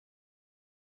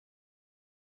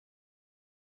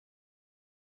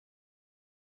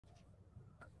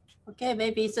Okay,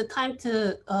 maybe it's a time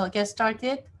to get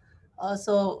started.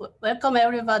 So welcome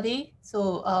everybody.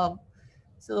 So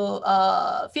Phil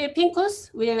Pincus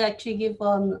will actually give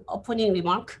an opening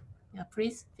remark. Yeah,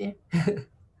 please, Phil.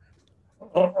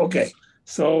 Okay,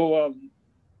 so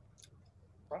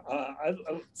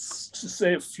I'll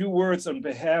say a few words on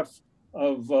behalf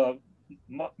of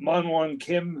Manwan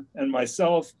Kim and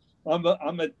myself. I'm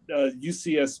at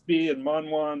UCSB, and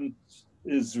Manwan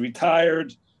is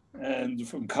retired and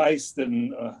from KIAS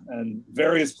and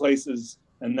various places,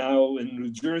 and now in New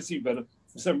Jersey, but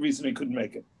for some reason he couldn't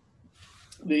make it.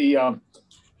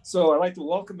 So I'd like to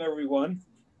welcome everyone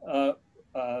to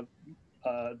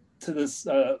this.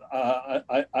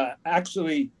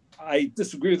 Actually, I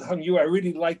disagree with Hyunggyu. I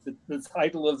really like the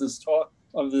title of this talk,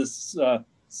 of this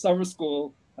summer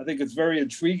school. I think it's very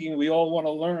intriguing. We all want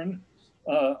to learn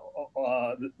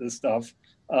this stuff.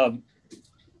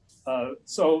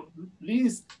 So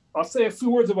I'll say a few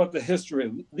words about the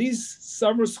history. These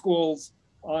summer schools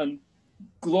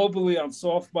globally on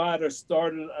soft matter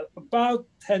started about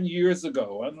 10 years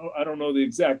ago. I don't know the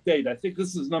exact date. I think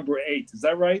this is number 8. Is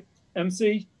that right,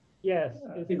 MC? Yes.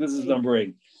 I think this is number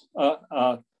 8.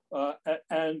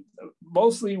 And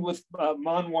mostly with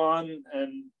Manwan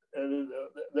and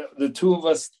the two of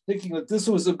us thinking that this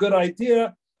was a good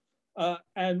idea.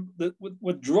 And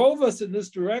what drove us in this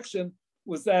direction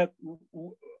was that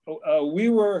we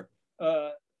were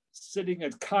sitting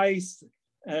at KIAS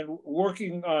and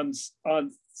working on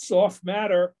soft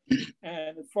matter.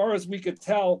 And as far as we could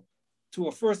tell, to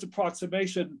a first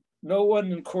approximation, no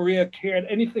one in Korea cared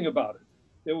anything about it.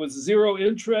 There was zero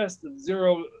interest and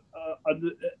zero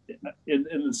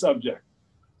in the subject.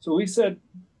 So we said,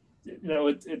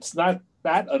 it's not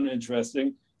that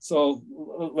uninteresting. So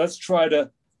let's try to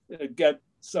get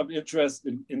some interest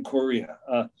in Korea.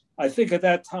 I think at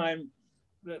that time,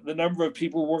 the number of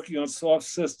people working on soft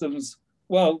systems,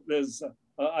 well, there's,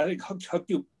 I think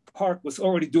Hyunggyu Park was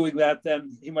already doing that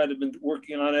then. He might have been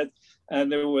working on it.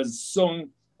 And there was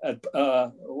Sung at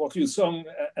Sung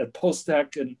at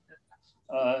Postec in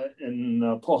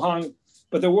Pohang,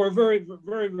 but there were very,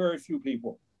 very, very few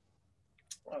people.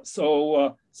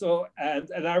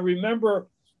 And I remember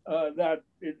that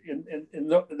in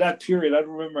that period, I don't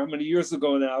remember how many years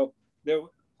ago now,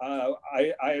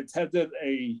 I attended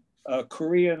a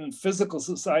Korean Physical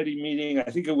Society meeting. I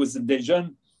think it was in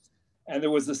Daejeon, and there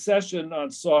was a session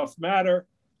on soft matter,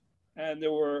 and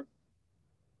there were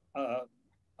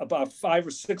about 5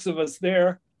 or 6 of us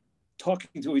there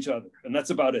talking to each other, and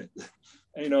that's about it.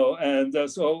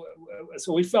 So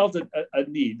we felt a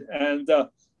need, and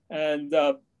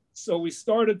so we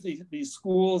started these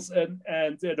schools, and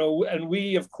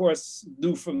we of course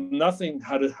knew from nothing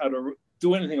how to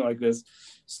do anything like this.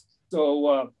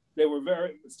 So they were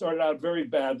started out very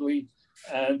badly,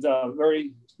 and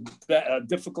very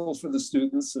difficult for the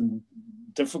students, and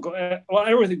difficult. Well,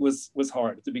 everything was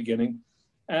hard at the beginning,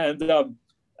 and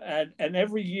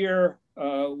every year.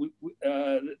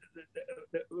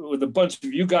 With a bunch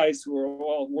of you guys who are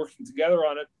all working together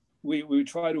on it, we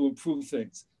try to improve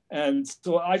things. And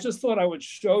so I just thought I would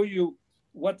show you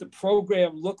what the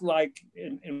program looked like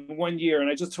in 1 year. And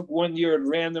I just took 1 year at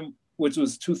random, which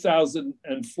was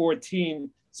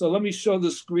 2014. So let me show the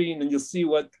screen and you'll see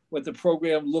what the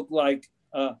program looked like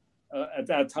at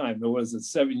that time. It was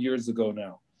 7 years ago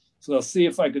now. So I'll see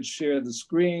if I could share the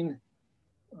screen.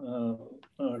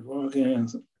 Okay.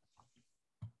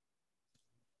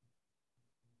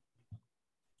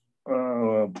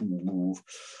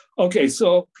 Okay,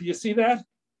 so can you see that?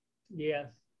 Yes.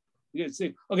 You can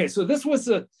see. Okay, so this was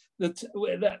that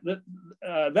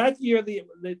year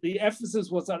the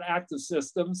emphasis was on active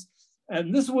systems,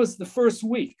 and this was the first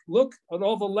week. Look at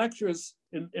all the lectures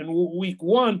in week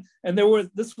 1, and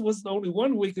this wasn't only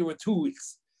 1 week. There were 2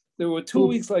 weeks. There were 2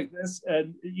 weeks like this,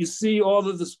 and you see all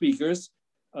of the speakers.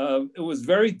 It was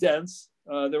very dense.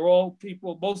 They're all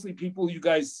people, mostly people you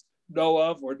guys know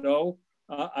of or know.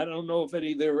 I don't know if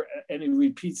there were any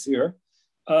repeats here.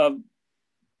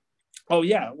 Oh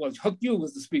yeah, well, Hyunggyu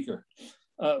was the speaker.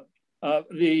 So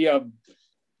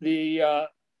it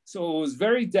was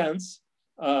very dense.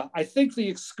 I think the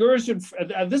excursion,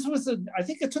 this was, I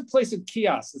think it took place in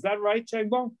KIAS. Is that right,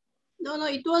 Changbong? No,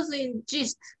 it was in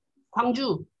GIST,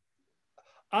 Gwangju.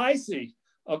 I see.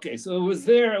 Okay, so it was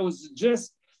there. It was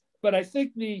just, but I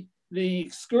think the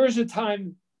excursion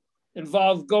time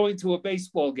involved going to a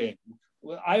baseball game.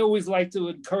 I always like to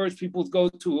encourage people to go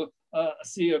to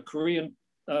see a Korean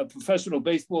professional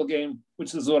baseball game,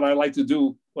 which is what I like to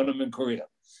do when I'm in Korea.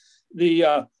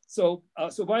 So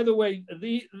by the way,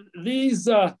 the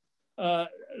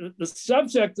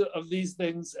subject of these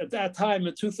things at that time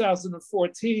in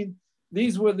 2014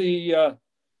 these were the,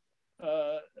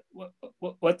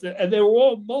 and they were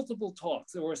all multiple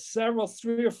talks. There were several,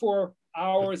 3 or 4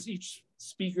 hours each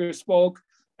speaker spoke,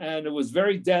 and it was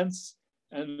very dense,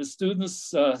 and the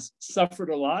students suffered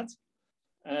a lot,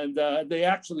 and they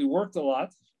actually worked a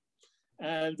lot.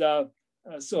 And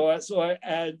so I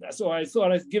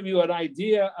thought I'd give you an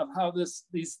idea of how these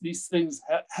things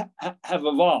have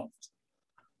evolved.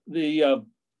 The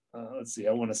let's see,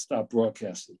 I want to stop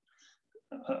broadcasting.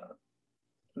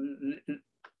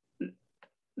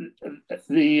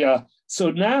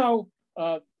 So now,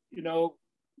 you know,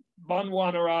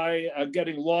 Banwan or I are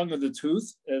getting long in the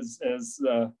tooth, as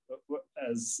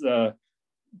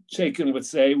Chaikin would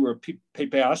say, we're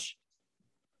pepeash,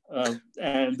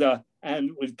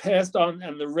 and we've passed on,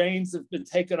 and the reins have been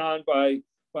taken on by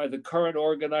the current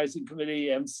organizing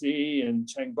committee, MC and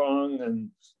Changbong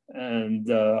and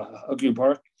Hyunggyu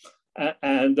Park,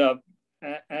 and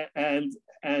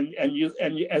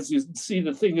as you see,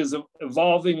 the thing is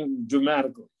evolving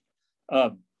dramatically.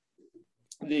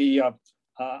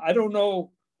 I don't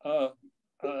know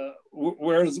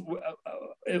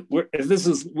if this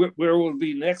is where we'll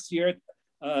be next year.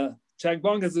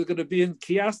 Changbong, is it going to be in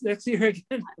KIAS next year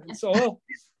again? So,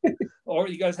 or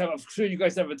you guys have? I'm sure you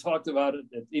guys haven't talked about it,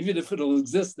 even if it'll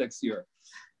exist next year.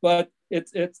 But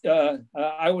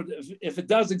I would, if it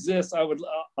does exist,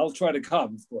 I'll try to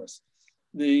come, of course.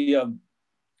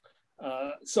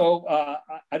 So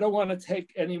I don't want to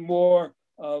take any more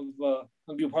of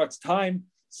Hyunggyu Park's time.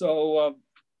 So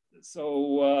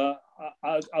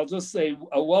I'll just say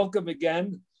a welcome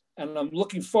again, and I'm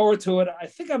looking forward to it. I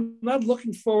think I'm not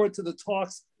looking forward to the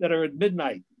talks that are at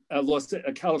midnight,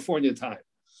 California time,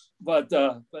 but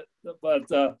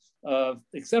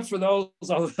except for those,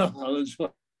 I'll enjoy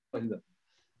them.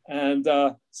 And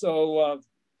so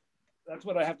that's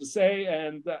what I have to say,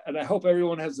 and I hope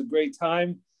everyone has a great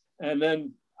time.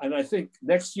 And I think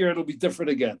next year it'll be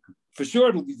different again. For sure,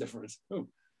 it'll be different.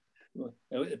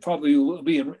 It probably will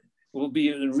be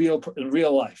in real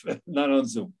life, not on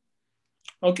Zoom.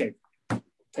 Okay,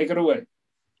 take it away.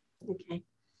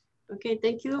 Okay,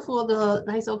 thank you for the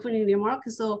nice opening remark.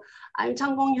 So I'm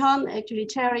Changbong Hyun, actually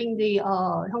chairing the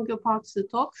Hyunggyu Park's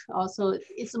talk. So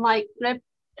it's my great,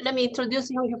 let me introduce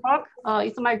Hyunggyu Park.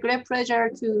 It's my great pleasure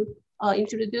to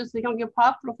introduce Hyunggyu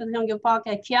Park, Professor Hyunggyu Park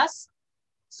at KIAS.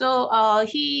 So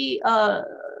he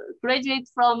graduated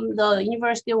from the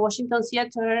University of Washington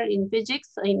Seattle in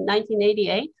physics in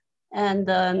 1988. And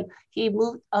then he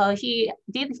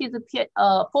did his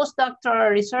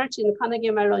postdoctoral research in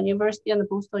Carnegie Mellon University and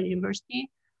Boston University.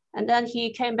 And then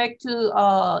he came back to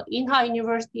Inha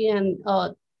University in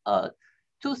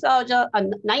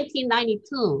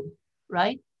 1992,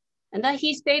 right? And then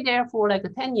he stayed there for like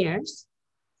 10 years.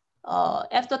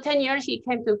 After 10 years, he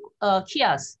came to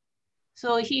KIAS.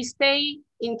 So he stayed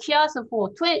in KIAS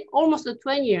for almost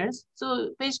 20 years.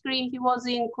 So basically he was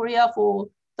in Korea for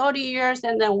 30 years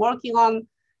and then working on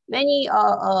many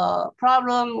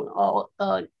problems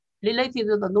related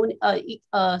to the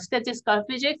statistical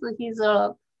physics. He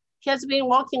has been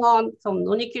working on some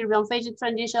non-equilibrium phase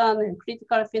transition and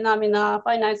critical phenomena,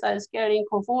 finite size scaling,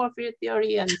 conformal field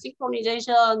theory, and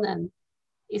synchronization, and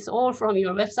it's all from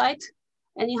your website.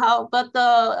 Anyhow, but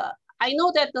I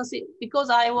know that because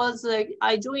I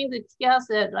joined the KIAS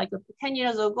like 10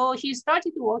 years ago, he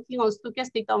started working on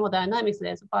stochastic thermodynamics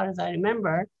as far as I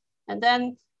remember. And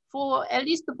then at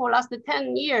least for last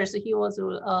 10 years, he was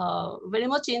very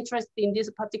much interested in this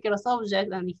particular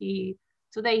subject. And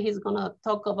today he's gonna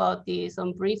talk about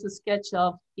some brief sketch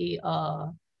of the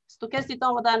stochastic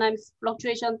thermodynamics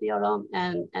fluctuation theorem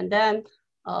and then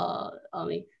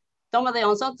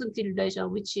thermodynamic uncertainty relation,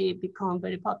 which become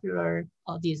very popular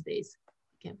these days.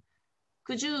 Okay,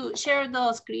 could you share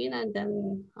the screen and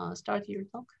then start your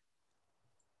talk?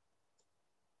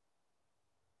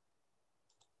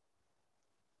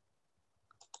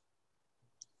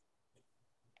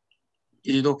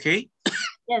 Is it okay?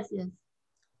 Yes, yes,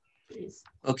 please.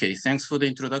 Okay, thanks for the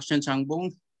introduction,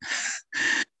 Changbong.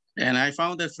 And I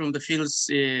found that from the field's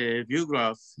view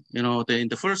graph, you know, in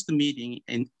the first meeting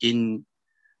in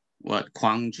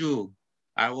Gwangju,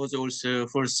 I was also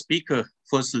first speaker,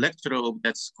 first lecturer of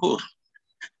that school.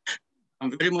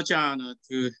 I'm very much honored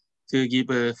to give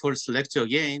a first lecture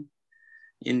again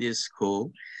in this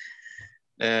school.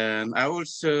 And I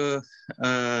also,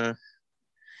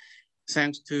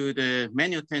 thanks to the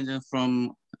many attendees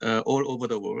from all over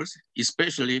the world,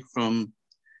 especially from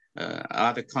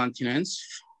other continents,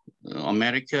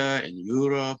 America and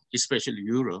Europe, especially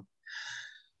Europe.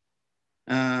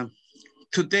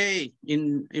 Today,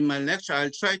 in my lecture,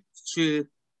 I'll try to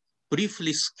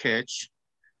briefly sketch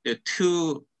the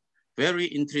two very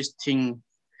interesting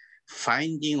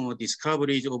finding or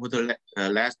discoveries over the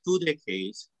last 2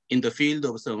 decades in the field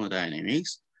of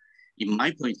thermodynamics, in my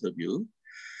point of view,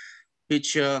 which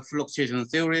are fluctuation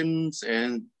theorems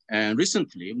and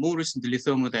more recently,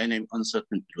 thermodynamic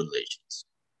uncertainty relations.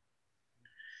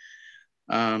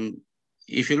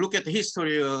 If you look at the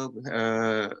history of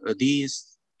these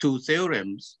two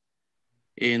theorems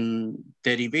in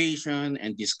derivation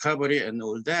and discovery and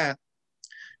all that,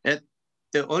 at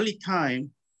the early time,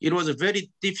 it was very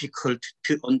difficult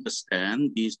to understand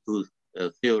these two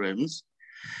theorems.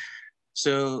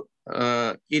 So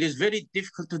it is very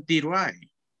difficult to derive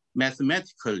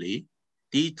mathematically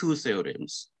these two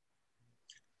theorems.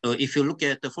 So if you look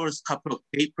at the first couple of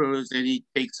papers, then it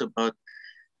takes about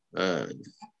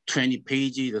 20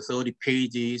 pages or 30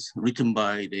 pages written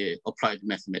by the applied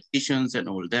mathematicians and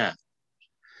all that.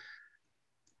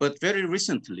 But very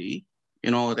recently,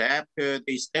 after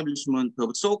the establishment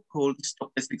of so-called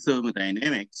stochastic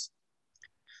thermodynamics,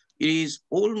 it is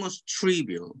almost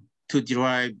trivial to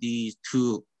derive these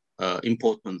two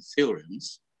important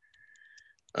theorems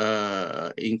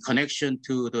in connection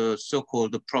to the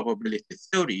so-called probability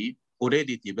theory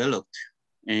already developed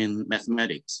in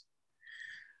mathematics.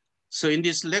 So in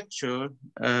this lecture,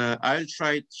 I'll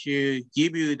try to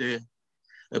give you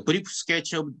a brief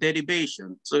sketch of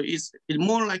derivation. So it's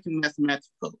more like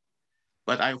mathematical,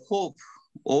 but I hope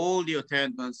all the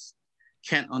attendants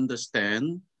can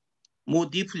understand more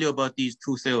deeply about these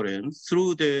two theorems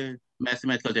through the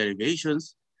mathematical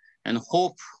derivations, and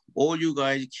hope all you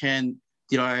guys can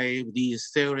derive these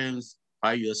theorems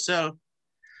by yourself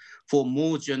for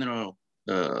more general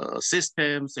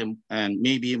systems and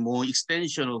maybe more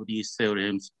extension of these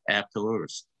theorems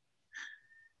afterwards.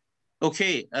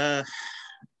 Okay,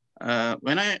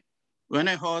 when I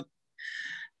heard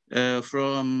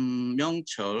from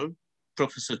Myung-chul,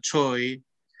 Professor Choi,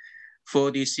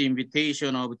 for this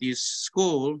invitation of this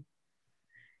school,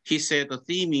 he said the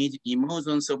theme is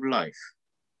emergence of life.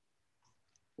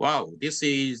 Wow, this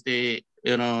is the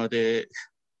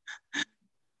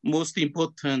most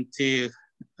important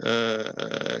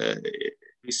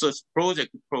research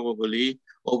project probably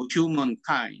of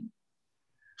humankind.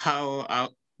 How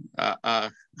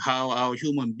our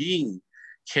human being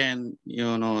can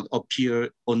appear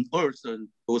on Earth and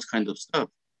those kind of stuff.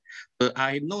 But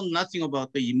I know nothing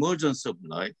about the emergence of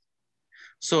life,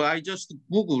 so I just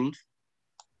Googled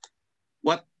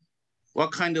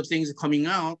what kind of things are coming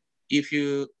out if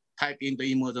you type in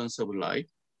the emergence of life.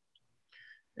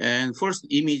 And first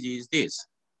image is this.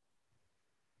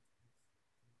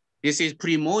 This is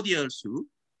primordial soup.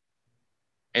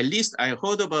 At least I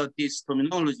heard about this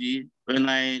terminology when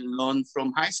I learned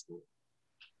from high school.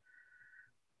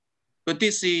 But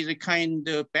this is a kind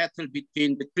of battle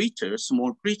between the creatures,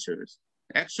 small creatures.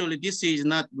 Actually, this is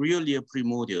not really a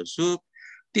primordial soup.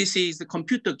 This is a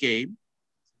computer game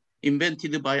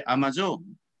invented by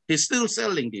Amazon. He's still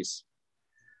selling this.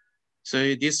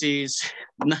 So this is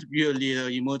not really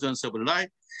an emergence of life.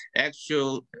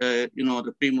 Actual, the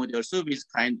primordial soup is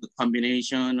kind of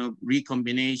combination of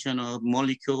recombination of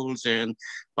molecules and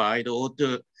by the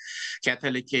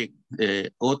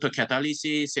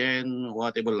autocatalysis and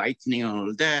whatever lightning and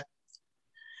all that.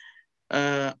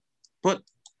 But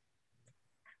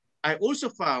I also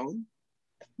found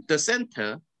the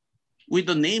center with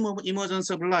the name of emergence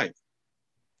of life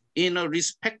in a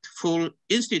respectful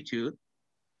institute,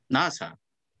 NASA.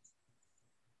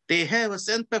 They have a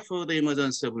center for the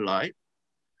emergence of life.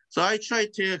 So I try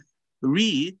to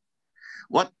read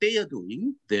what they are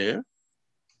doing there.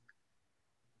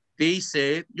 They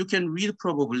said, you can read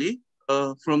probably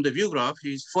from the view graph,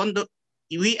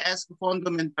 we ask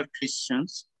fundamental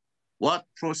questions. What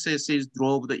processes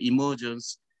drove the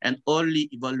emergence and early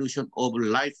evolution of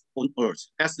life on Earth?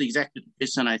 That's the exact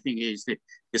question I think is the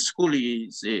school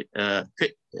is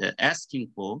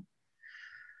asking for.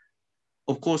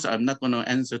 Of course, I'm not going to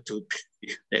answer to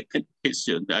that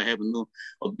question. I have no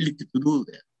ability to do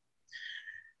that.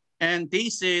 And they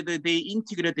say that they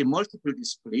integrated multiple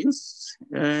disciplines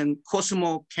and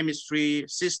cosmochemistry,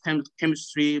 systems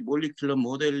chemistry, molecular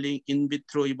modeling, in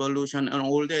vitro evolution, and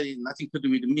all that is nothing to do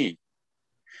with me.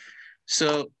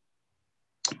 So,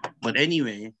 but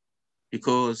anyway,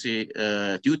 because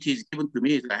duty is given to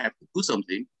me, I have to do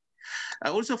something. I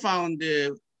also found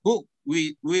the book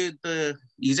with the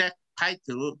exact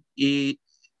title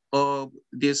of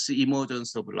this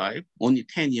emergence of life only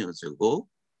 10 years ago.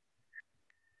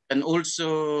 And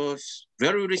also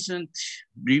very recent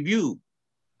review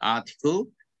article,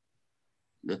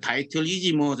 the title is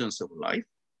Emergence of Life,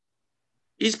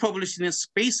 is published in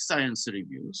Space Science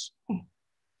Reviews.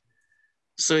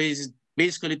 So it's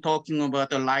basically talking about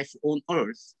the life on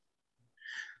Earth.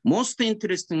 Most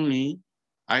interestingly,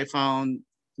 I found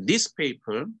this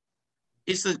paper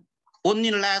is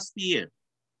only last year,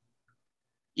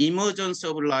 Emergence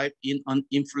of Life in an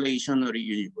Inflationary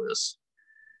Universe,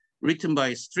 written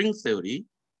by string theory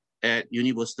at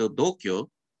University of Tokyo.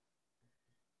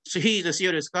 So he's a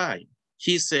serious guy.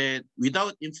 He said,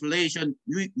 without inflation,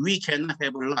 we cannot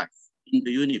have a life in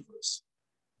the universe.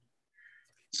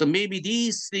 So maybe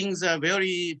these things are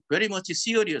very, very much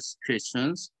serious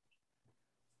questions,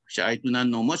 which I do not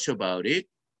know much about it.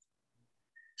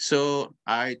 So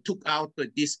I took out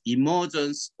this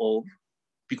emergence of,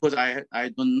 because I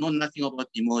don't know nothing about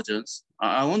emergence.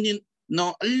 I only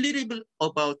know a little bit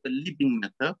about the living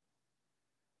matter,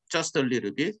 just a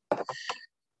little bit.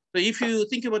 So if you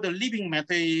think about the living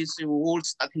matter, is all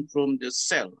starting from the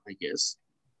cell, I guess.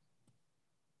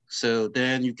 So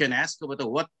then you can ask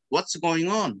about what's going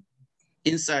on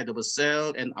inside of a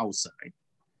cell and outside.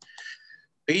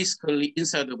 Basically,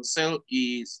 inside of a cell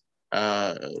is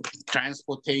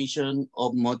transportation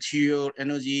of material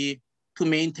energy to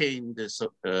maintain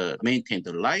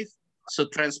the life. So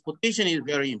transportation is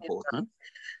very important.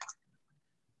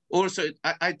 Also,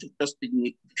 I took just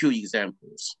a few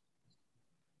examples.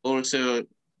 Also,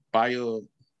 bacterial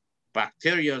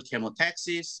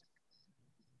chemotaxis.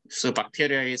 So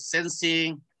bacteria is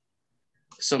sensing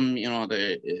some,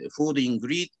 the food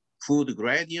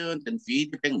gradient and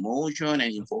feedback motion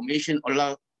and information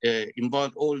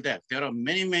involve all that. There are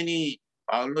many, many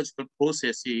biological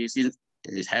processes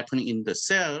is happening in the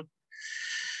cell.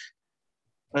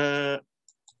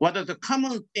 What are the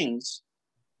common things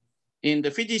in the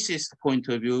physicist point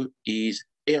of view is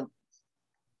they're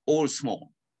all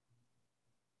small.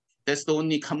 That's the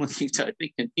only common things I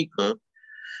can think of.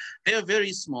 They are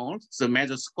very small, so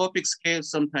mesoscopic scale,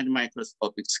 sometimes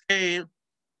microscopic scale.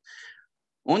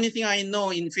 Only thing I know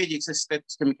in physics and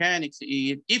statistical mechanics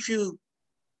is if you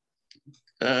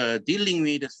dealing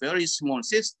with a very small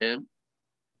system,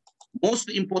 most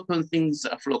important things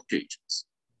are fluctuations.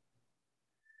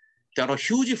 There are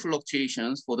huge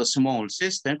fluctuations for the small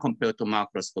system compared to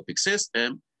macroscopic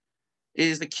system.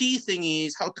 The key thing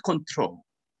is how to control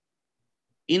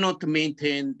in order to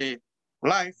maintain the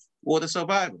life or the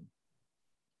survival.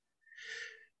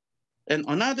 And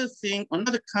another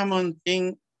common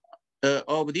thing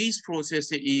of these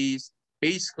processes is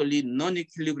basically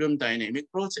non-equilibrium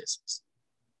dynamic processes.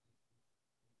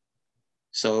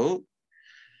 So,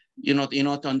 in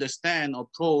order to understand,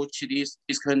 approach this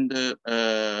kind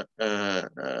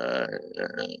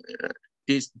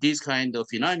of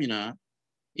phenomena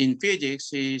in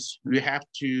physics is we have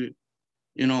to,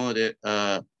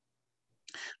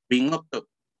 bring up the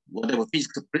whatever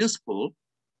physical principle.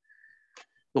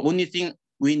 The only thing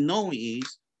we know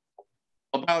is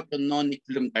about the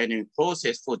non-equilibrium dynamic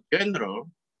process for general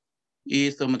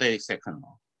is thermodynamic second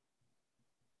law.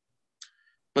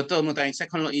 But thermodynamic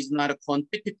second law is not a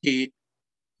quantitative,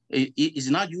 it is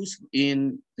not used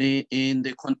in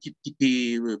the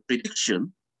quantitative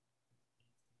prediction.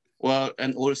 Well,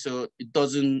 and also it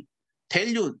doesn't tell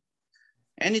you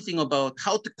anything about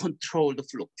how to control the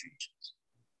fluctuations.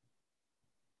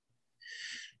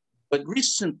 But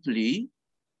recently,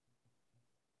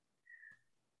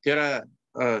 there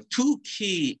are two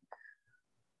key,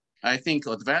 I think,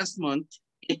 advancement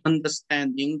in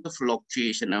understanding the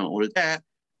fluctuation and all that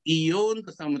beyond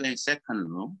the thermodynamic second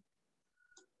law.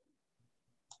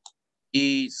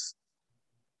 Is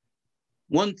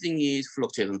one thing is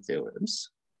fluctuation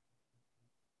theorems.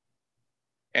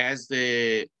 As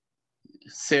the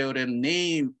theorem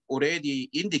name already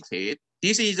indicate,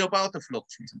 this is about the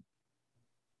fluctuation.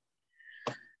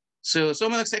 So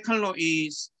thermodynamic second law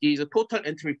is a total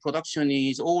entropy production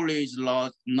is always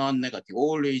non-negative,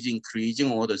 always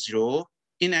increasing over the zero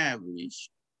in average.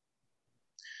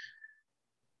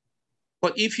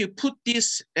 But if you put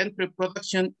this entropy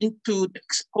production into the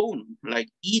exponent, like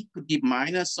e to the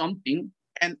minus something,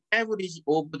 and average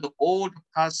over all the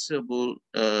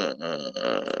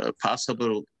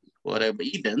possible whatever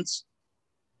events,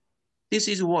 this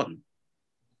is one.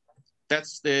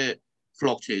 That's the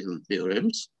fluctuation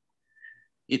theorems.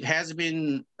 It has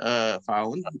been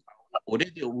found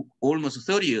already almost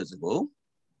 30 years ago,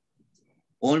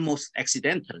 almost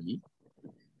accidentally.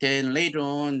 Then later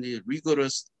on, the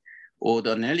rigorous or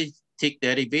the analytic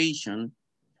derivation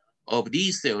of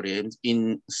these theorems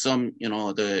in some, in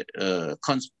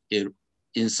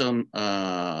some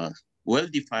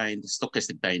well-defined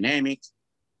stochastic dynamics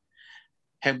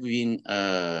have been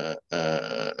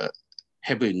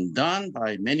done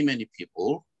by many, many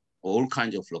people, all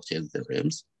kinds of fluctuation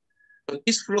theorems. But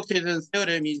this fluctuation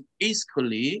theorem is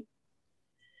basically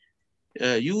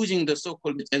using the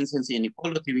so-called Jensen's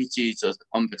inequality, which is a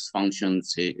convex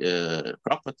functions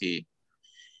property,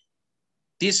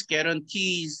 this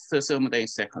guarantees the thermodynamic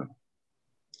second law.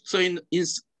 So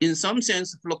in some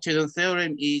sense, fluctuation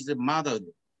theorem is a model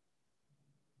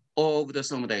of the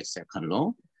thermodynamic second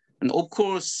law. And of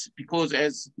course, because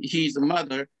as she's a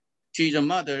mother,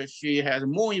 she has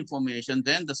more information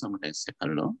than the thermodynamic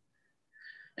second law.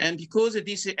 And because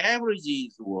this average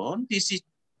is one,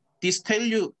 this tells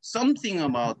you something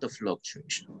about the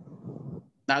fluctuation,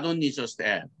 not only just the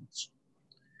average.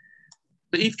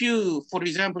 So if you, for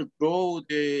example, draw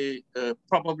the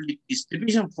probability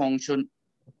distribution function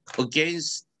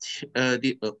against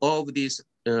this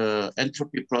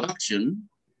entropy production,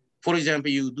 for example,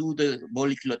 you do the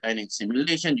molecular dynamic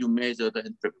simulation, you measure the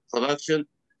entropy production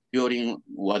during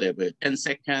whatever, 10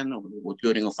 seconds or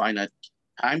during a finite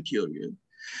time period.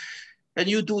 And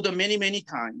you do the many, many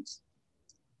times.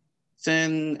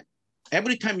 Then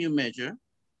every time you measure,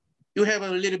 you have a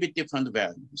little bit different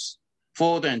values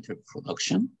for the entropy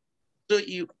production. So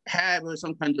you have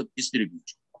some kind of distribution.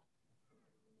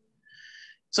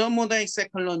 Thermodynamic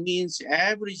second law means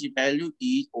average value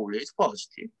is always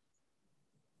positive.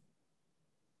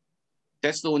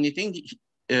 That's the only thing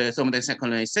thermodynamic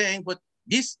second law is saying, but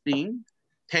this thing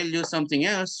tells you something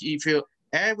else. If you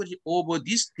average over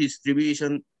this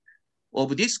distribution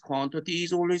of this quantity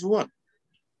is always one.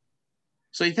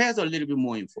 So it has a little bit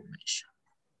more information.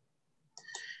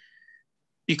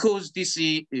 Because this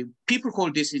is, people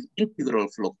call this is integral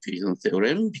fluctuation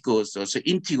theorem because also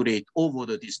integrate over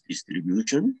this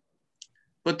distribution.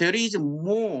 But there is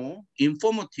more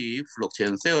informative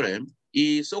fluctuation theorem,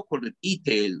 is so-called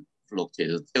detailed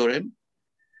fluctuation theorem,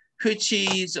 which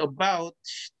is about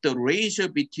the ratio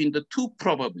between the two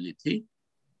probability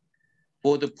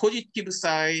for the positive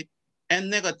side and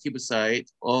negative side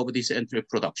of this entropy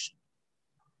production.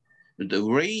 The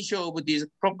ratio of this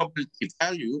probability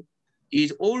value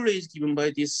is always given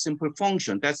by this simple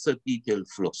function. That's a detailed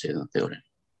fluctuation theorem.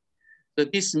 So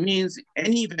this means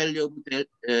any value of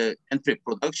the entropy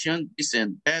production, this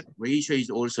and that ratio is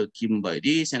also given by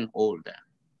this and all that.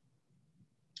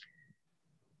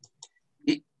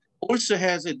 It also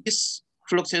has this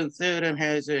fluctuation theorem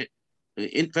has a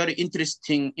very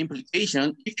interesting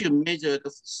implication. If you measure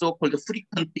the so-called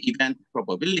frequent event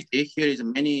probability, here is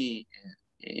many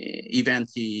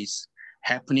events is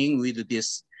happening with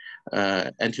this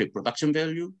entropy production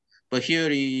value, but here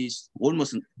is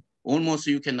almost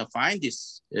you cannot find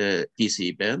this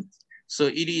event. So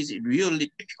it is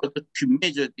really difficult to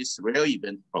measure this rare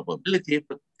event probability,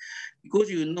 but because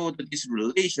you know that this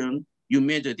relation, you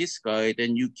measure this guy,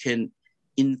 then you can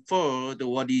infer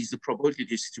what is the probability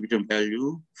distribution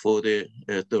value for the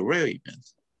rare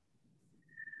event.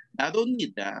 Not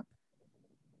only that,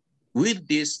 with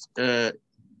this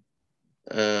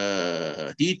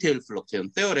detailed fluctuation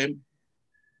theorem,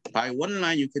 by one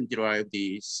line you can derive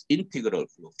this integral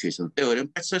fluctuation theorem.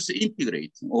 That's just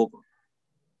integrating over.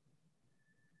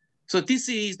 So this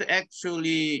is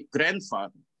actually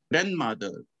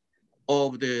grandmother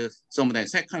of the thermodynamic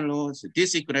second law. So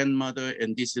this is grandmother,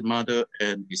 and this is mother,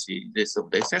 and this is this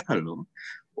of the second law.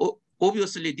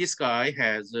 Obviously, this guy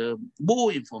has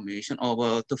more information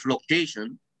about the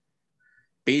fluctuation,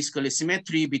 basically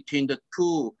symmetry between the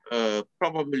two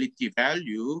probability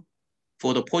value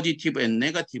for the positive and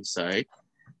negative side.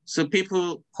 So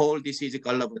people call this is a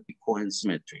Galois-Cohen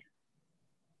symmetry.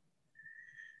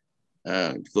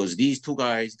 Because these two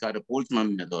guys got a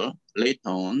Boltzmann medal later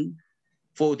on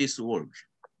for this work.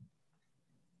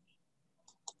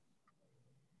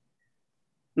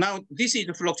 Now, this is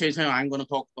the fluctuation I'm going to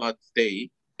talk about today.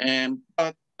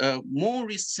 But more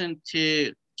recent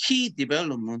key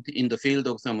development in the field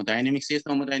of thermodynamics is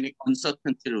thermodynamic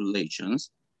uncertainty relations.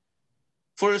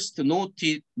 First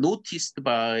noticed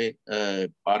by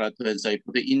Barato and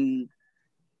Seifert in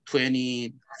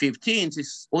 2015,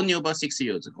 it's only about 6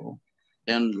 years ago.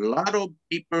 And a lot of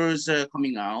papers are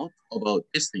coming out about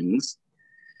these things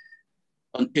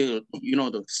until, you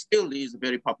know, still is a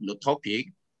very popular topic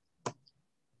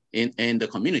in the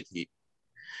community.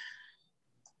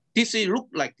 This look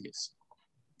like this.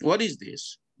 What is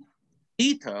this?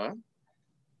 Theta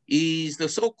is the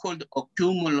so-called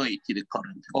accumulated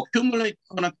current. Accumulated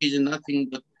current is nothing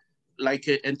but like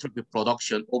an entropy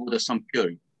production over some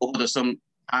period, over some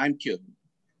time period,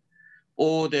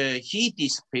 or the heat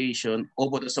dissipation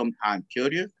over some time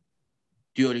period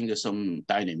during some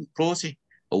dynamic process,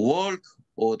 a work,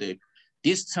 or the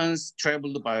distance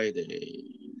traveled by the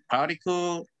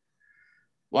particle,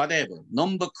 whatever,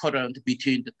 number current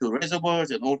between the two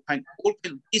reservoirs and all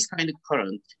this kind of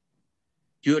current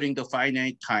during the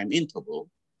finite time interval.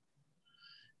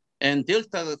 And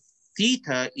delta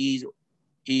theta is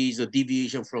a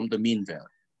deviation from the mean value.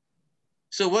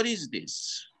 So what is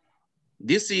this?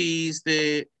 This is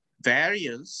the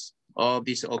variance of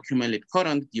this accumulated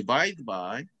current divided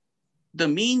by the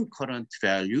mean current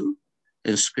value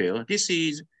and square. This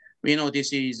is, we know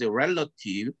this is a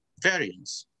relative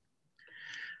variance.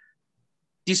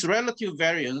 This relative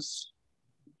variance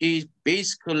is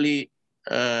basically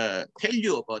tell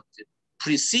you about the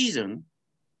precision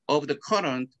of the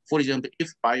current. For example,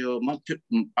 if bio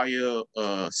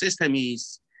system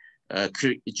is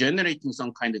generating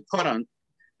some kind of current,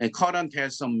 and current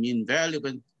has some mean value,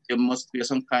 but there must be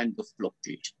some kind of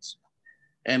fluctuations.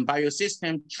 And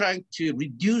biosystem trying to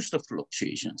reduce the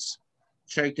fluctuations,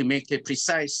 trying to make a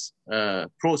precise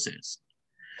process.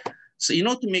 So in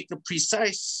order to make a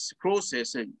precise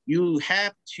process, you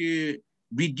have to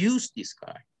reduce this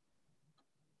guy.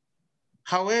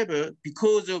 However,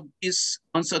 because of this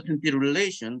uncertainty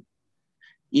relation,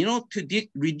 in order to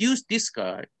reduce this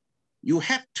guy, you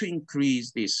have to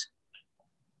increase this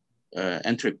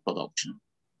entropy production.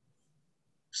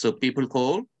 So people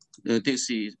call this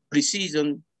is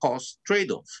precision cost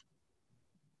trade-off.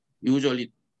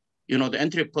 Usually, you know, the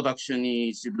entropy production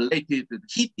is related to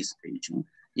heat dissipation.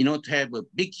 In order to have a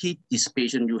big heat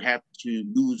dissipation, you have to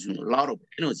use a lot of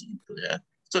energy into that.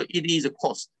 So it is a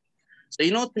cost. So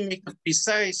in order to make a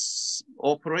precise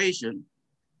operation,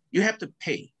 you have to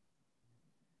pay.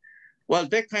 Well,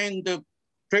 that kind of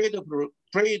trade-off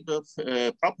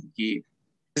property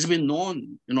has been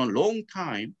known, you know, long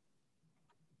time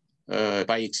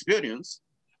by experience,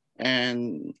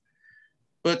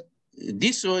 but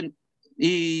this one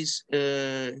is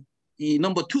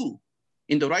number 2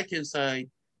 in the right-hand side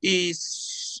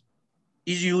is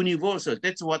universal.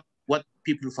 That's what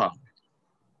people found.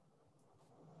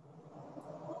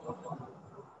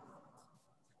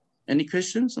 Any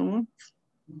questions, someone?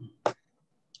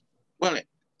 Well,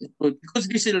 because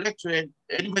this is a lecture,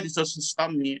 anybody just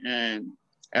stop me and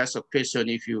ask a question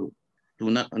if you do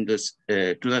not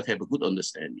have a good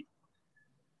understanding.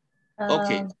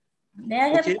 Okay. May I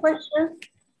have a question?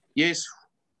 Yes.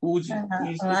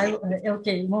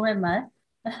 Okay, moment만.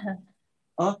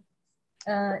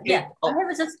 Yeah, I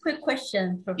have just a quick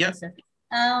question, Professor.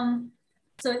 Yeah.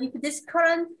 So if this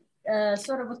current,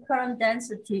 sort of a current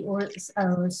density, or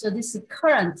so this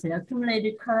current,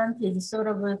 accumulated current is sort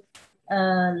of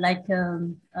like,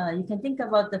 you can think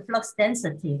about the flux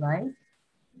density, right?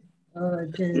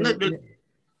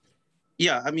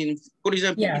 Yeah, I mean, for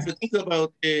example, if you think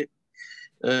about the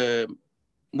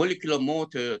molecular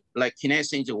motor, like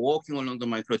kinesins walking along the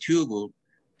microtubule,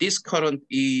 this current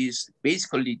is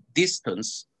basically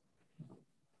distance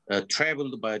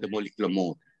traveled by the molecular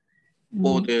motor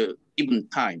for the given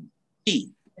time,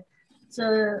 t.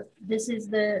 So this is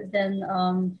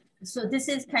so this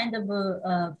is kind of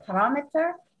a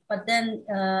parameter, but then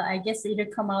I guess it'll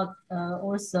come out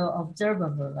also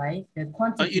observable, right? The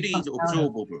quantity. It is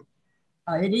observable.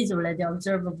 It is already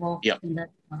observable. Yeah. In that,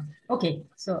 okay.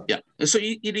 So yeah. So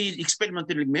it is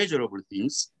experimentally measurable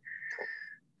things.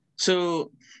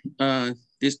 So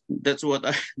that's what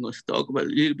I want to talk about a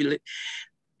little bit later.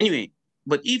 Anyway,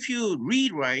 but if you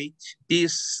rewrite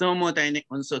this thermodynamic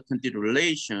uncertainty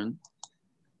relation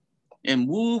and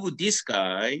move this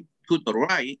guy to the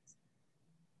right,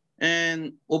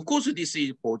 and of course this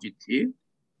is positive.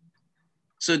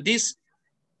 So this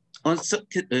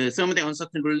thermodynamic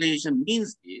uncertainty relation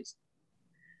means this.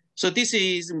 So this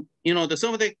is, you know, the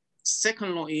thermodynamic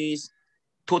second law is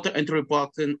total entropy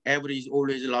production average is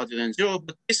always larger than 0,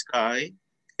 but this guy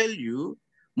tell you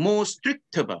more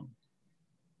strict bound,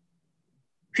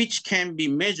 which can be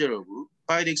measurable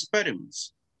by the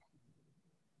experiments.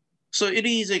 So it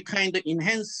is a kind of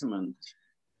enhancement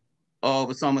of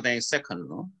thermodynamic second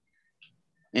law.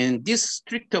 And this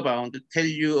strict bound tell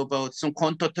you about some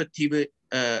quantitative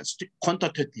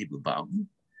bound.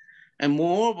 And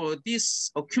moreover,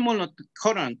 this accumulated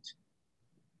current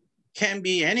can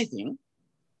be anything.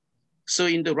 So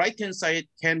in the right-hand side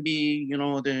can be, you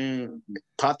know, the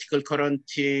particle current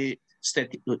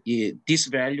static. This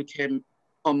value can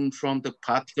come from the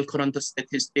particle current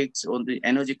statistics or the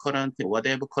energy current,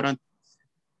 whatever current.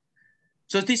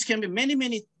 So this can be many,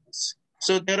 many things.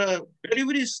 So there are very,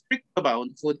 very strict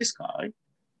bound for this guy.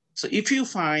 So if you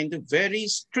find very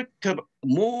strict,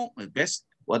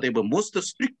 most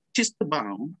strictest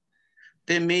bound,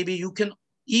 then maybe you can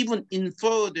even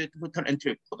infer the total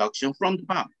entropy production from the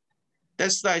bound.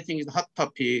 That's, I think, the hot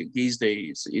topic these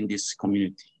days in this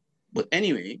community. But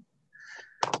anyway,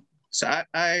 so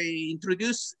I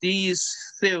introduced these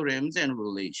theorems and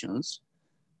relations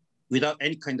without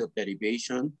any kind of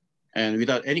derivation and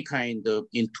without any kind of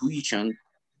intuition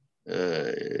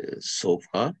so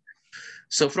far.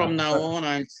 So from now on,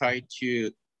 I'll try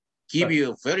to give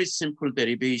you a very simple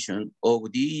derivation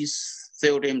of these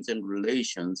theorems and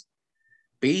relations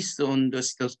based on the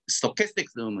stochastic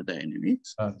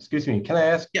thermodynamics. Excuse me, can I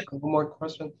ask one more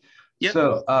question?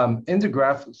 So in the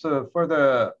graph, so for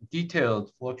the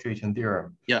detailed fluctuation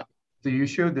theorem, so you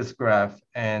show this graph,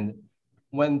 and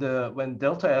when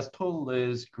delta S total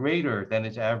is greater than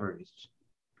its average,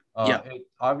 it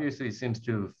obviously seems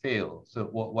to fail. So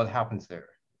what happens there?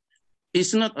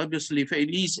 It's not obviously fail.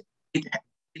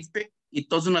 It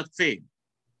does not fail.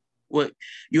 Well,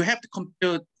 you have to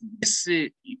compare this.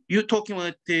 You're talking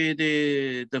about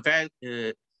the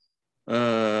value,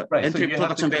 entry so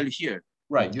production value here.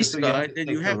 Right. This guy, then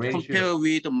you have to compare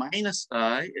with the minus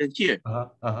guy here.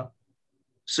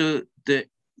 So the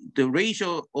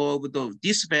ratio of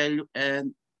this value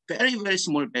and very, very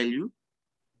small value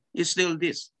is still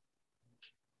this.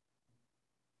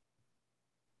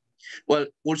 Well,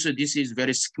 also this is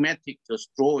very schematic,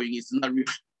 just drawing. It's not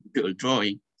real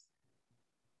drawing.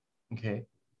 Okay.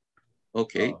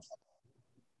 Okay.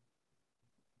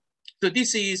 So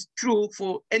this is true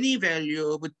for any value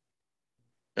of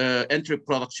entry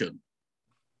production.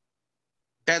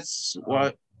 That's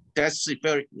why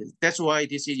that's why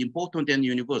this is important and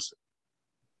universal.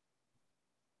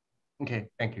 Okay,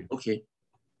 thank you. Okay.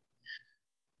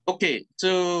 Okay,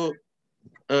 so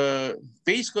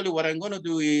basically what I'm going to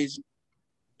do is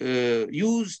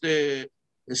use the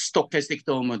stochastic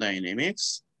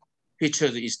thermodynamics, which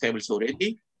was established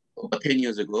already over 10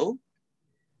 years ago,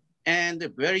 and the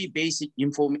very basic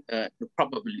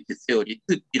probability theory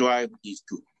to derive these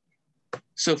two.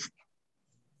 So,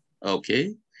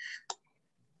 okay.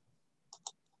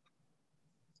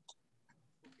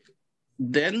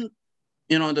 Then,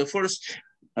 the first,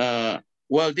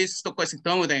 well, this stochastic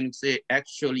thermodynamics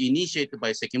actually initiated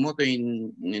by Sekimoto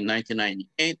in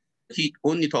 1998. He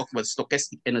only talked about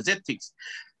stochastic energetics,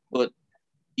 but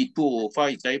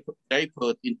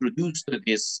Zipert introduced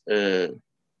this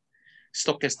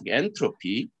stochastic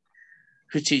entropy,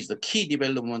 which is the key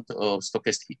development of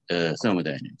stochastic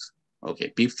thermodynamics.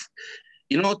 Okay,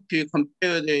 in order to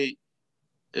compare the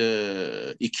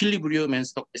equilibrium and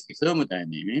stochastic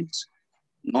thermodynamics,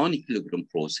 non-equilibrium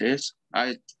process,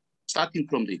 starting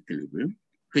from the equilibrium,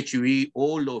 which we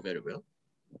all know very well.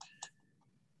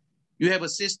 You have a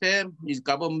system is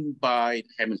governed by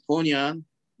Hamiltonian,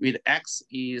 with X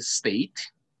is state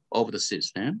of the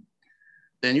system.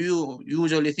 Then you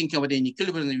usually think about in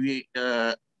equilibrium, we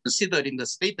consider in the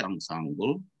state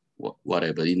ensemble,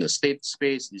 whatever, in the state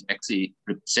space is actually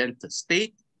represent the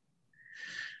state.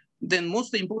 Then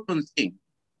most important thing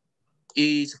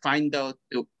is find out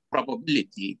the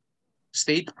probability,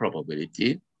 state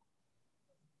probability.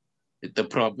 The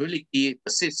probability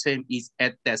the system is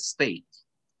at that state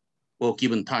or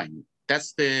given time.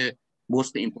 That's the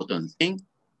most important thing.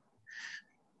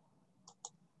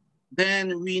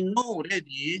 Then we know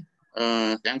already,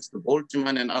 thanks to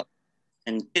Boltzmann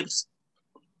and Gibbs,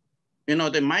 the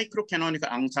microcanonical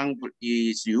ensemble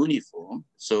is uniform.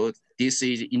 So this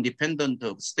is independent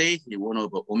of state, 1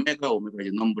 over omega. Omega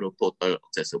is the number of total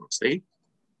accessible state.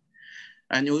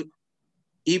 And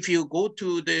if you go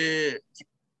to the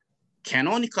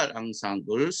canonical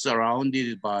ensemble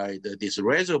surrounded by this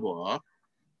reservoir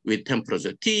with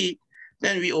temperature T,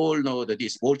 then we all know that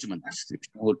this Boltzmann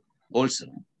distribution also.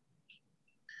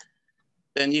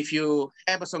 Then if you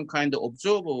have some kind of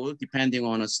observable depending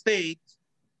on a state,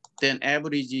 then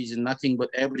average is nothing but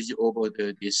average over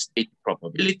the state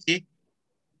probability.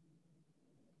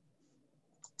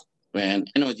 When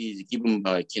energy is given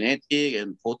by kinetic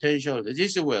and potential, this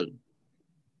is well.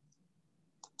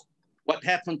 What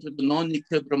happened to the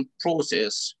non-equilibrium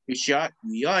process, which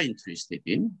we are interested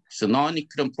in? So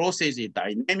non-equilibrium process is a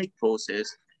dynamic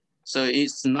process. So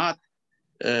it's not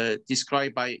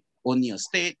described by only a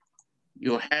state.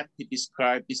 You have to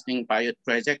describe this thing by a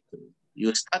trajectory.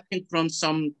 You're starting from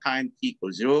some time t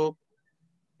equals 0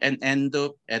 and end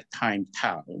up at time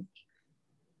tau.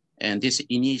 And this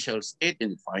initial state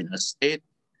and final state.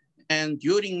 And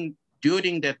during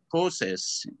that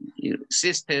process,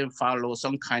 system follows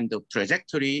some kind of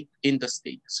trajectory in the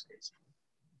state space.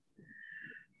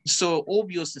 So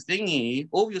obvious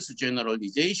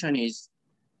generalization is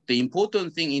the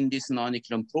important thing in this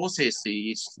non-equilibrium process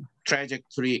is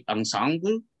trajectory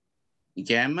ensemble,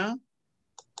 gamma,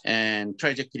 and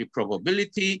trajectory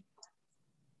probability.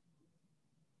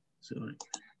 Sorry.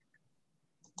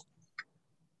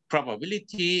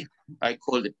 Probability, I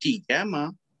call it T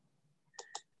gamma.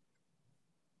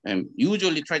 And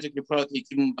usually trajectory probability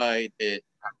given by the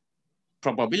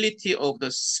probability of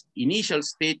the initial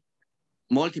state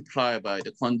multiplied by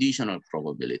the conditional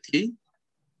probability.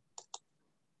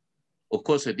 Of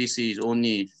course, this is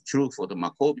only true for the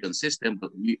Markovian system,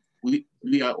 but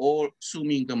we are all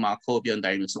assuming the Markovian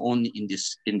dynamics only in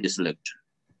this lecture.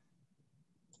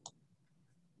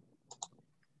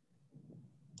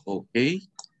 Okay.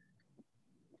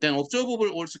 Then observable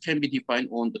also can be defined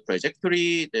on the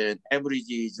trajectory. The average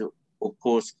is, of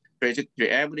course, trajectory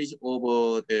average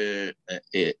over the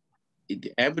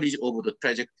average over the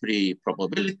trajectory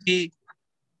probability.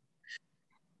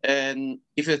 And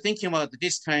if you're thinking about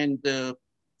this kind of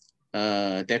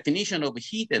definition of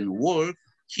heat and work,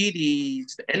 heat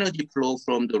is the energy flow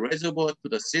from the reservoir to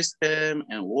the system,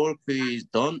 and work is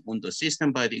done on the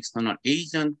system by the external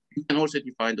agent. You can also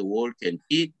define the work and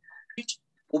heat, which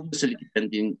obviously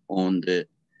depending on the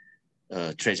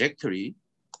trajectory.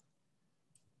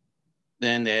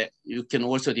 Then you can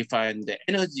also define the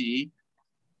energy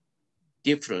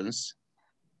difference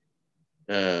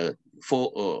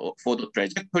for the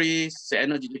trajectories. The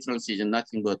energy difference is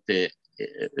nothing but the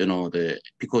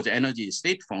because energy is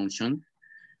state function.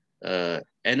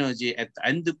 Energy at the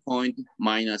end point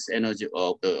minus energy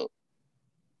of the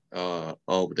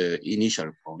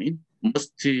initial point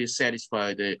must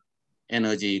satisfy the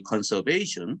energy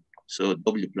conservation. So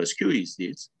W plus Q is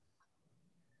this.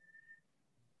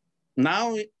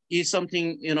 Now is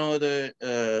something, the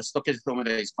stochastic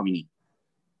thermodynamics is coming in.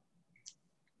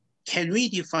 Can we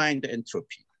define the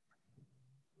entropy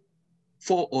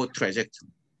for a trajectory?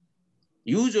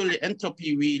 Usually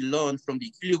entropy we learn from the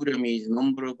equilibrium is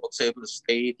number of observable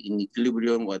state in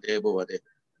equilibrium, whatever.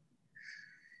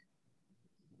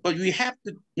 But we have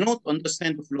to not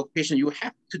understand the fluctuation. You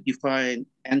have to define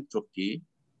entropy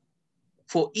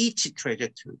for each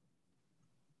trajectory.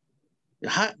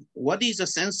 What is a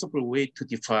sensible way to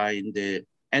define the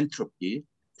entropy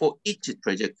for each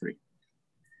trajectory?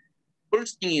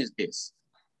 First thing is this.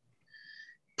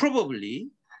 Probably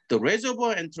the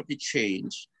reservoir entropy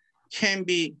change can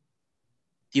be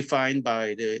defined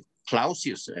by the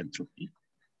Clausius entropy,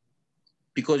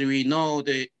 because we know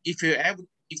that if you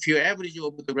average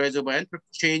over the reservoir entropy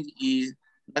change is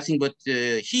nothing but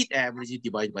the heat average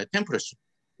divided by temperature,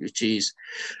 which is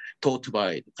taught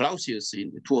by Clausius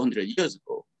in 200 years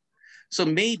ago. So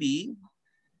maybe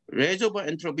reservoir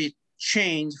entropy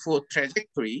change for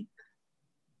trajectory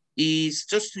is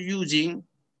just using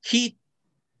heat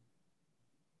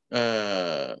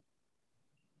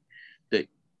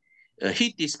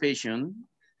heat dissipation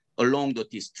along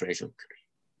this trajectory.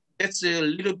 That's a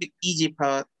little bit easy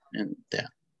part and there.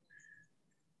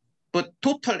 But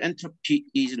total entropy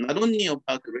is not only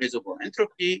about the reservoir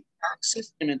entropy,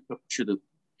 system entropy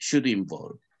should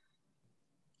involve.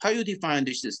 How you define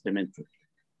the system entropy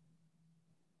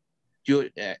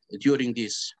during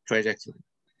this trajectory?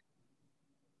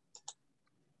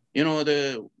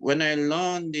 When I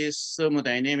learned this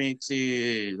thermodynamics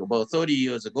about 30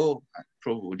 years ago,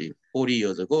 probably 40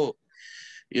 years ago,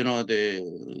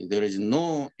 there is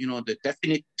no, the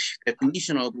definite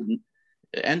definition of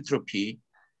entropy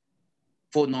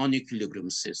for non-equilibrium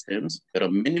systems. There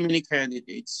are many, many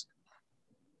candidates.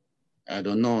 I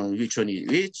don't know which one is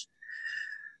which,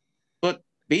 but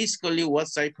basically what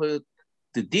Seifert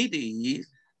did is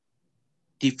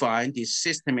define this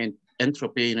system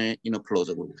entropy in a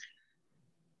plausible way.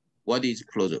 What is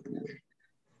plausible way?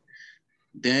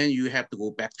 Then you have to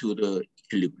go back to the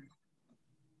equilibrium.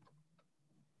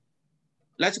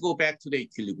 Let's go back to the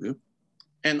equilibrium.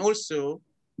 And also,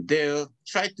 they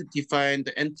try to define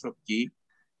the entropy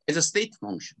as a state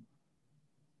function,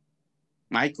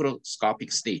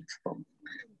 microscopic state function.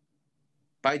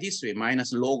 By this way,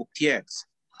 minus log of Tx.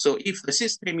 So if the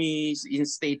system is in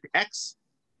state X,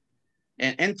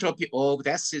 and entropy of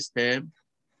that system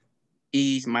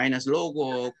is minus log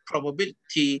of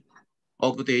probability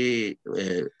of the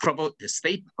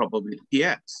state probability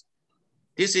X.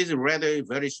 This is rather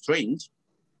very strange.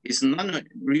 It's not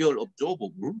real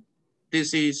observable.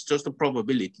 This is just a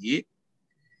probability.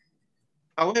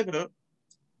 However,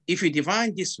 if you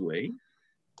define this way,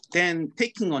 then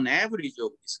taking an average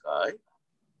of this guy,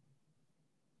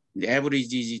 the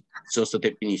average is just a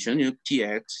definition,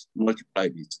 Tx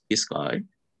multiplied with this guy.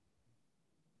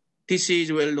 This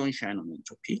is well-known Shannon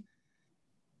entropy.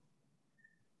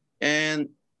 And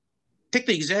take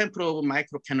the example of a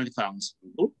microcanonical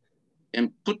ensemble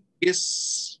and put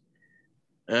this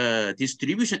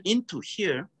distribution into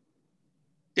here,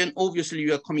 then obviously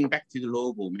you are coming back to the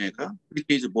log omega, which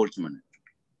is a Boltzmann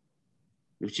entropy,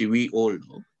 which we all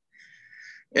know.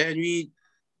 And we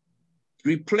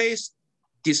replace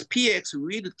this Px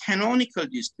with canonical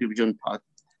distribution part.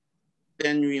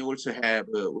 Then we also have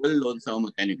a well-known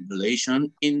thermodynamic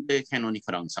relation in the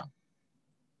canonical ensemble.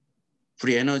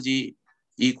 free energy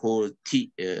equal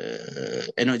T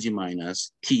energy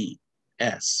minus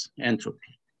TS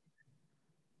entropy.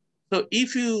 So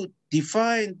if you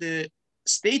define the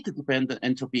state-dependent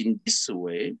entropy in this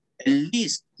way, at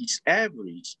least its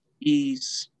average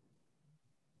is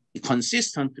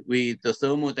consistent with the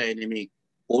thermodynamic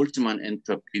Boltzmann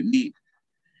entropy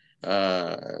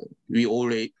we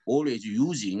always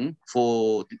using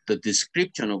for the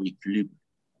description of equilibrium.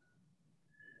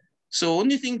 So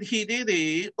only thing he did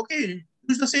is, okay,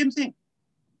 use the same thing.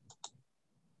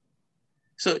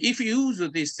 So if you use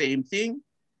the same thing,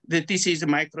 that this is a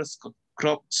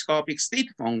microscopic state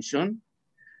function,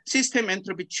 system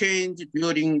entropy change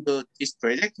during this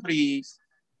trajectory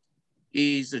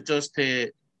is just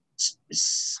a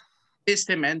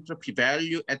system entropy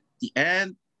value at the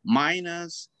end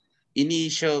minus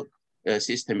initial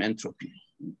system entropy.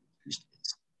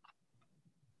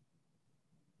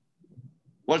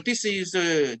 Well, this is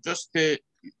just the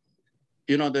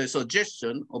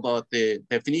suggestion about the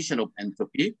definition of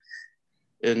entropy.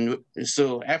 And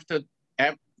so after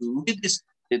with this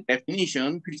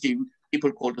definition, which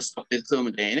people call the Stochastic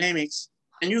Thermodynamics,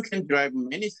 and you can derive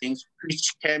many things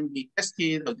which can be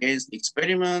tested against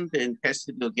experiment and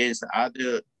tested against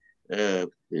other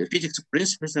physics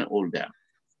principles and all that.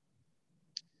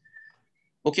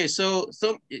 Okay, so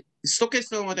Stochastic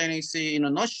Thermodynamics in a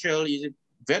nutshell is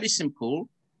very simple.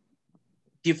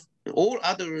 If all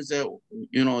others are,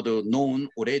 known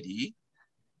already,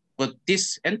 but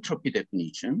this entropy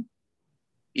definition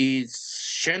is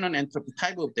Shannon entropy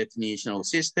type of definition of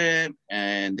system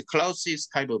and the Clausius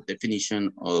type of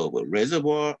definition of a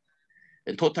reservoir,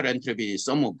 and total entropy is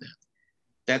some of them.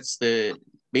 That's the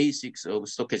basics of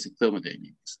stochastic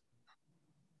thermodynamics.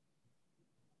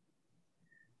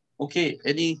 Okay,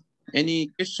 any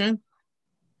question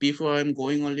before I'm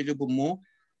going a little bit more?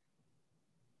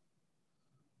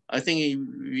 I think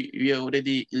we are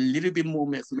already a little bit more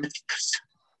mathematical.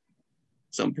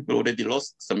 Some people already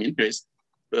lost some interest,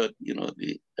 but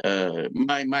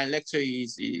my lecture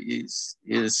is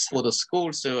for the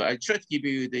school, so I try to give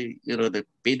you the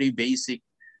very basic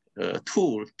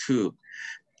tool to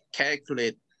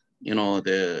calculate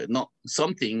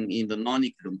something in the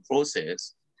non-equilibrium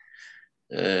process,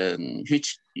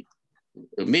 which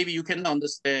maybe you can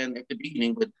understand at the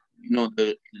beginning, but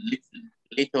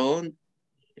later on,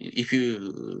 if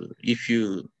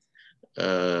you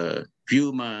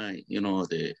view my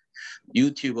the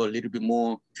YouTube a little bit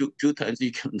more few times,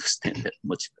 you can understand that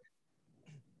much better.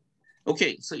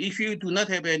 Okay, so if you do not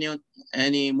have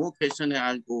any more questions,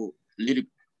 I'll go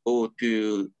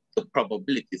to the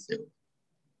probability theory,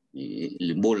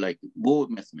 more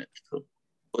mathematical,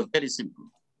 but very simple.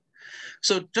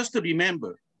 So just to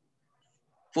remember,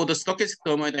 for the stochastic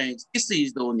thermodynamics, this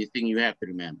is the only thing you have to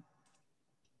remember.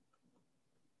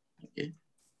 Okay.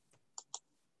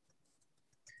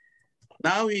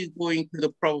 Now we're going to the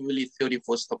probability theory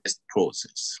for stochastic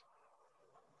process.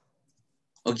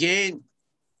 Again,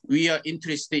 we are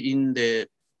interested in the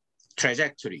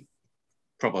trajectory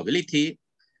probability,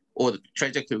 or the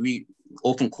trajectory we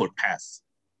often call path,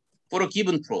 for a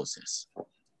given process.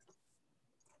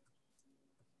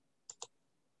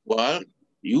 Well,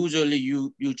 usually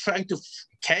you try to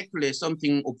calculate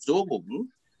something observable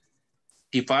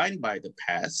defined by the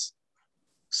path.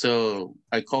 So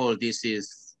I call this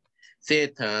is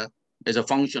theta as a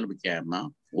function of gamma,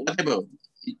 whatever.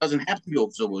 It doesn't have to be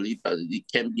observable. It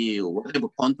can be whatever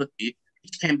quantity.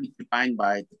 It can be defined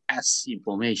by the path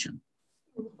information.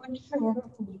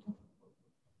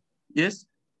 Yes?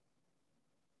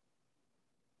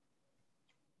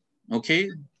 Okay.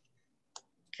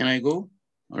 Can I go?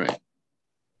 All right.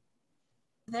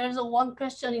 There's one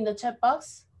question in the chat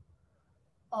box.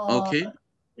 Okay.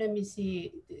 Let me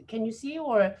see. Can you see,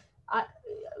 or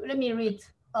let me read.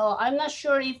 I'm not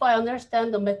sure if I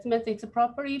understand the mathematics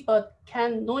properly, but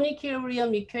can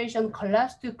non-equilibrium equation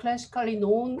collapse to classically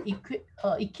known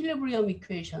equilibrium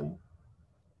equation?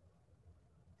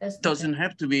 Doesn't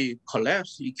have to be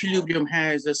collapsed. Equilibrium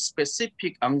has a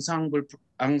specific ensemble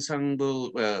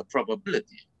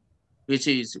probability, which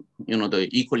is the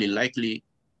equally likely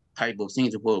type of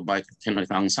things for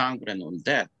microcanonical ensemble and all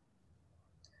that.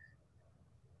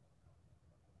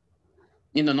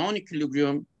 In the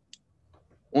non-equilibrium,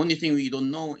 only thing we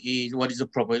don't know is what is the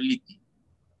probability,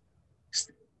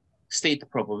 state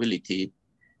probability,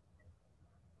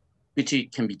 which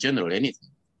it can be general, anything.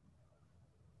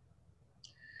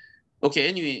 Okay,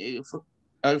 anyway,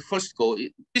 I'll first go.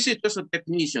 This is just a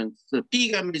definition. So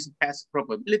P gamma is path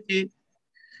probability,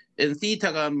 and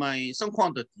theta gamma is some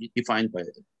quantity defined by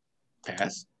the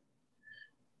path.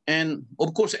 And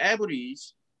of course,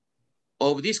 average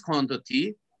of this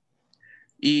quantity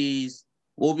is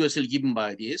obviously given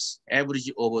by this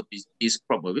average over this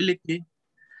probability.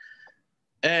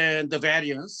 And the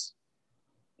variance,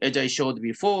 as I showed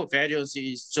before, variance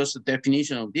is just a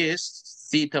definition of this,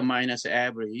 theta minus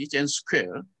average and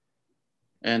square.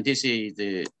 And this is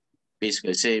the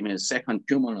basically same as second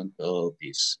cumulant of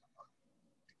this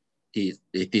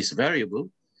variable.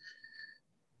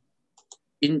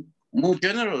 In more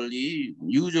generally,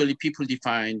 usually people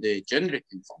define the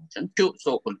generating function,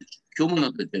 so-called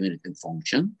cumulant generating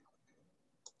function.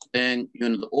 Then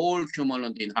all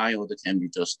cumulant in high order can be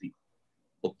just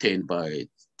obtained by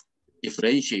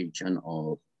differentiation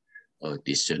of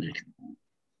this generating function.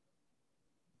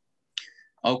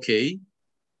 Okay,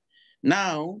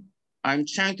 now I'm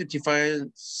trying to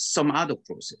define some other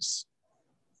process.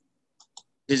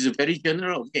 This is very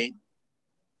general again.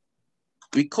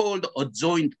 We call the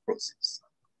adjoint process.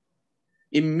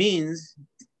 It means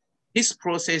this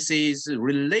process is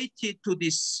related to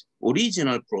this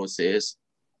original process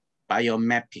by a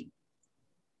mapping.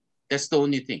 That's the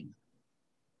only thing.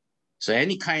 So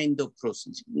any kind of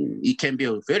process, it can be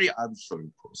a very arbitrary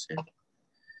process.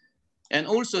 And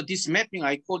also this mapping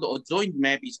I call the adjoint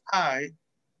map is pi.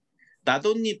 Not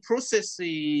only process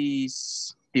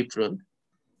is different,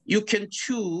 you can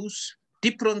choose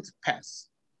different paths.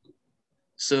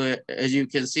 So as you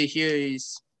can see here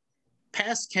is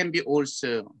paths can be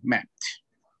also mapped.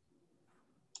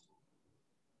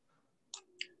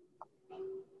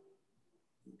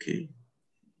 Okay,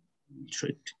 try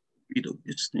to read all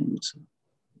these things.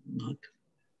 Not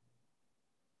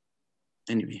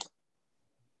anyway.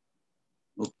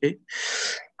 Okay,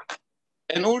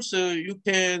 and also you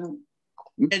can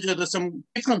measure some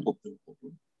different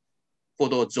observable for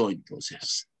the adjoint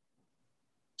process.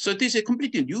 So this is a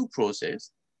completely new process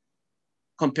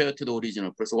compared to the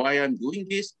original process. Why I'm doing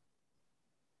this?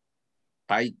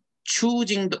 By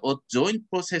choosing the adjoint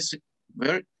process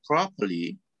very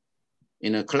properly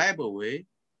in a clever way,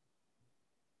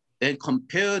 then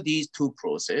compare these two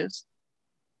processes,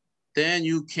 then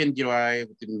you can derive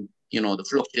the, the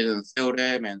fluctuation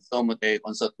theorem and thermodynamic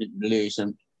uncertainty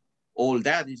relation. All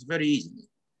that is very easy.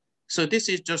 So this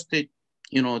is just a,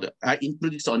 I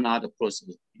introduce another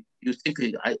process. You think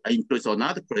I introduce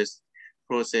another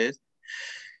process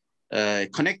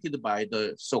connected by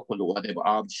the so-called whatever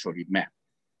arbitrary map.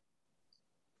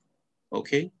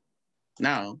 Okay,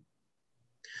 now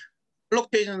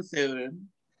fluctuation theorem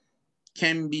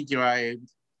can be derived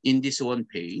in this one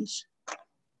page.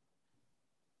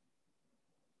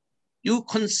 You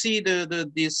consider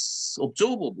this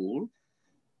observable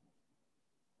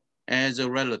as a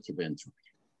relative entropy.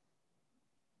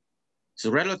 So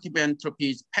relative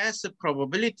entropy is passive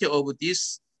probability of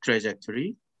this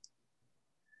trajectory.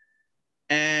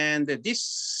 And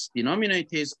this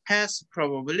denominator is passive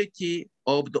probability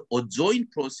of the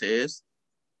adjoint process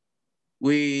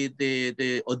with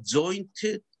the adjoint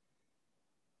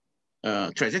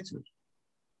trajectory.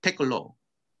 Take a look.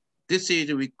 This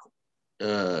is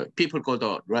people call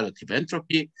the relative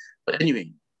entropy. But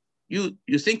anyway, you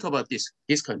think about this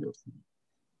kind of thing.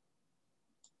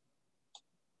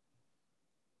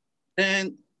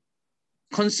 And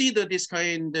consider this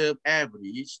kind of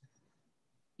average,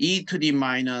 e to the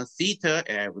minus theta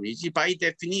average. By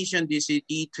definition, this is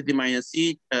e to the minus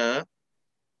theta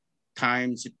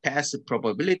times passive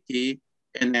probability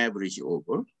and average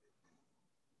over.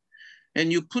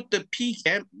 And you put the p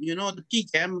gamma, the p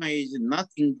gamma is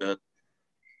nothing but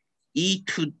e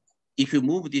to, if you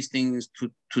move these things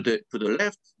to the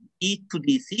left, e to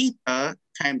the theta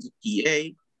times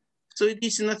pa. So it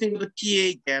is nothing but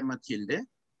pa gamma tilde.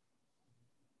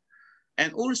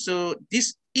 And also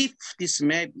this, if this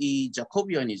map is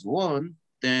Jacobian is 1,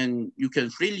 then you can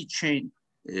freely change,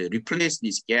 replace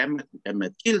this gamma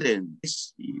tilde. And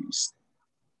this is,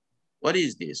 what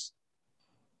is this?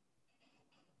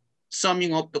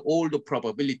 Summing up all the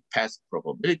probability, past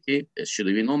probability, there should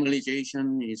be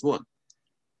normalization is 1.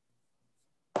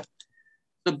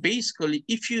 So basically,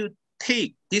 if you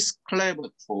take this clever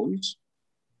choice,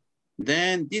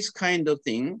 then this kind of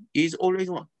thing is always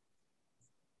 1.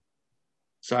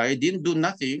 So I didn't do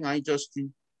nothing. I just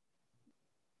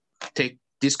take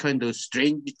this kind of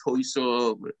strange choice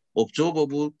of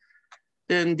observable,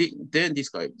 then this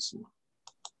guy is 1.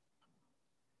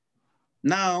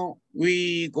 Now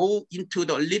we go into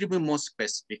a little bit more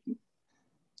specific.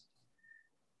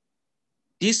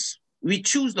 We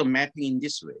choose the mapping in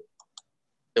this way.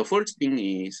 The first thing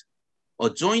is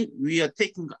adjoint, we are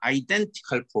taking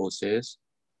identical process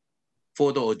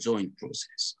for the adjoint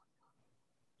process.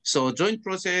 So adjoint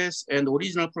process and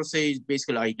original process is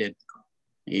basically identical,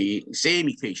 same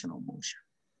equation of motion.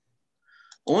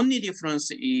 Only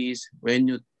difference is when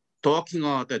you're talking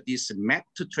about this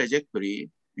mapped trajectory,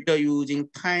 we are using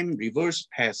time reverse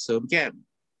path of gamma.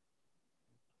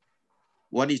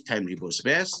 What is time reverse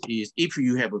path? Is if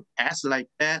you have a path like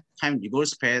that, time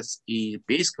reverse path is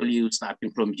basically you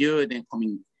starting from here, then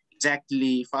coming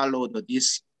exactly follow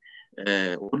this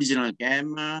original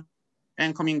gamma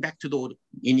and coming back to the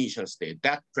initial state.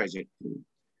 That trajectory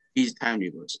is time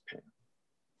reverse path.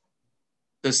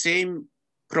 The same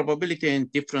probability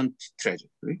and different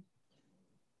trajectory.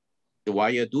 So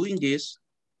while you're doing this,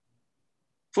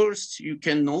 first you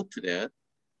can note that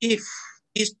if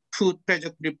these two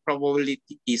trajectory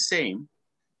probability is same,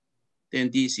 then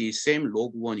this is same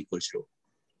log 1 equals 0.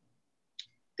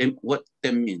 Then what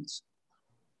that means?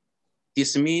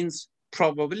 This means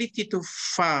probability to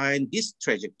find this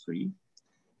trajectory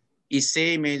is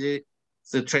same as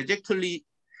the trajectory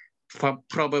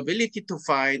probability to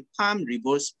find time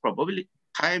reverse probability.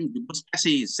 Time reverse path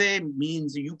is same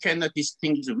means you cannot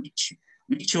distinguish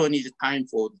which one is time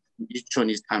forward, which one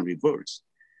is time reverse,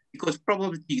 because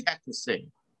probability is exactly the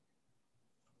same.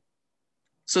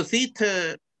 So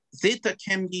theta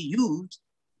can be used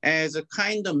as a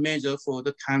kind of measure for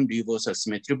the time reverse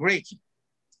symmetry breaking.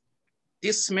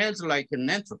 This smells like an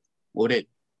entropy already,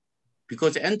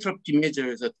 because entropy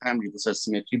measures the time reverse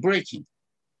symmetry breaking.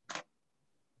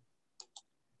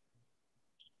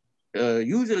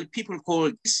 Usually people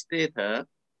call this data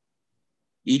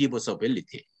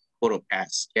irreversibility for a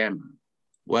path gamma.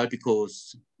 Well,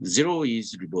 because 0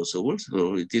 is reversible,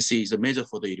 so this is a measure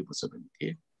for the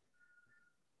irreversibility.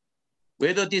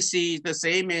 Whether this is the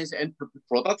same as entropy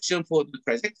production for the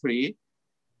trajectory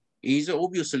is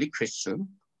obviously question,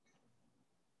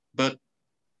 but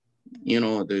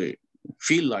they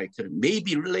feel like it may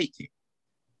be related.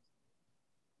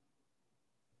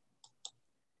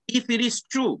 If it is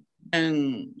true,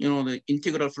 and the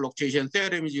integral fluctuation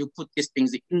theorems, you put these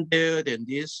things in there, then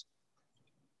this,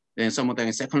 then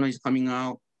sometimes second one is coming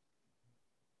out,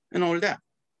 and all that.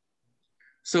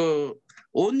 So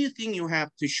only thing you have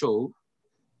to show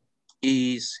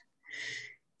is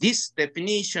this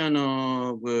definition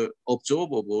of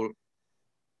observable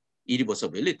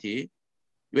irreversibility,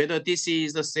 whether this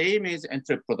is the same as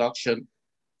entropy production,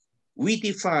 we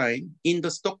define in the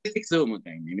stochastic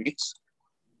thermodynamics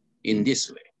in this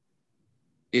way.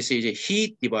 This is a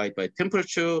heat divided by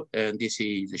temperature, and this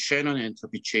is the Shannon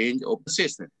entropy change of the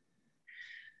system.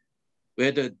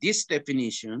 Whether this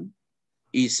definition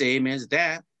is same as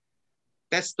that,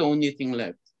 that's the only thing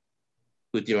left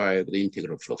to derive the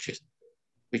integral fluctuation,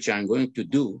 which I'm going to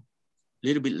do a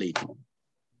little bit later.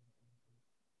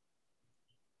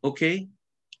 Okay.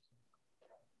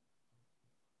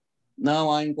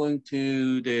 Now I'm going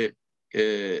to the,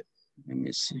 let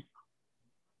me see.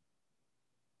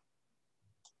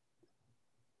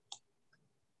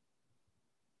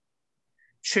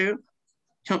 Chair,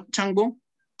 Changbong?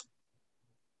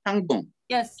 Changbong.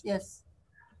 Yes, yes.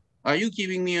 Are you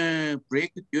giving me a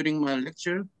break during my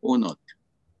lecture or not?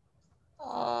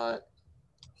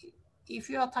 If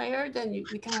you are tired, then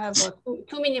we can have a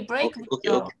 2-minute break.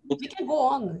 Okay. We can go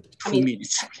on. 2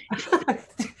 minutes.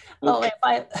 Oh, wait,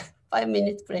 5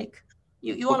 minutes break.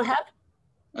 You want to have?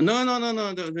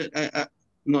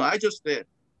 No, I just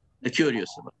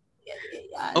curious about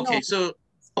it. Okay, no. So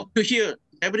up to here,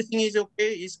 everything is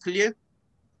okay, is clear?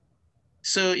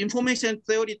 So information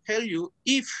theory tell you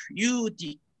if you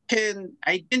can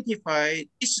identify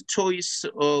this choice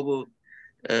of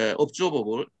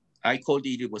observable, I call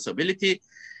the irreversibility,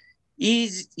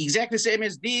 is exactly the same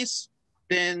as this,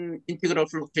 then integral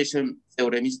fluctuation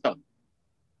theorem is done.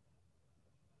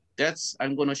 That's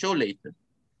I'm going to show later.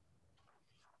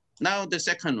 Now the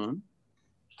second one,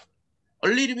 a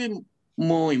little bit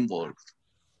more involved.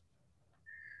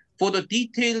 For the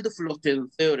detailed fluctuation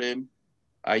theorem,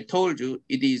 I told you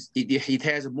it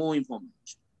has more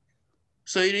information.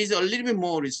 So it is a little bit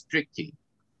more restricted.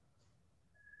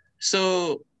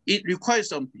 So it requires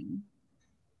something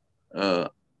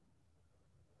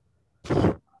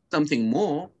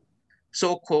more,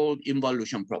 so-called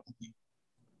involution property.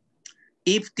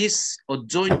 If this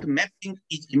adjoint mapping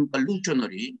is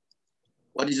involutionary,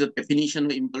 what is the definition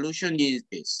of involution is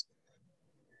this?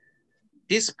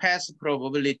 This path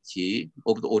probability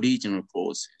of the original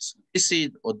process. This is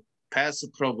a path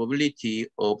probability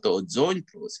of the adjoint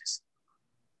process.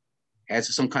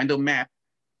 Has some kind of map,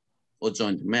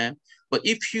 adjoint map. But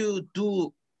if you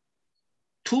do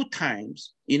 2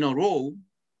 times in a row,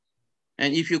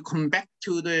 and if you come back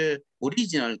to the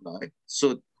original guy,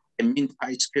 so the mean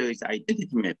pi square is identity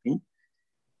mapping,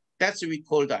 that's what we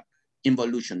call that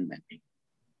involution mapping.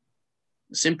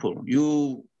 Simple.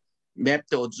 You map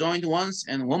the adjoint once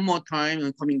and one more time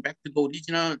and coming back to the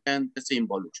original, and that's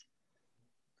involution.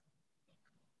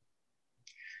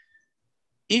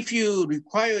 If you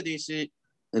require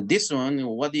this one,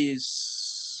 what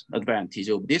is advantage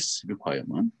of this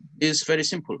requirement? Is very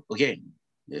simple. Again,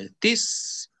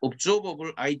 this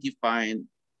observable I defined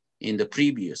in the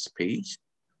previous page.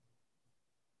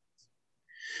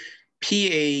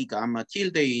 PA gamma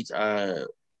tilde is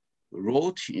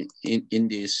wrote in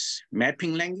this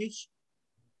mapping language.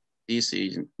 This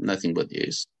is nothing but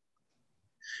this.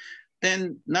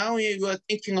 Then now you are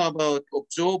thinking about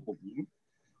observable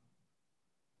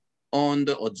on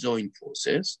the adjoint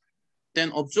process.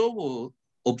 Then observable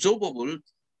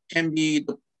can be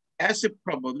the passive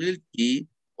probability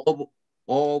of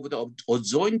the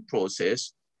adjoint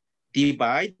process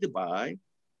divided by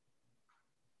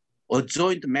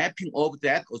adjoint mapping of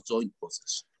that adjoint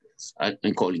process.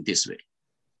 I'm calling this way.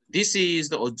 This is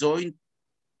the adjoint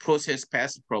process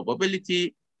passive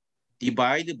probability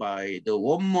divided by the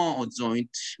one more adjoint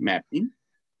mapping.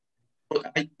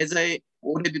 But as I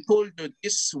already told you,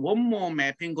 this one more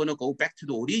mapping gonna go back to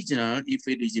the original if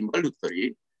it is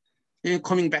involutory, and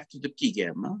coming back to the P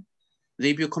gamma.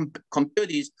 If you compare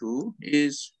these two,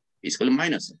 is basically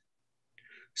minus.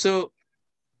 So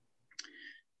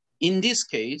in this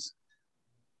case,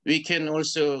 we can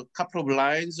also, couple of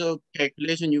lines of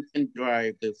calculation, you can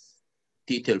derive the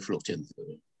detailed fluctuation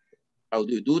theory. How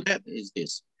do you do that? Is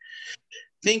this.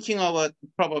 Thinking about the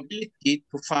probability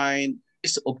to find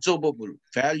this observable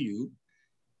value,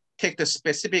 take the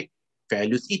specific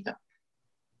value theta.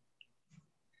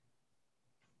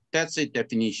 That's a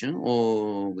definition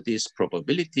of this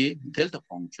probability, delta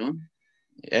function,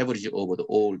 average over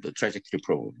all the trajectory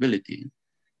probability.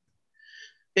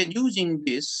 Then using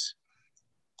this,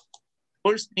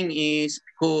 first thing is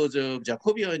because of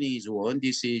Jacobian is 1,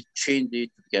 this is changed to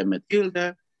gamma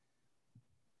tilde.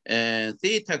 And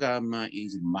theta gamma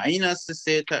is minus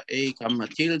theta A gamma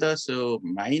tilde. So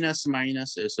minus,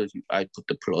 so I put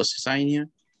the plus sign here.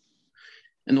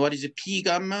 And what is P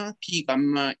gamma? P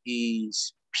gamma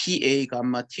is PA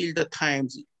gamma tilde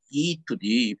times E to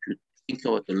D. If you think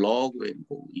about the log and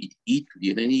go E to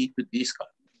D, then E to D is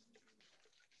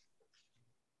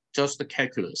just the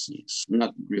calculus, it's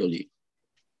not really.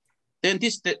 Then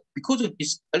because of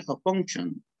this alpha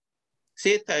function,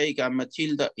 theta A gamma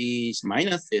tilde is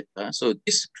minus theta. So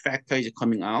this factor is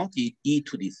coming out, E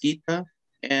to the theta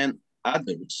and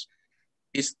others.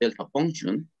 This delta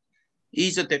function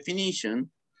is a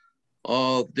definition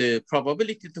of the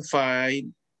probability to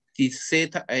find the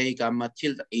theta A gamma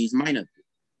tilde is minus.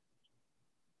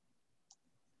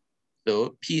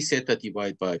 So P theta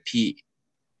divided by P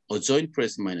adjoint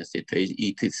plus minus theta is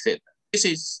E to theta. This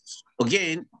is,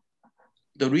 again,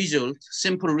 the result,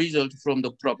 simple result from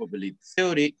the probability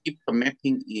theory if the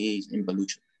mapping is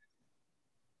involution.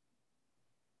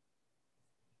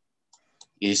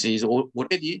 This is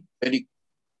already very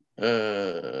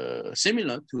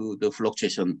similar to the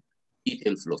fluctuation,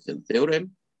 detailed fluctuation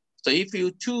theorem. So if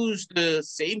you choose the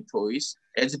same choice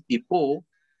as before,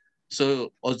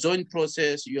 so adjoint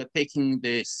process, you are taking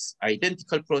this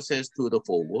identical process to the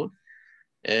forward,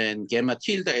 and gamma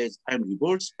tilde is time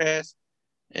reverse path,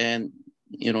 and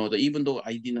you know, even though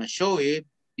I did not show it,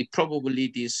 probably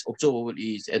this observable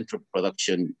is entropy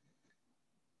production.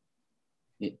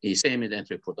 Is same as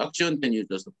entropy production. Then you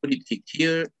just put it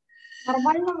here.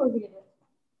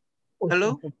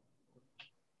 Hello.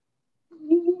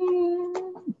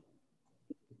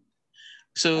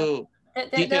 So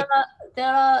there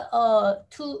are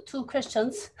two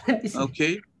questions.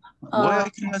 Okay. Why I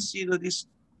cannot see this?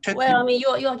 Well, I mean,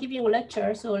 you are giving a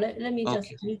lecture, so let me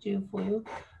just read you for you.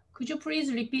 Could you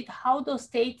please repeat how the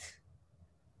state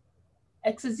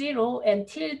x0 and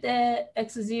tilde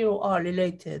x0 are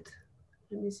related?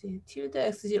 Let me see, tilde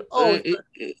x0. Oh,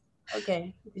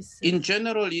 okay. In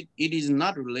general, it is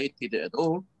not related at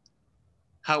all.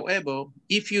 However,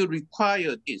 if you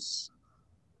require this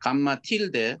gamma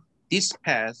tilde, this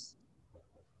path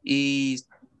is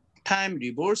time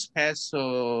reverse path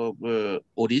of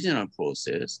original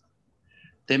process.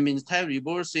 That means time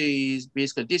reverse is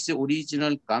basically this is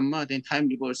original gamma, then time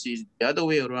reverse is the other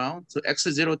way around. So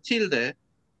x0 tilde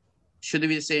should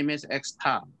be the same as x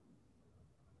tau.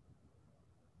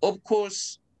 Of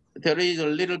course, there is a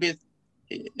little bit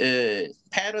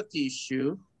parity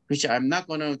issue, which I'm not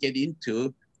going to get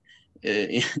into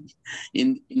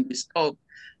in this talk.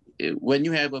 When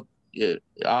you have a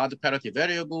odd parity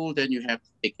variable, then you have to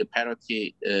take the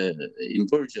parity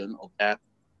inversion of that.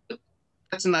 But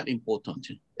that's not important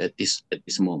at this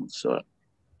moment. So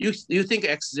you think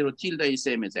x0 tilde is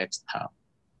same as x tau,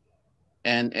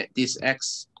 and this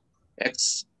x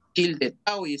tilde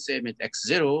tau is same as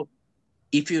x0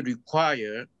 if you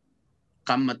require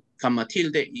gamma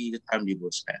tilde is the time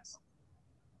reverse path.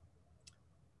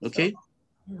 Okay. So,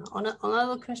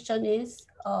 another question is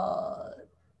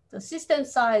the system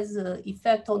size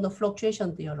effect on the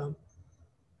fluctuation theorem.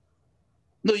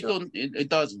 No, it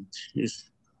doesn't. It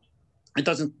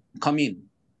doesn't come in.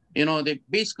 You know,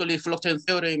 basically fluctuation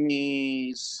theorem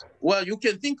is, well, you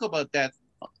can think about that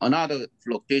another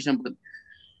fluctuation, but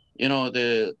you know,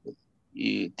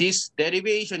 this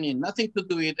derivation is nothing to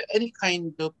do with any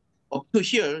kind of, up to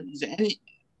here is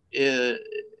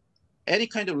any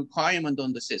kind of requirement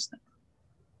on the system.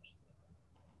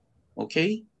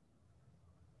 Okay.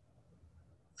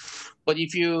 But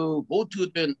if you go to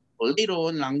the later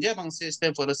on Langevin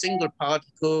system for a single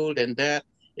particle and that,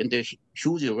 and the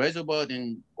huge reservoir,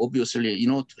 then obviously, you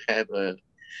know, to have a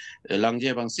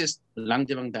Langevin system,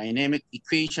 Langevin dynamic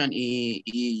equation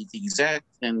is exact,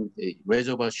 and the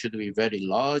reservoir should be very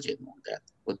large and all that.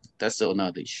 But that's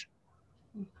another issue.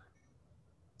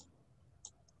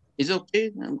 Is it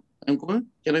okay? I'm going.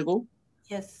 Can I go?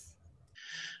 Yes.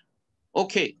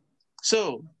 Okay.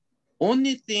 So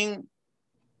only thing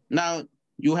now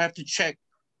you have to check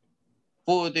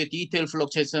for the detailed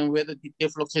fluctuation, whether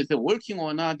detailed fluctuation working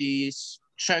or not is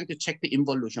trying to check the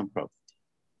involution property.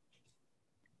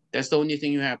 That's the only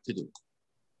thing you have to do.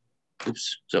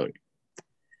 Oops, sorry.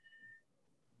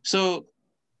 So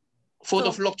for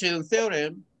the fluctuation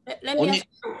theorem, let me ask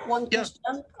one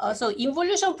question. So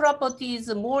involution property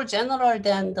is more general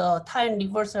than the time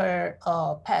reversal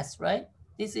path, right?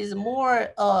 This is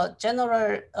more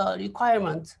general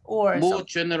requirement or more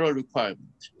general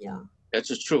requirement. Yeah,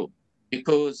 that's true.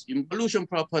 Because involution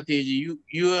properties,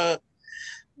 if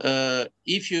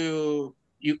you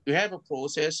have a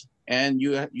process and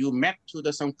you map to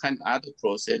the some kind of other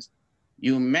process,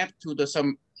 you map to the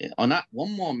some or not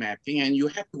one more mapping, and you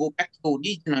have to go back to the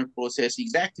original process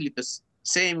exactly the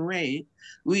same way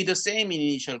with the same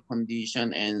initial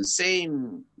condition and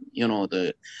same, you know,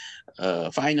 the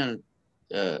final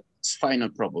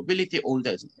probability. All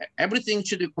that, everything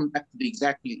should come back to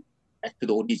exactly back to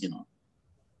the original.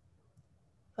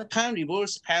 But time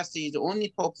reverse path is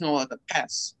only talking about the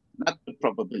path, not the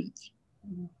probability.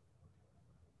 Mm-hmm.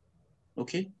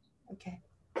 Okay. Okay.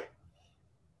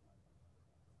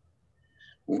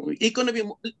 It's going to be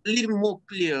a little more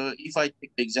clear if I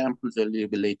take the examples a little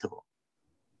bit later on.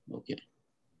 Okay.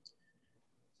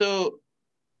 So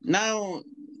now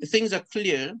things are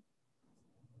clear.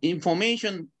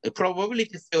 Information,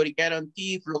 probability theory,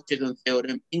 guarantee, fluctuation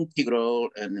theorem, integral,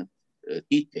 and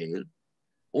detail.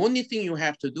 Only thing you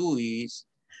have to do is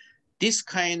this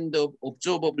kind of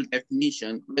observable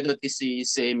definition, whether this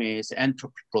is same as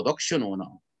entropy production or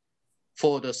not,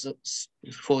 for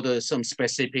some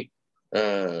specific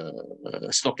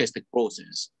stochastic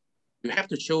process. You have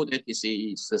to show that this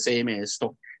is the same as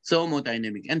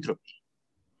thermodynamic entropy.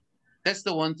 That's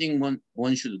the one thing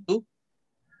one should do.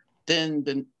 Then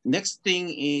the next thing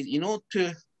is, in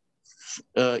order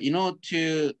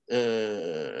to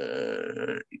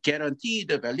guarantee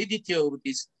the validity of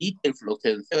this detailed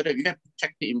fluctuation theorem, you have to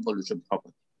check the involution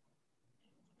property.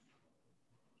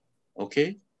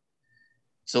 Okay,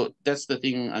 so that's the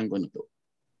thing I'm going to do.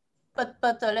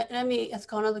 But let me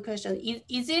ask another question.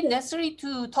 Is it necessary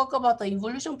to talk about the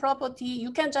involution property?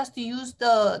 You can just use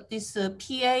this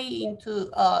PA into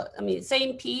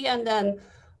same P, and then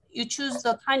you choose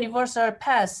the time reversal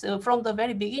path from the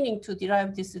very beginning to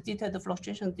derive this detailed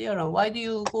fluctuation theorem. Why do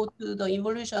you go to the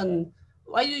involution?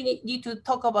 Why do you need to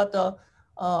talk about the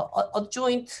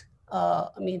adjoint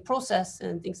process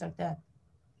and things like that?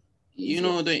 You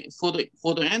know, for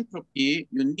the entropy,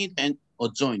 you need an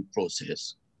adjoint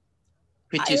process,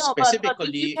 which is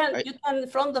specifically. But you can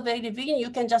from the very beginning, you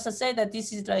can just say that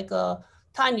this is like a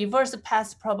time reverse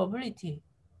path probability.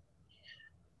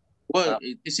 Well,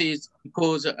 this is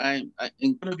because I'm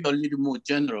going to be a little more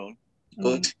general,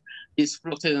 because this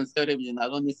fluctuation theorem is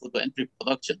not only for the entropy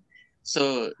production.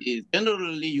 So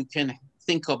generally, you can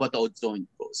think about the adjoint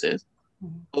process.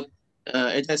 But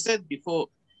as I said before,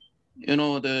 you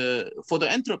know, for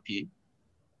the entropy,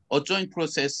 adjoint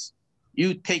process,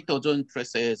 you take the adjoint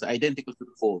process identical to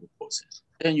the forward process.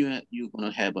 Then you're going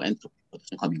to have an entropy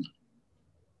production coming up.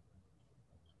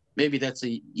 Maybe that's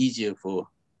easier for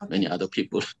many other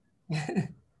people.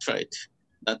 Try it,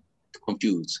 not to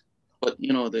confuse. But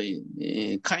you know,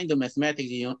 the kind of mathematics,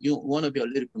 you want to be a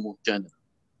little bit more general.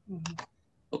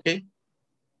 Okay.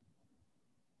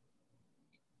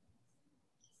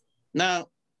 Now,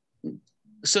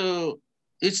 so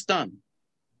it's done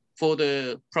for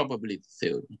the probability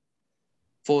theory,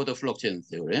 for the fluctuation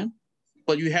theorem,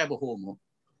 but you have a homework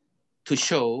to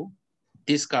show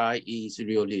this guy is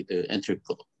really the entry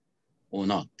product or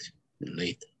not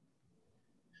later.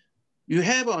 You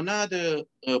have another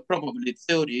probability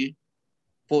theory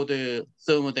for the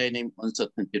thermodynamic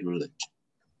uncertainty relation,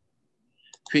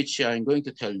 which I'm going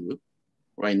to tell you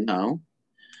right now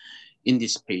in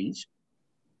this page.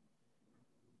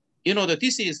 You know that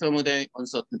this is thermodynamic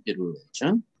uncertainty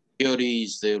relation. Here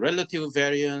is the relative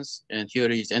variance, and here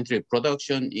is entry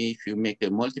production. If you make a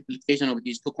multiplication of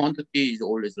these two quantities, it's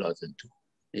always less than 2.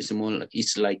 It's more.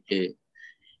 It's like a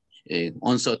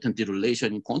uncertainty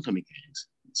relation in quantum mechanics,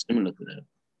 similar to that.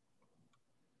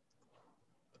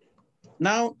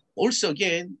 Now, also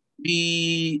again,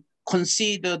 we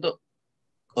consider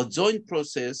a joint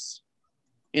process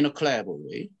in a clever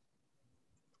way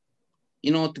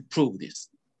in order to prove this.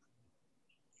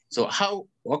 So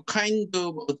what kind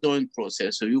of a joint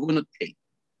process are you going to take?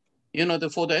 You know,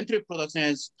 for the entry production,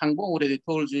 as Hangbong already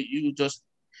told you, you just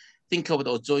think of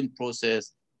the joint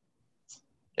process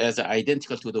as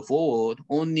identical to the forward,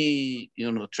 only,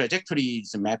 you know, trajectory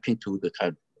is mapping to the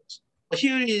time. But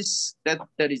here is that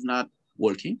is not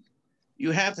working.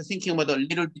 You have to think about a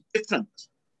little bit different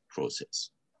process.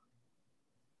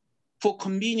 For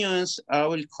convenience, I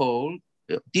will call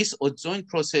this joint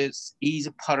process is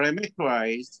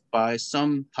parameterized by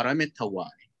some parameter y,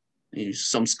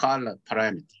 some scalar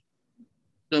parameter.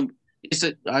 So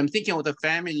I'm thinking of the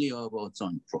family of a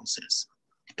joint process,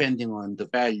 depending on the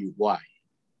value y.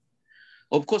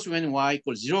 Of course, when y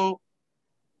equals 0,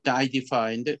 I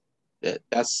defined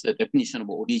that's the definition of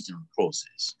original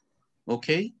process.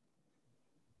 Okay?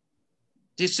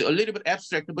 This is a little bit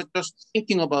abstract, but just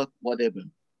thinking about whatever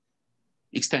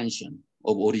extension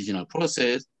of original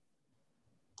process.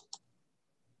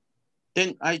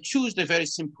 Then I choose the very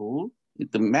simple,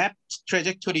 the map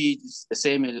trajectory is the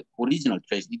same as original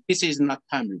trajectory. This is not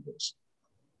time reverse.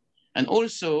 And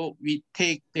also we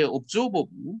take the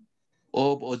observable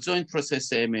of a joint process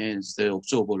same as the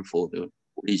observable for the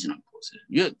original process.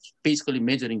 You're basically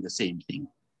measuring the same thing.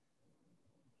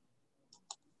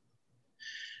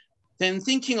 Then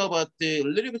thinking about the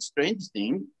little bit strange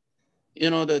thing, you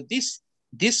know, that this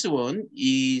one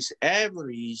is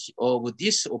average of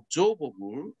this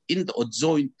observable in the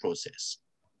joint process.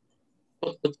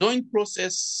 But the joint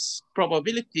process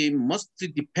probability must be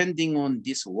depending on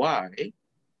this y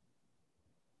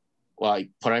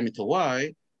parameter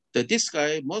y, that this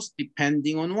guy must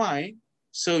depending on y.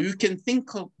 So you can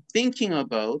thinking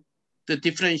about the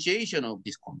differentiation of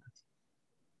this quantity.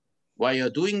 While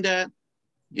you're doing that,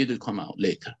 it will come out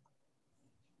later.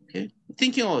 Okay,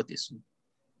 thinking about this.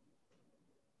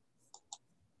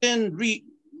 Then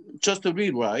just to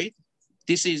rewrite,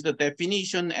 this is the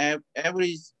definition of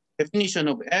average. Definition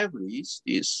of average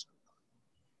is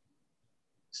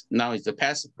now is the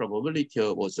passive probability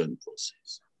of a joint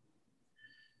process.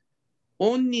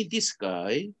 Only this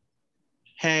guy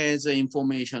has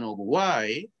information of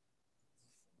y.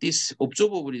 This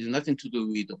observable is nothing to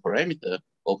do with the parameter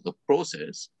of the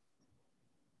process.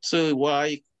 So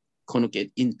y gonna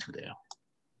get into there.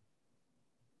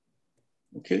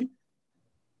 Okay.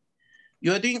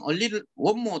 You are doing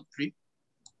one more trick.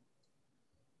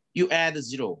 You add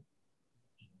 0.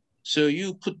 So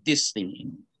you put this thing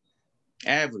in,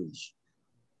 average.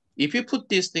 If you put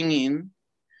this thing in,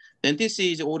 then this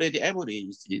is already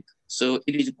averaged. So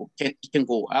it can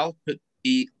go out of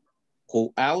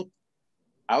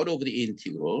the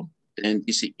integral. Then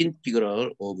this is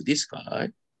integral of this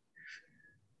guy.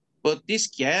 But this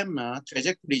gamma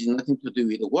trajectory is nothing to do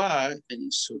with y, then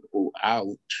it should go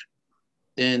out.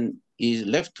 Then is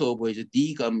left over is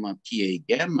d gamma pa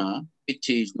gamma, which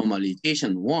is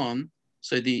normalization 1.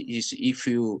 So if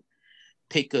you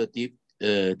take a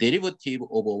derivative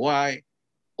over y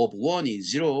of 1 is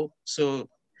 0. So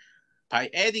by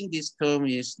adding this term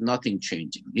is nothing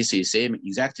changing. This is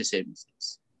exactly same as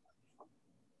this.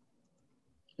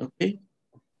 Okay.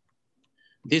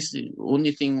 This is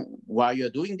only thing why you're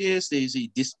doing this is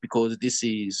this because this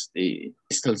is the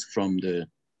distance from the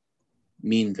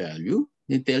mean value,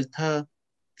 the delta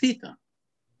theta.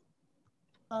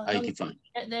 I define.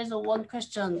 There's one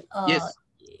question. Yes.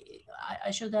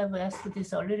 I should have asked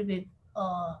this a little bit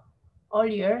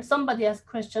earlier. Somebody asked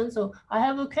questions. So I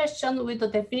have a question with the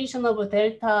definition of a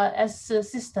delta S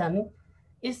system.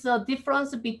 Is the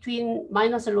difference between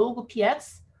minus log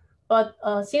px, but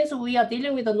since we are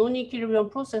dealing with a non-equilibrium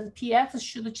process, px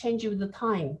should change with the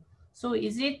time. So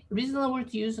is it reasonable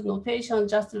to use notation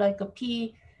just like a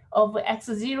p of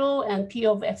x0 and p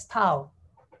of x tau?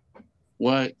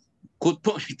 Well, good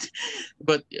point.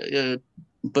 But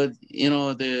you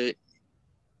know,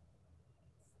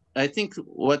 I think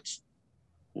what's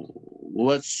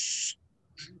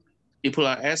people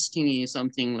are asking me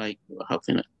something like, how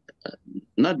can I,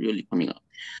 not really coming up.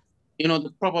 You know,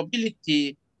 the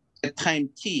probability at time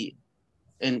t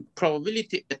and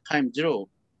probability at time 0,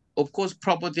 of course,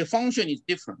 probability function is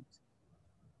different.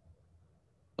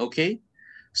 Okay,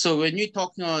 so when you're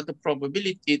talking about the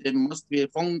probability, there must be a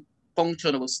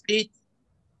function of a state,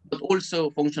 but also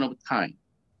a function of time.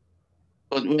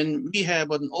 But when we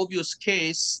have an obvious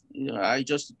case, I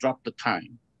just drop the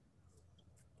time.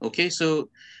 Okay, so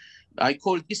I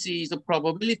call this is the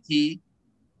probability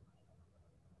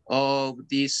of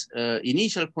this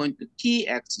initial point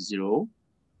tx0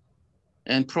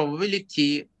 and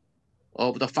probability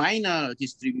of the final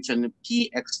distribution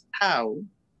px tau.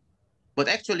 But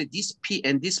actually this p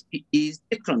and this p is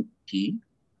different p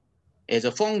as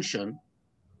a function.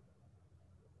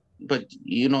 But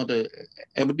you know,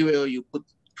 everywhere you put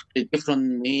a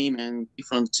different name and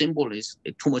different symbol is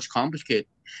too much complicated.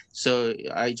 So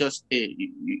I just,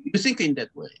 you think in that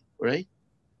way, right?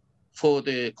 For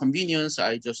the convenience,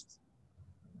 I just,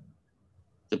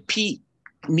 the P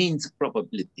means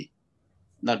probability,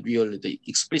 not really the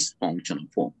explicit functional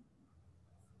form.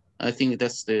 I think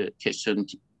that's the question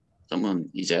someone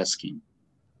is asking.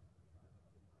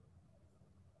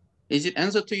 Is it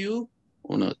answer to you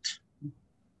or not?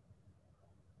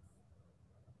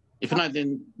 If not,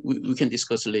 then we can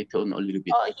discuss later on a little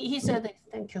bit. Oh, he said it.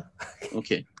 Thank you.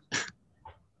 Okay.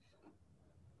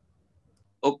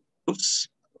 Oh, oops.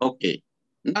 Okay.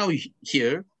 Now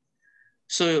here,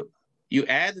 so you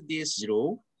add this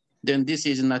 0, then this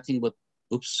is nothing but,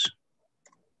 oops,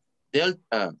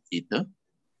 delta theta.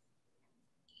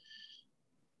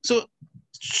 So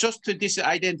just to this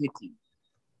identity,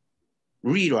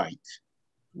 rewrite.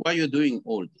 Why you're doing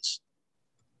all this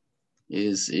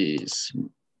is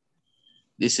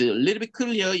this is a little bit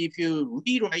clear if you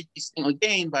rewrite this thing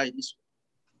again by this.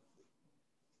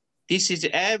 This is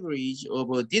the average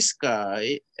over this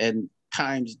guy and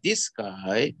times this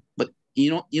guy, but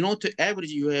you know to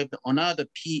average you have another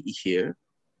p here,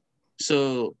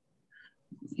 so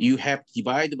you have to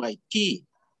divide by p,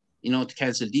 to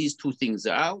cancel these two things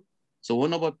out. So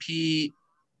 1 over p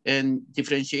and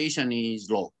differentiation is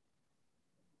log.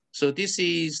 So this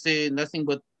is nothing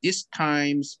but this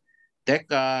times that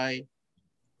guy,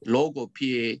 log of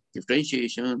p,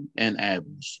 differentiation and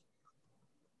average.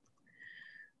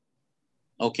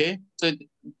 Okay, so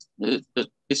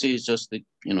this is just the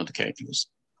the calculus.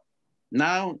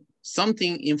 Now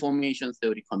something information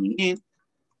theory coming in,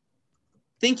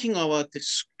 thinking about the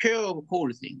square of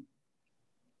whole thing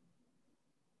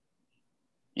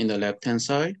in the left hand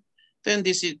side. Then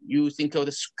this is, you think of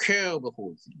the square of the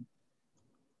whole thing.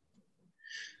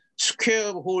 Square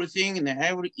of whole thing in the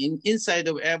average, inside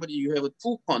of average you have a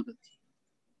 2 quantity.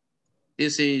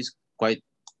 This is quite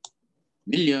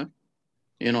familiar,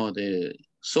 the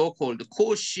so-called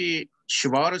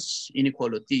Cauchy-Schwarz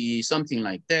inequality, something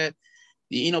like that.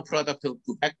 The inner product of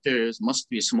 2 vectors must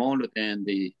be smaller than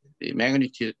the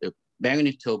magnitude of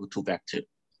 2 vectors.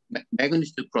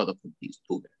 Magnitude product of these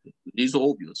 2 vectors. It is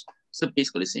obvious. So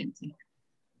basically the same thing.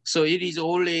 So it is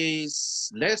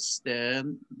always less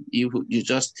than you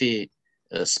just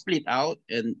split out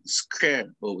and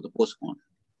square over the both one.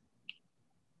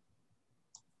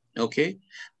 Okay.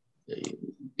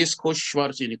 This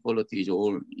Cauchy-Schwarz inequality is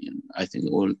all, I think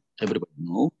everybody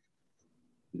know.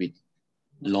 We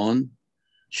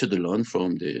should learn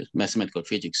from the mathematical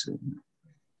physics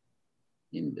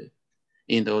in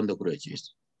the undergraduate.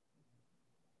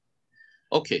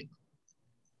 Okay.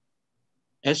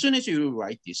 As soon as you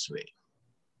write this way,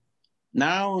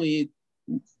 now it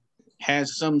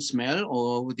has some smell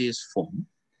of this form.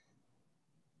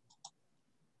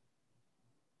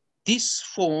 This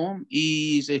form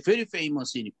is a very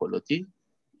famous inequality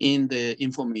in the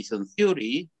information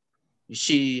theory.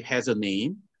 She has a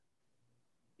name,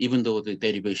 even though the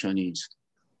derivation is,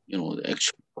 the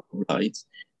actual right.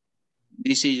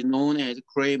 This is known as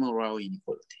Kramer-Rao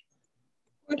inequality.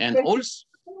 And also,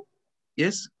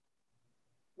 yes?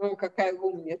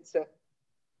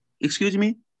 Excuse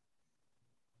me?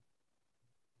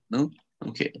 No?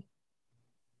 Okay.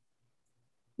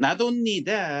 Not only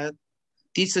that,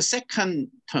 this second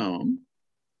term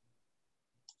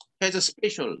has a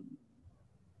special,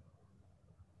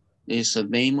 it's a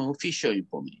name of official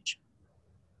information.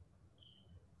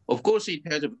 Of course, it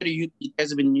has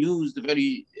been used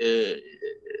very,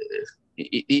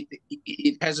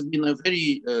 it has been a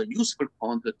very useful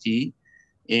quantity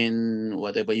in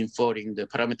whatever inferring the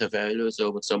parameter values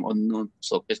of some unknown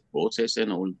surface process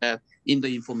and all that in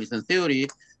the information theory,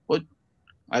 but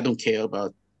I don't care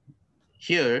about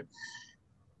here,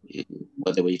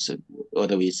 whatever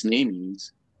its name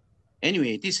is.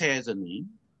 Anyway, this has a name.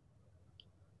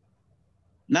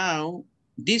 Now,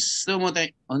 this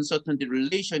thermodynamic uncertainty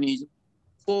relation is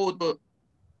for the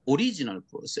original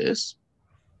process,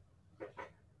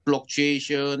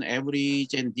 fluctuation,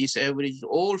 average, and this average,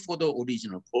 all for the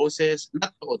original process,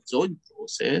 not the adjoint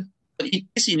process. But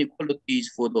this inequality is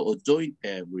for the adjoint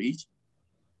average.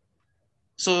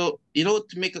 So in order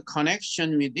to make a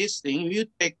connection with this thing, you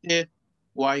take the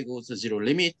y goes to zero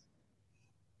limit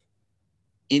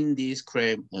in this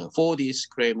for this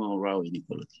Kramer-Rao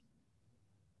inequality.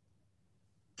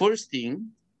 First thing,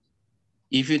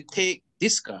 if you take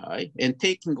this guy and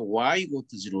taking y go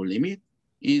to zero limit,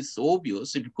 is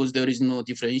obvious because there is no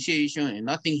differentiation and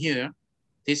nothing here.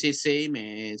 This is same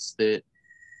as the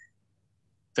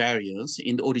variance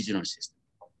in the original system.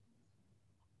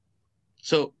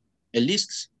 So at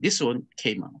least this one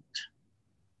came out.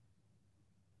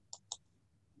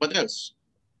 What else?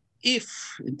 If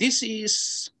this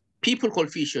is people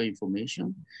coefficient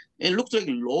information, it looks like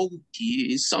log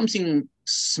T is something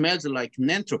smells like an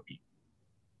entropy.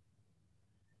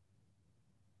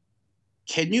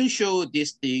 Can you show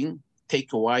this thing, take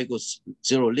y goes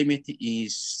zero limit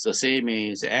is the same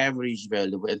as average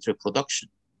value of entropy production?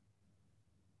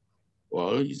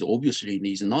 Well, it's obviously it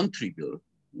is non-trivial.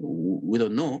 We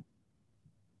don't know.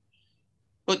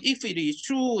 But if it is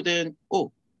true, then,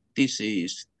 oh, this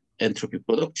is entropy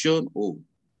production. Oh,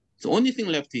 the only thing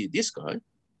left is this guy.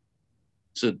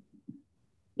 So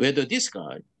whether this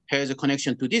guy has a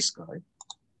connection to this guy,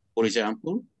 for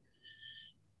example,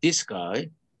 this guy,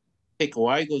 take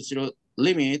y goes zero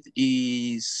limit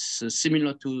is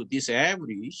similar to this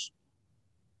average,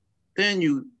 then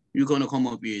you're going to come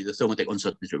up with the thermodynamic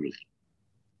uncertainty relation.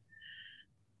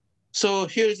 So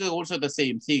here's also the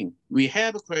same thing. We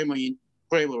have a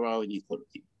Kramer-Rao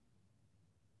inequality.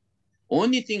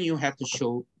 Only thing you have to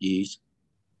show is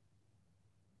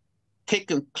take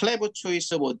a clever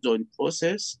choice of adjoint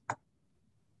process,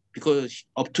 because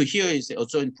up to here is the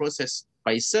adjoint process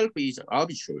by itself is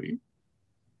arbitrary.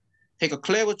 Take a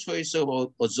clever choice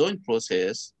of adjoint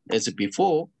process as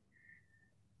before,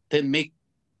 then make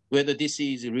whether this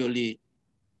is really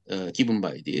given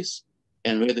by this,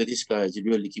 and whether this guy is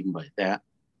really given by that.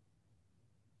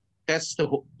 That's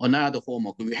another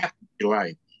homework. We have to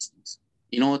derive these things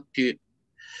in order to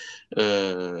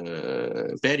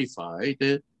verify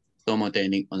the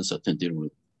thermodynamic uncertainty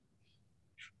rule.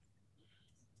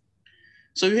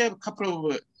 So we have a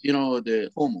couple of, the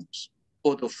homeworks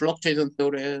for the fluctuation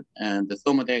theorem and the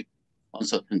thermodynamic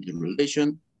uncertainty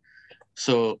relation.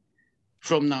 So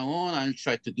from now on, I'll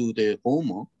try to do the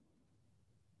homework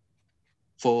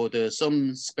for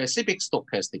some specific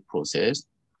stochastic process,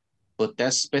 but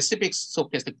that specific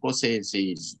stochastic process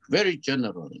is very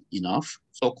general enough,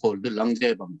 so-called the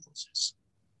Langevin process.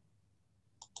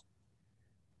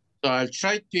 So I'll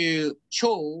try to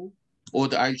show, or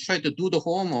I'll try to do the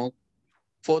homework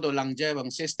for the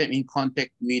Langevin system in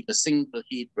contact with a single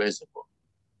heat reservoir.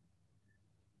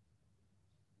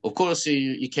 Of course,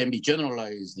 it can be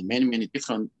generalized in many, many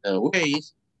different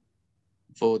ways.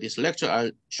 For this lecture,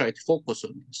 I'll try to focus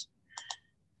on this.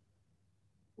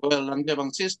 Well,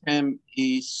 Langevin system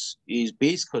is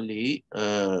basically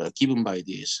given by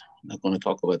this. I'm not going to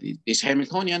talk about it. This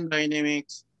Hamiltonian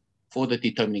dynamics for the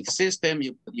deterministic system.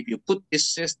 If you put this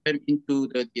system into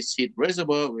this heat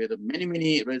reservoir where the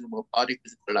many reservoir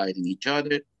particles colliding each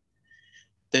other,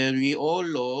 then we all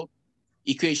know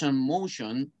equation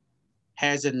motion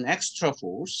has an extra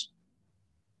force.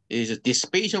 Is a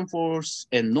dissipation force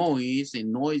and noise.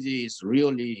 And noise is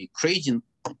really crazily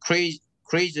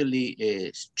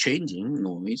changing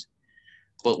noise.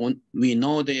 But when we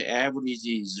know the average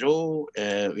is 0,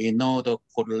 we know the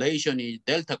correlation is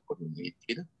delta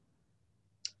correlated.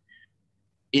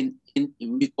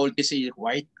 We call this is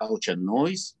white Gaussian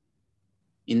noise.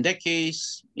 In that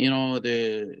case,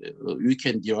 we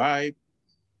can derive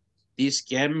this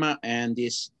gamma and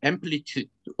this amplitude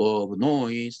of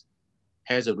noise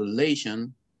has a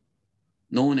relation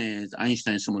known as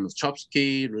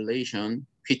Einstein-Smolov-Chomsky relation,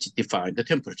 which defines the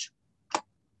temperature.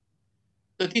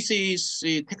 So this is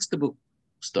textbook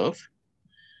stuff.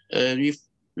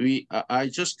 I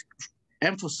just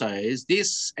emphasize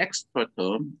this extra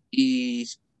term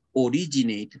is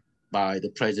originated by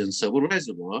the presence of a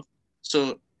reservoir.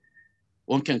 So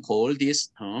one can call this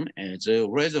term as a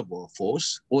reservoir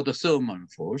force or the thermal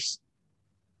force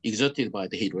exerted by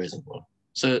the heat reservoir.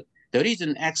 So there is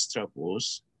an extra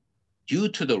force due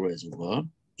to the reservoir.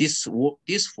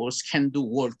 This force can do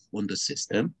work on the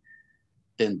system.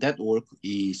 Then that work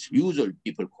is usually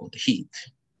people call heat.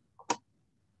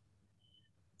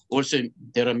 Also,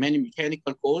 there are many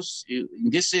mechanical causes. In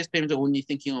this system, they're only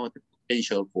thinking about the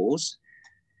potential force.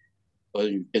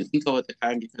 But you can think about the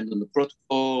time-dependent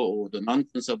protocol or the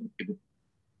non-conservative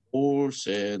force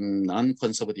and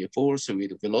non-conservative force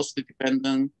with velocity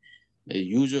dependent.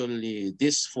 Usually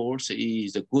this force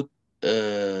is a good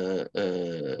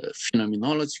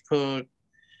phenomenological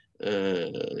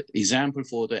example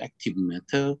for the active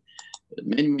matter,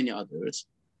 many others.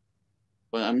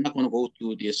 But I'm not going to go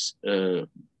to this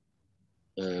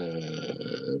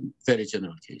very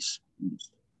general case.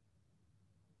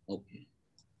 Okay.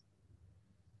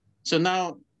 So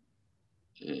now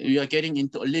we are getting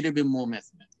into a little bit more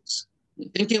mathematics.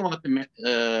 Thinking about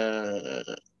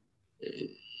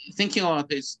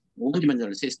this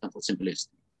one-dimensional system for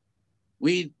simplicity,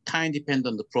 with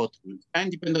time-dependent protocol.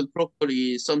 Time-dependent protocol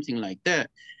is something like that.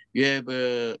 You have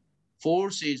a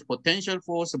force is potential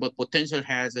force, but potential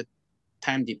has a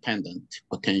time-dependent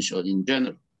potential in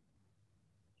general.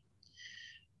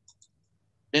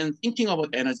 Then thinking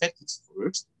about energetics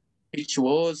first, which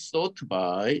was thought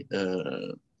by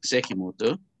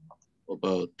Sekimoto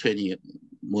about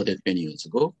more than 20 years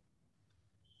ago.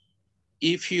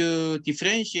 If you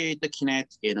differentiate the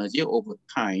kinetic energy over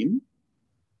time,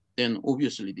 then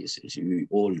obviously this is we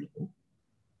all know.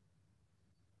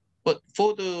 But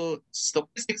for the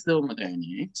stochastic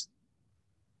thermodynamics,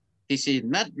 this is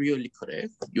not really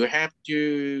correct. You have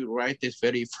to write this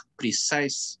very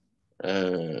precise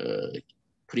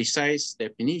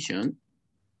definition.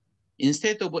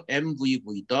 Instead of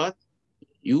MVV dot,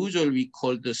 usually we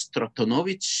call the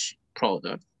Stochastic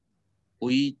product,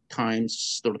 V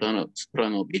times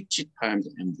Stochastic times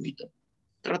MV dot.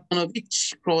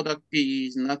 Stochastic product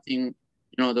is nothing,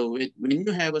 when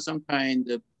you have some kind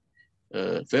of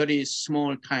very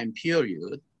small time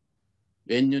period,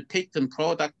 when you take the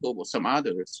product over some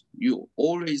others, you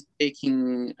always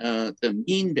taking the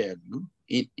mean value,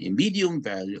 medium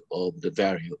value of the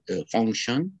value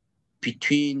function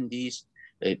between this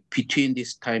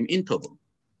time interval.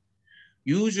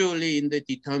 Usually in the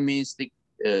deterministic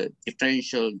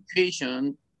differential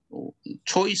equation,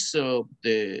 choice of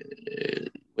the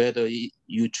whether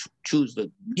you choose the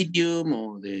medium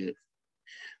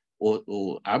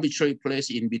or arbitrary place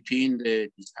in between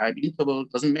this time interval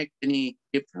doesn't make any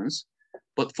difference.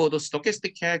 But for the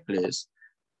stochastic calculus,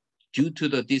 due to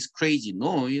this crazy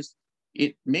noise,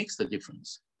 it makes the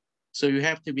difference. So you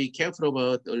have to be careful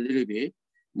about a little bit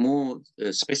more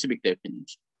specific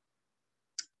definition.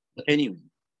 But anyway,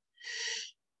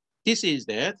 this is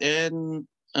that, and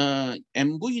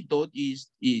MV dot is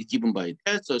given by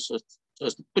that, so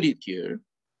just put it here.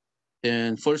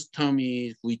 Then first term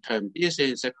is V times this,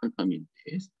 and second term is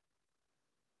this.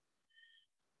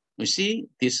 You see,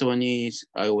 this one is,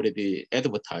 I already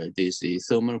advertised, this is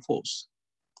thermal force.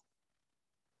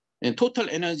 And total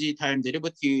energy time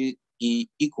derivative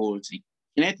equals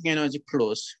kinetic energy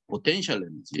plus potential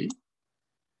energy.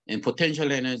 And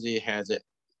potential energy has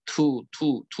two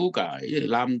guys.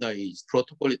 Lambda is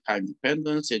protocol time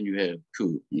dependence, and you have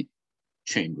two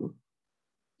chamber.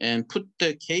 And put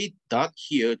the K dot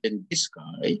here, then this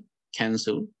guy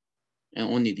cancel, and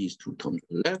only these two terms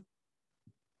are left.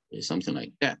 Something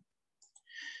like that.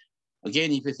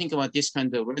 Again, if you think about this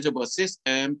kind of reservoir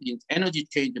system, the energy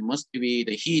change must be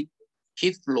the heat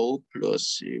flow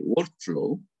plus work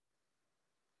flow.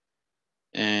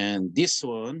 And this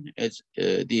one,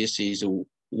 this is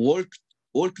work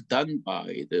done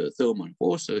by the thermal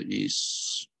force, so it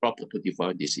is proper to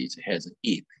define this has a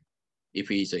heat. If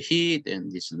it's a heat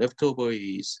and this leftover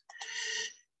is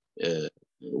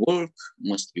work,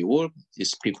 must be work.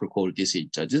 These people call this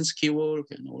Jasinski work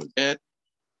and all that.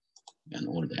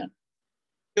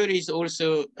 There is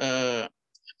also, the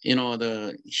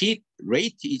heat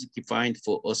rate is defined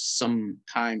for some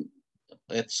time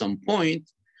at some point.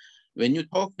 When you're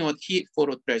talking about heat for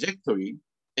a trajectory,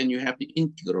 then you have the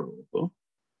integral over.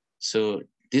 So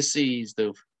this is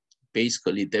the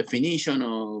basically definition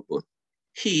of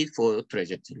heat for a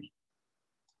trajectory.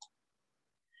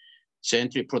 So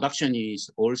entry production is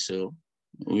also,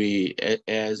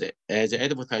 as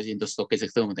advertised in the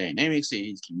stochastic thermodynamics,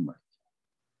 is given by.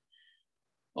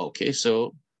 Okay,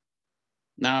 so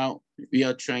now we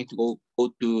are trying to go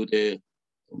to the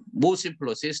more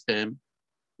simpler system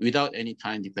without any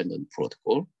time-dependent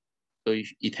protocol. So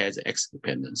it has X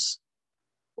dependence.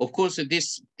 Of course,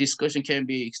 this discussion can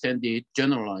be extended,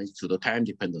 generalized to the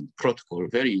time-dependent protocol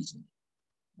very easily.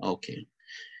 Okay.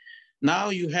 Now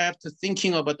you have to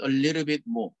thinking about a little bit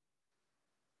more.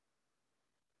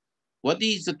 What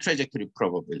is the trajectory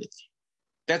probability?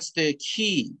 That's the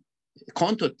key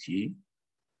quantity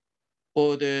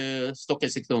for the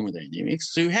stochastic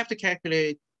thermodynamics. So you have to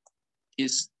calculate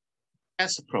this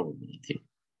as a probability.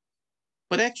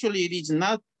 But actually it is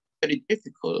not very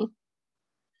difficult.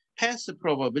 path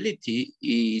probability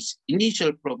is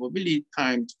initial probability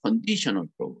times conditional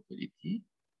probability.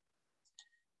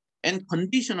 And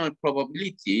conditional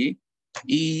probability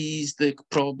is the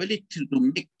probability to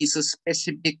make this a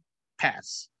specific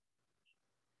path.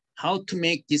 How to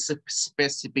make this a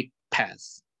specific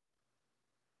path?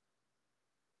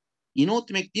 In order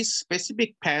to make this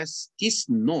specific path, this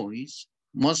noise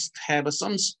must have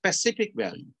some specific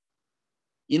value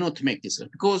in order to make this,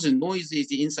 because the noise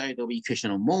is inside of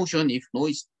equation of motion. If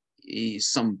noise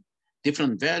is some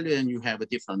different value, and you have a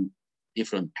different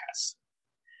path.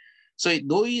 So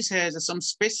noise has some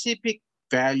specific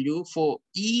value for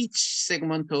each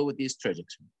segment of this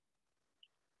trajectory.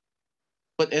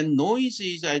 But and noise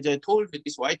is, as I told you,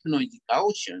 this white noise is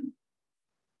Gaussian.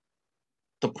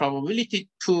 The probability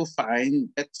to find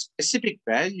that specific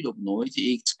value of noise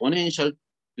is exponential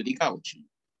to the Gaussian,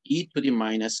 e to the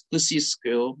minus 2c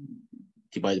squared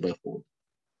divided by 4.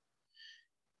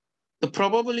 The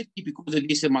probability, because this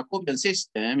is a Markovian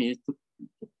system, is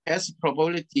path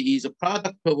probability is a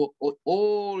product of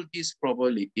all this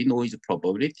probability, noise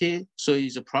probability. So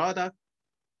it's a product.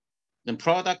 The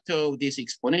product of this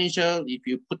exponential, if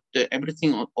you put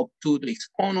everything up to the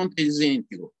exponent, is an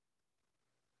integral.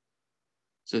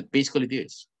 So basically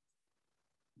this.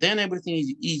 Then everything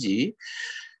is easy,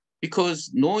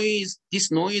 because noise,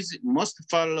 this noise must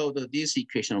follow this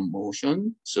equation of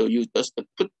motion. So you just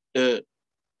put the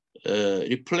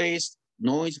replace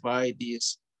noise by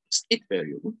this state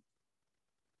value,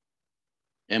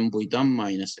 mv dot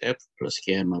minus f plus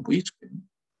gamma v squared.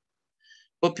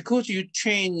 But because you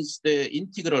change the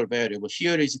integral variable,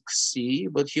 here is c,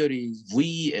 but here is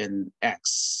v and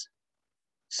x.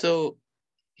 So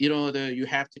you know you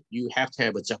have to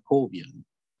have a Jacobian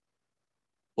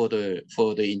for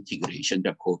the integration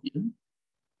Jacobian.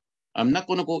 I'm not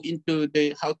going to go into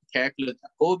the how to calculate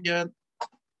Jacobian.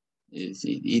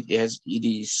 It is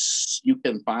you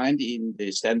can find in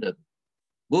the standard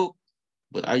book,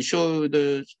 but I show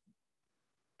the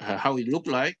how it look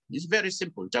like. It's very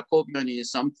simple. Jacobian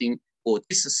is something, or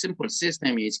this simple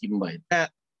system is given by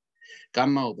that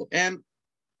gamma over m,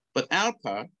 but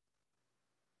alpha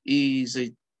is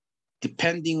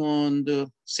depending on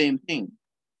the same thing,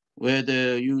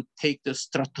 whether you take the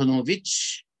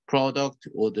Stratonovich product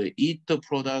or the ether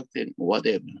product and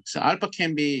whatever. So alpha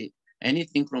can be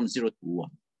anything from 0 to 1.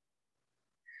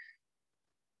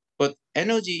 But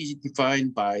energy is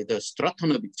defined by the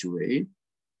Stratonovich way.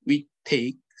 We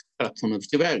take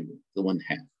Stratonovich value, the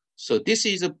 1/2. So this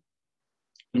is a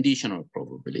conditional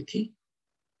probability.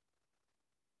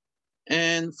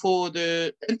 And for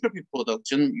the entropy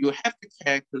production, you have to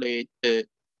calculate the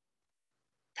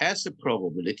path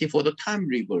probability for the time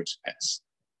reverse path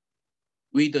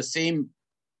with the same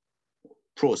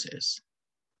process.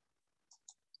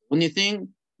 Only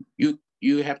thing you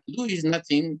have to do is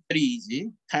nothing, very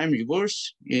easy. Time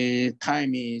reverse,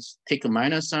 time is take a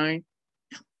minus sign.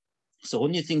 So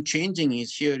only thing changing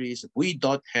is here is v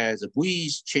dot has a v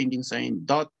is changing sign,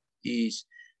 dot is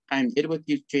time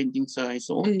derivative changing sign.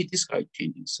 So only this guy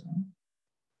changing sign.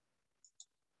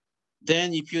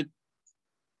 Then if you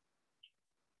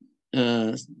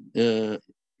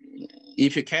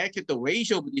calculate the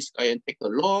ratio of this guy and take a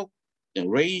log, the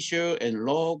ratio and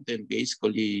log, then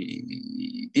basically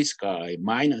this guy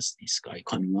minus this guy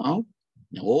coming out.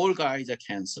 Now all guys are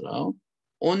cancelled out.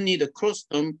 Only the cross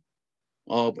term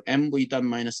of mv dot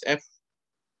minus f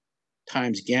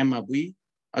times gamma v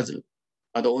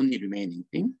are the only remaining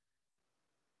thing.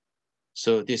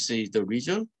 So this is the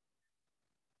result.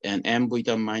 And mv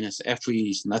dot minus f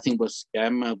is nothing but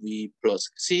gamma v plus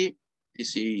c.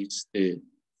 This is the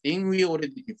thing we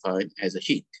already defined as a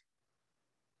heat.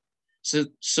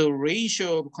 So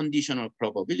ratio of conditional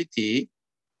probability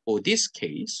for this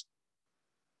case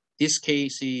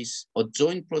is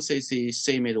adjoint process is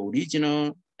same as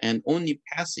original, and only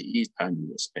path is time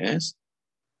reverse path.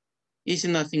 It's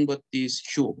nothing but this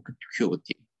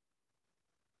QT.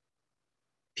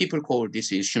 People call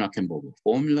this is Schumacher-Berger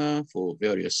formula for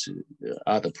various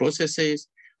other processes,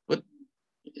 but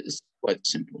it's quite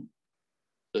simple.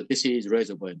 So this is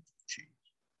reservoir change.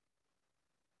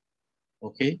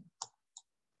 Okay.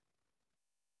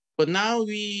 But now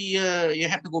you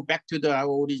have to go back to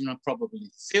our original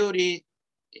probability theory.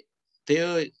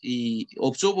 There, the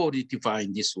observer is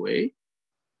defined this way.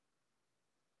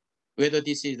 Whether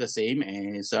this is the same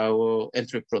as our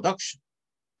entropy production.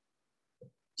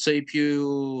 So if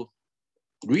you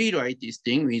rewrite this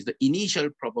thing with the initial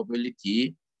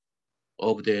probability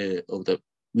of the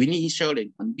initial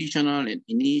and conditional, and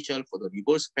initial for the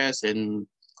reverse path and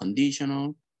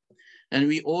conditional. And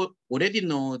we already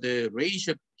know the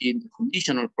ratio between the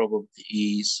conditional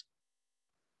probability is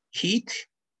heat,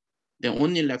 then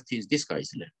only left is this guy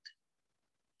is left.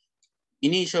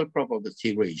 Initial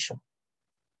probability ratio.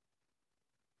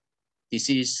 This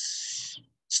is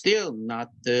still not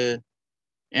the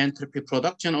entropy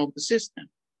production of the system.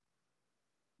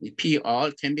 The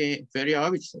PR can be very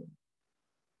arbitrary.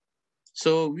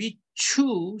 So we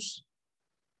choose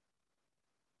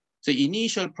the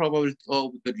initial probability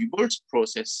of the reverse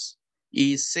process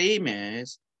is same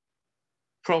as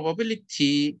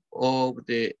probability of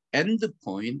the end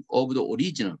point of the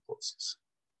original process.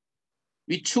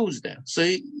 We choose that. So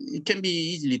it can be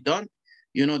easily done.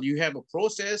 You know, you have a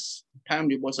process, time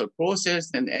reversal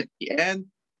process, and at the end,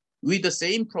 with the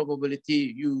same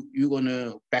probability, you're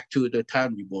gonna back to the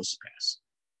time reverse path.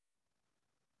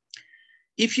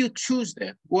 If you choose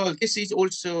that, well, this is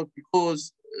also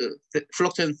because the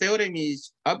fluctuation theorem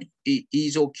is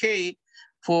okay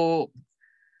for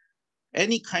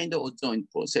any kind of adjoint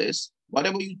process.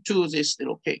 Whatever you choose is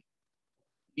still okay.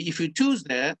 If you choose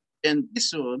that, then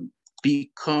this one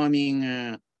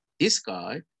becoming this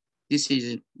guy, this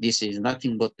is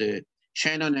nothing but the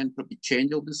Shannon entropy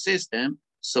change of the system.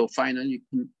 So finally,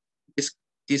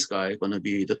 this guy is going to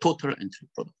be the total entropy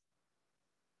product.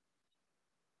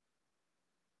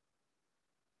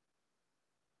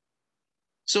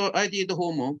 So I did the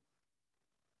homework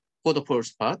for the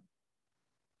first part.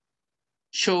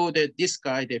 Show that this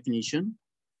guy definition,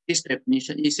 this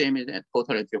definition is same as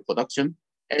total entropy production,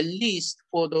 at least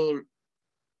for the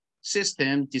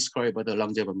system described by the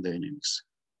Langevin dynamics.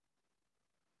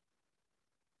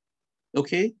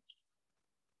 Okay.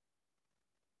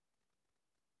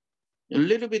 A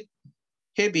little bit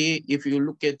heavy if you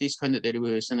look at this kind of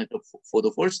derivation for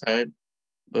the first time,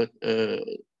 but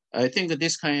I think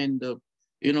this kind of,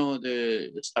 you know,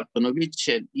 the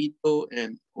Stochastic and Ito,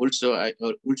 and also I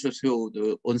also show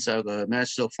the Onsaga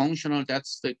master functional.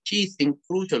 That's the key thing,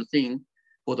 crucial thing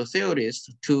for the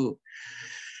theorist to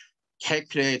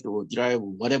calculate or derive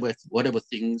whatever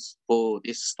things for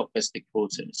this stochastic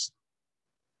process.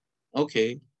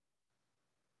 Okay.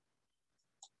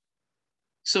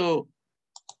 So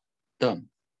done.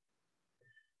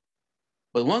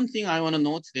 But one thing I want to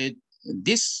note that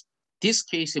this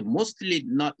case is mostly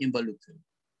not involuntary.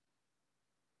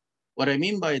 What I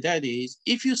mean by that is,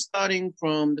 if you're starting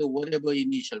from the whatever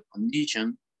initial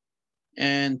condition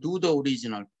and do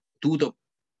the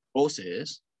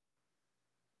process,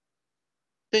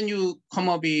 then you come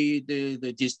up with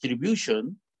the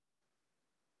distribution,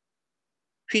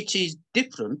 which is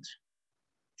different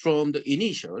from the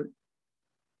initial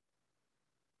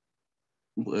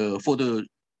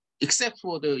except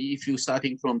for if you're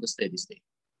starting from the steady state.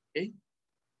 Okay,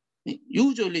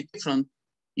 usually different.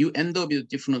 You end up with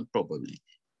different probability.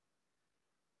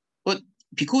 But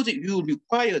because you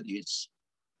require this,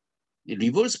 the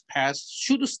reverse path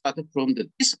should start from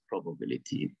this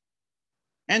probability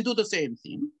and do the same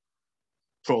thing,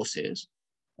 process.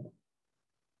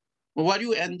 What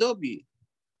you end up with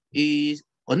is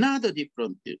another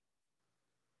different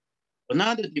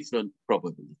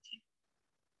probability.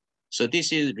 So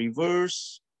this is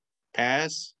reverse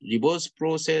path, reverse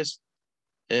process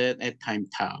at time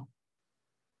tau.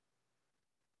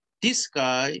 This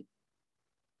guy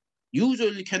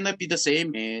usually cannot be the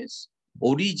same as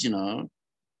original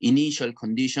initial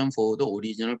condition for the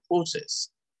original process.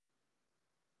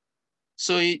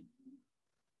 So it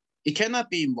cannot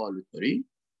be involuntary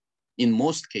in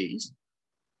most cases.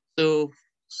 So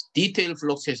detailed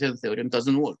fluctuation theorem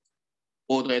doesn't work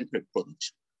for the entropy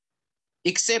production,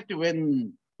 except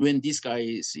when this guy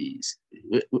is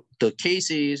the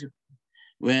case is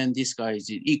when this guy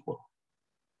is equal.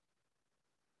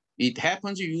 It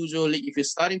happens usually if you're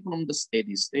starting from the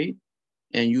steady state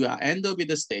and you end up with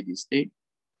the steady state.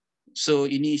 So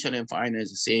initial and final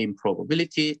is the same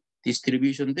probability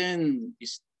distribution, then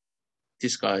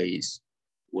this guy is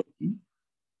working.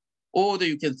 Or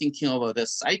you can thinking about the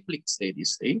cyclic steady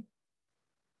state.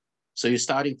 So you're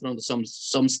starting from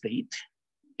some state,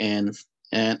 and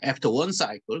after one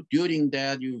cycle, during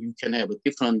that you can have a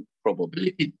different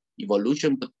probability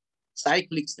evolution, but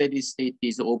cyclic steady state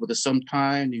is over some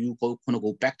time, you gonna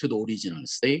go back to the original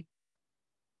state.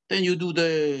 Then you do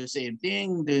the same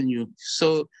thing,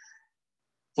 so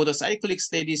for the cyclic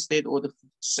steady state or the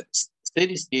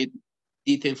steady state,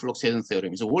 detailed fluctuation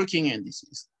theorem is working, and this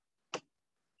is.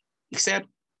 Except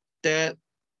that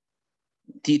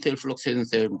detailed fluctuation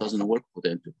theorem doesn't work for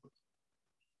the entropy.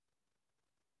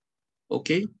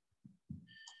 Okay.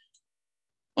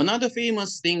 Another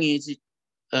famous thing is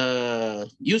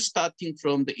you starting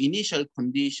from the initial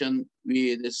condition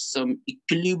with some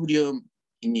equilibrium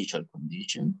initial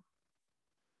condition.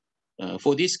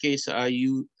 For this case, I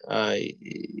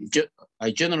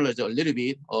generalize a little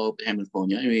bit of the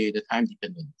Hamiltonian with the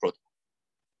time-dependent protocol.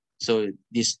 So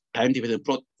this time-dependent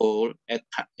protocol at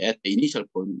the initial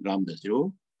point, lambda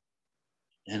 0,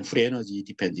 and free energy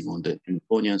depending on the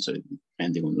Hamiltonian, so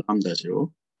depending on lambda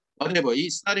 0, whatever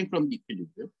is starting from the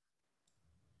equilibrium.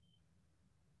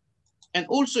 And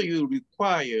also you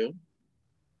require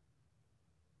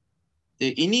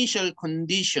the initial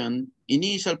condition,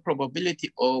 initial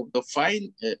probability of the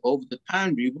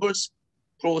time reverse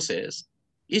process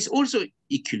is also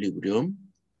equilibrium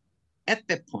at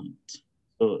that point.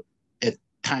 So at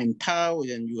time tau,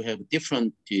 then you have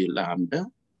different lambda.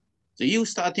 So you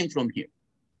starting from here.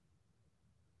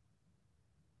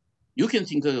 You can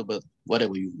think about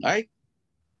whatever you like.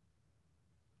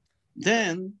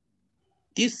 Then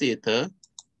this theta,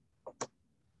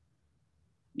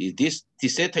 this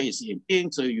theta is empty,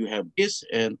 so you have this,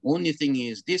 and only thing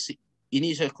is this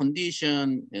initial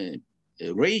condition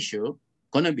ratio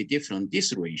gonna be different.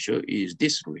 This ratio is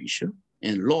this ratio,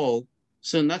 and log.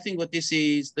 So nothing but this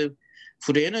is the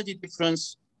free energy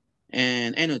difference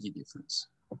and energy difference.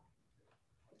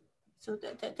 So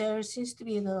there seems to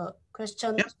be the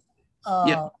question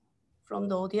from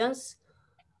the audience.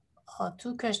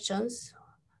 Two questions.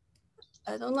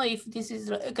 I don't know if this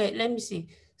is okay. Let me see.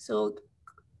 So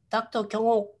Dr.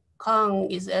 Kyung-ho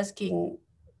Kang is asking,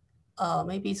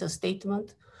 maybe it's a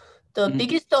statement. The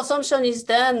biggest assumption is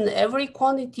then every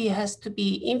quantity has to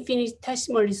be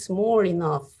infinitesimally small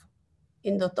enough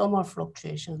in the thermal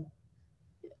fluctuation.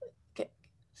 Okay.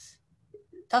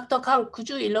 Dr. Kang, could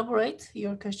you elaborate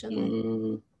your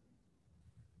question?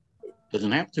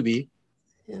 Doesn't have to be.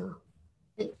 Yeah.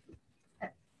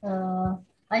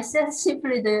 I said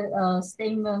simply the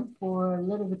statement for a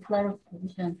little bit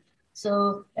clarification.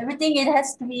 So everything, it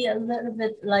has to be a little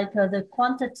bit like the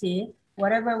quantity,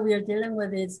 whatever we are dealing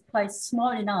with is quite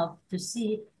small enough to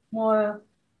see more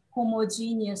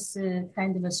homogeneous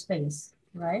kind of a space,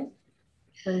 right?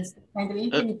 So it's kind of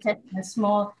infinitesimally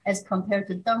small as compared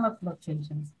to thermal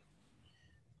fluctuations.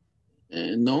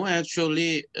 No,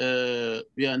 actually,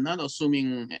 we are not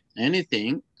assuming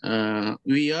anything.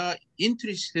 We are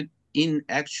interested in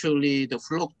actually the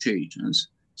fluctuations.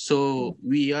 So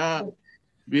we are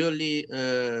really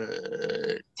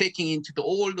taking into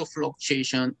all the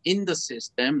fluctuation in the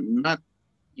system, not,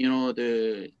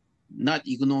 not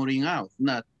ignoring out,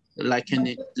 not like in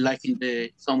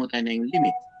the thermodynamic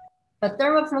limit. But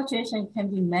thermal fluctuation can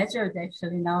be measured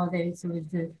actually nowadays with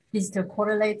the digital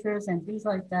correlators and things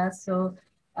like that. So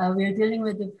we're dealing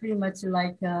with pretty much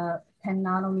like 10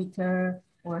 nanometer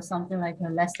or something like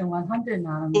less than 100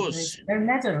 nanometers. They're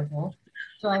measurable.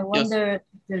 So I wonder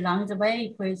the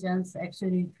Langevin equations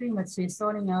actually pretty much is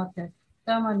sorting out the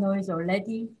thermal noise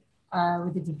already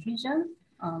with the diffusion.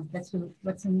 That's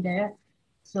what's in there.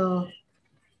 So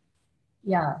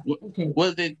yeah, okay.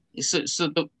 Well,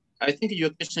 I think you're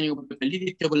questioning about the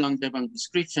validity of Langevin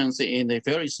descriptions in a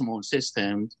very small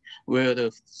system where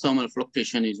the thermal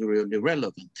fluctuation is really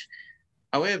relevant.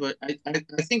 However, I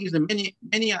think in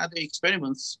many other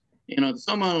experiments, the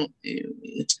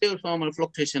thermal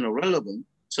fluctuation are relevant.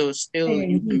 So still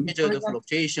you can measure the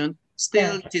fluctuation,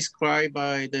 still described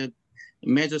by the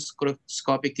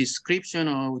measoscopic description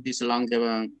of this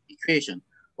Langevin equation.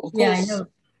 Of course, I know.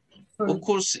 Of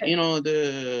course,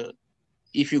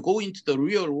 if you go into the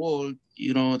real world,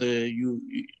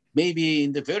 maybe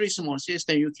in the very small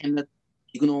system, you cannot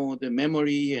ignore the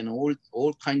memory and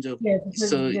all kinds of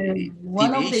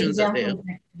one of the examples,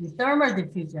 the thermal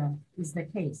diffusion is the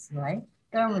case, right?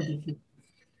 Thermal diffusion.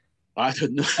 I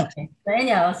don't know. Okay. So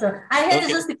anyhow, so I had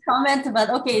just a comment, but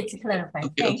okay, it's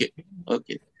clarified.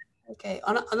 Okay.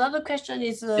 Another question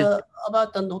is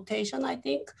about the notation, I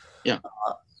think. Yeah.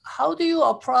 How do you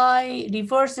apply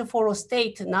reverse for a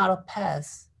state, not a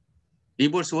path?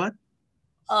 Reverse what?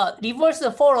 Reverse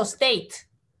for a state,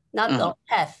 not a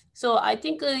path. So I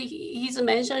think he's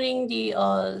mentioning the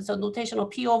notation of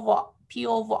P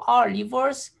over R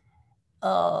reverse.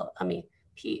 I mean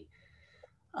P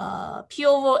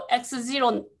over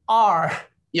X0 R.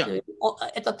 Yeah. So,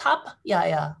 at the top.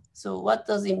 Yeah. So what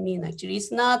does it mean actually?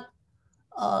 It's not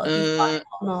defined.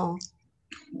 No.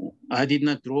 I did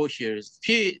not draw here.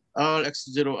 P R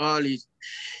X0 R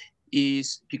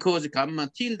is because gamma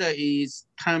tilde is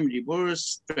time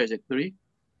reverse trajectory.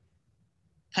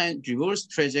 Time reverse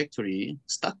trajectory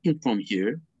starting from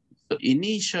here. The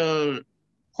initial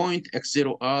point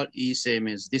X0R is same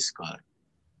as this guy.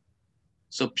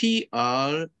 So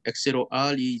PR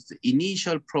X0R is the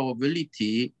initial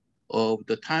probability of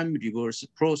the time reverse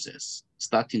process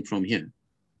starting from here.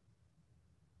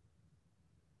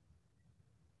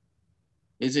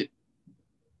 Is it?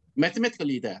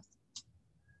 mathematically that.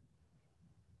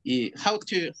 How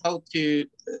to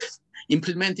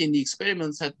implement in the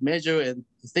experiments, how to measure and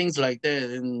things like that.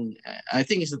 And I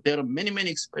think there are many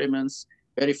experiments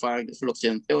verifying the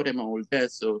fluctuation theorem and all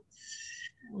that. So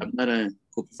I'm not a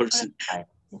good person.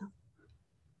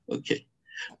 Okay.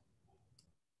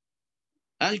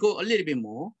 I'll go a little bit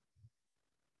more.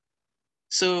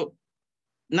 So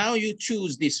now you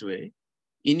choose this way.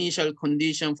 Initial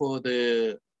condition for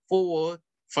the forward,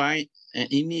 find an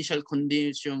initial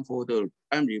condition for the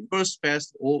time reverse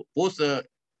path, or both the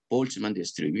Boltzmann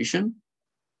distribution.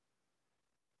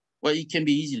 Well, it can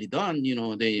be easily done, you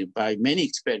know, by many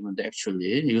experiments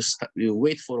actually. You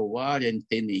wait for a while and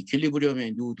then the equilibrium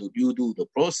and you do the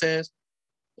process,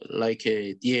 like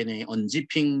a DNA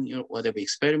unzipping, you know, whatever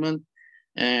experiment.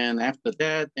 And after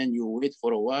that, then you wait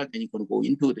for a while, then you can go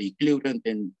into the equilibrium,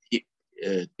 then the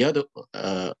other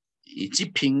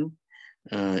zipping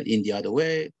in the other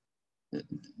way.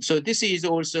 So this is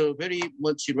also very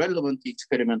much relevant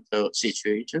experimental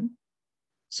situation.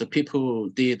 So people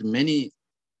did many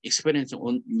experiments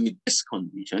with this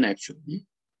condition actually.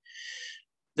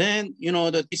 Then, you know,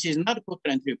 that this is not a total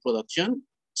entry production.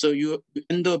 So you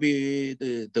end up with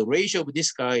the ratio of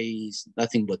this guy is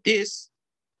nothing but this,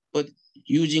 but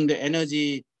using the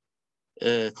energy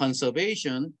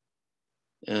conservation,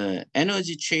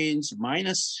 energy change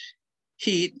minus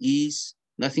heat is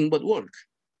nothing but work.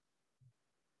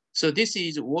 So this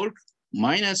is work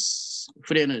minus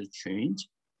free energy change.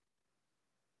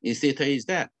 In theta is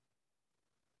that.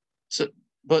 So,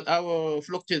 but our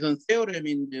fluctuation theorem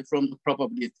from the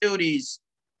probability theories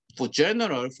for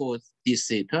general for this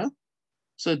theta.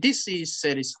 So this is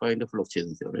satisfying the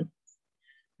fluctuation theorem.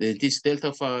 This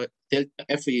delta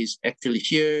F is actually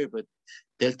here, but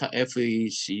delta F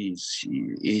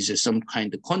is some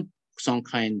kind of quantity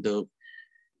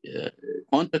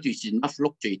which is not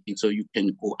fluctuating. So you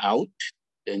can go out,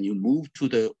 then you move to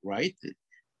the right,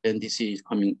 and this is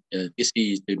coming. This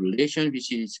is the relation,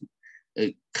 which is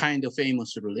a kind of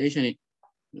famous relation.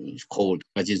 It's called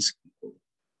Kaczynski.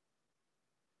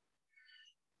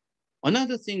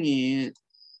 Another thing is,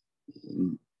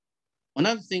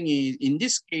 in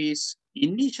this case,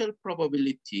 initial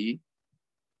probability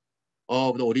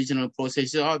of the original process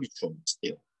is arbitrary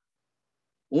still.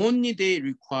 Only they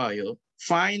require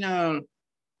final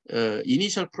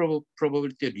initial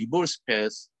probability reverse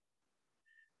path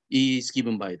is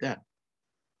given by that.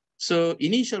 So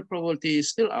initial probability is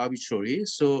still arbitrary.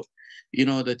 So, you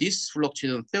know, that this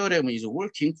fluctuation theorem is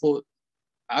working for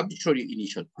arbitrary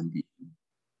initial condition.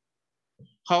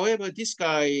 However, this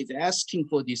guy is asking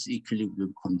for these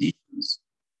equilibrium conditions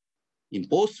in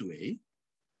both ways.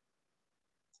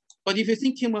 But if you're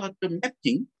thinking about the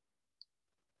mapping,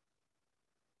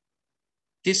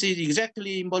 this is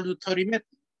exactly involuntary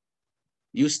mapping.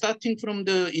 You're starting from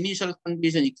the initial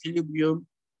condition equilibrium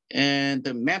and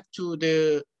the map to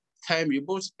the time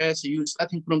reverse path, you're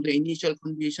starting from the initial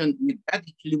condition with that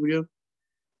equilibrium.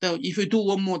 Now, if you do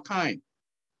one more time,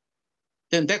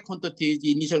 then that quantity is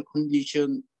the initial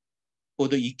condition for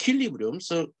the equilibrium.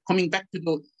 So coming back to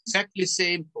the exactly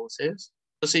same process,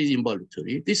 this is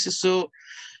involuntary. This is so,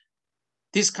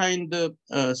 this kind of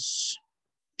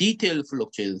detailed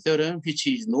fluctuation theorem, which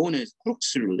is known as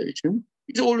Crookes relation,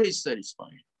 is always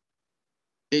satisfying.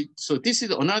 So this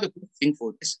is another good thing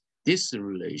for this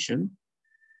relation,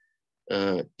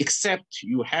 except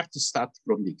you have to start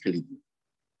from the equilibrium.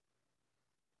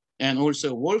 And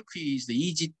also work is the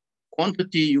easy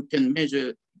quantity you can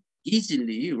measure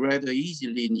easily, rather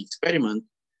easily in experiment,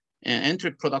 and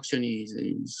entropy production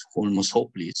is almost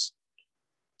hopeless.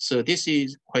 So this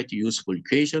is quite a useful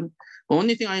equation. The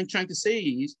only thing I'm trying to say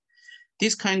is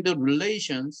this kind of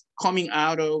relations coming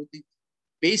out of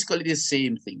basically the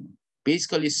same thing,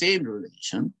 basically same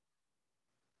relation,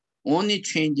 only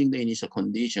changing the initial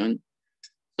condition.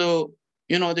 So,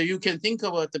 you know, that you can think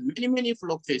about the many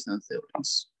fluctuation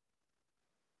theorems.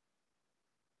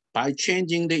 By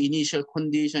changing the initial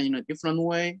condition in a different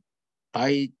way,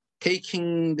 by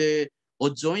taking the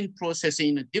adjoint process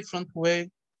in a different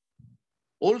way,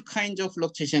 all kinds of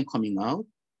fluctuation coming out.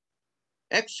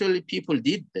 Actually, people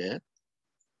did that.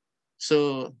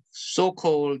 So,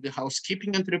 so-called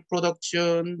housekeeping entropy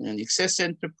production and excess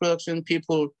entropy production,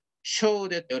 people show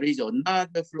that there is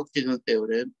another fluctuation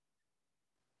theorem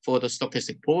for the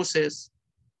stochastic process,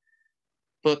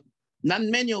 but not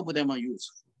many of them are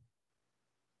useful.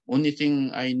 Only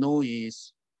thing I know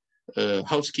is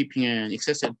housekeeping and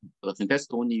excess entropy production. That's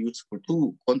the only useful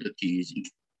two quantities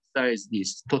besides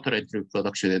this total entropy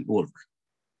production and work.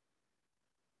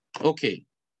 Okay.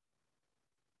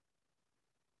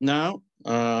 Now,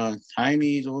 time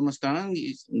is almost done.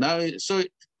 So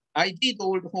I did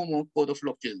all the homework for the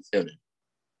fluctuation theory.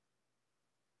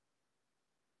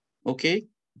 Okay,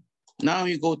 now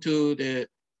we go to the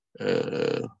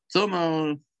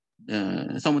thermodynamic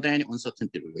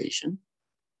uncertainty relation.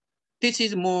 This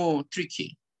is more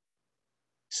tricky.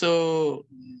 So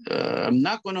I'm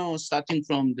not gonna starting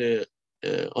from the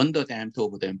underdamped,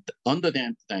 overdamped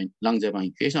Langevin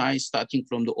equation. I'm starting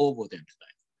from the overdamped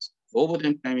dynamics.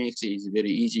 Overdamped dynamics is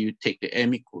very easy. You take the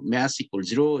mass equals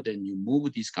 0, then you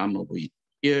move this gamma over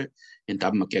here, and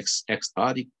gamma x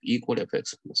dot equal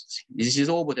fx plus c. This is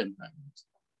overdamped dynamics.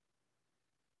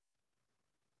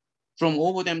 From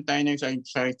overdamped dynamics, I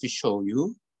try to show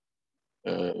you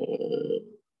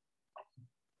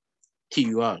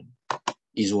TUR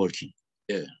is working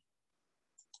there.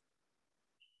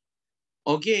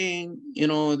 Again, you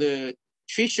know, the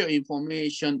Fisher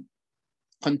information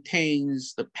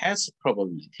contains the past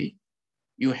probability.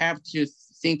 You have to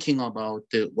thinking about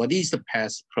what is the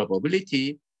past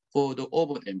probability for the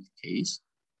overdamped case.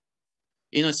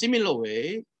 In a similar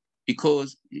way,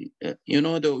 because you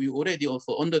know that we already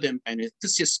also underdamped dynamics,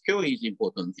 this square is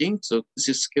important thing. So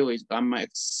this square is gamma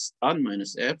x dot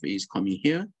minus f is coming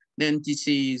here. Then this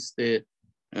is the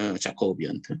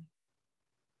Jacobian term.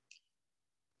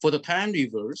 For the time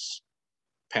reverse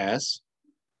path,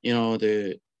 you know,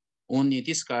 only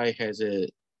this guy has a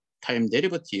time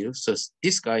derivative, so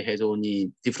this guy has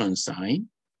only different sign.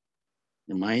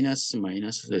 The minus, so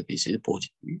this is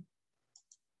positive.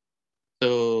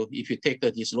 So if you take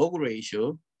this log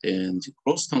ratio, then the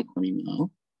cross term coming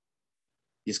now.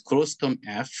 This cross term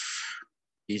f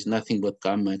is nothing but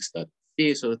gamma x dot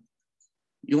c. So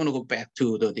you want to go back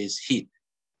to this heat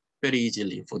very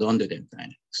easily for the underdamped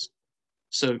dynamics.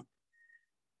 So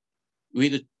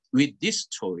with this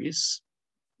choice,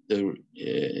 the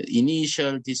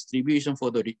initial distribution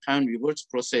for the time reverse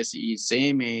process is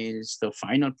same as the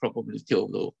final probability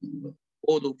of the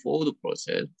for the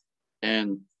process,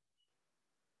 and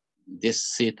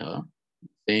this theta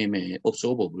same as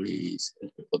observable is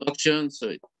production.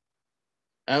 So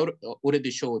I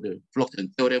already showed the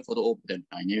fluctuation theorem for the overdamped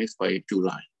dynamics by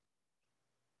July.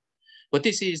 But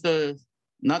this is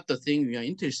not the thing we are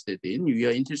interested in. We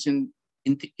are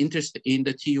interested in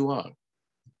the TUR.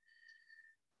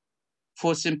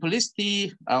 For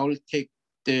simplicity, I will take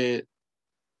the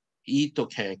Ito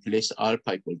calculus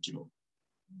alpha equals 0.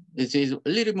 This is a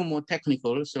little bit more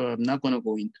technical, so I'm not going to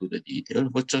go into the detail,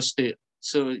 but just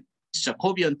so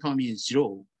Jacobian term is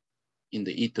 0 in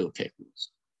the Ito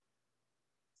calculus.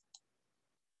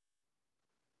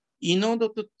 In order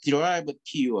to derive a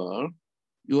TUR,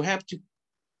 you have to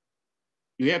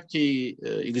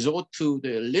exalt to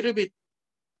the little bit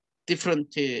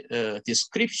different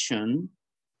description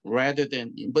rather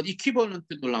than, but equivalent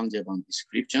to the Langevin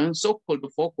description, so-called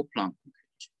Foucault-Planck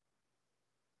equation.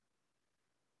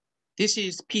 This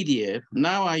is PDF.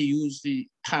 Now I use the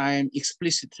time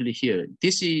explicitly here.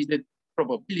 This is the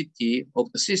probability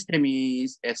of the system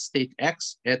is at state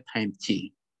X at time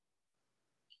T.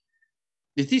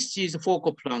 This is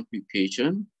Foucault-Planck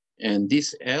equation, and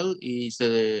this L is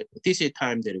this is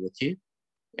time derivative.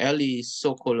 L is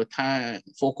so-called time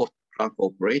Foucault-Planck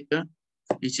operator.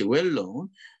 It's well known.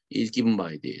 Is given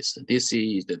by this. This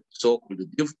is the so-called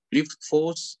drift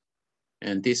force,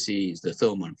 and this is the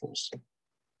thermal force.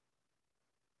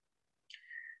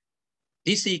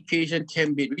 This equation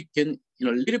can be written in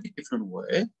a little bit different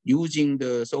way using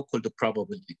the so-called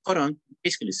probability current,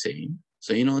 basically same.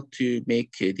 So in order to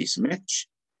make this match,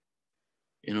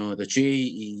 you know, the J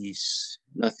is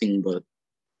nothing but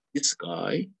this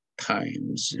guy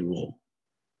times rho.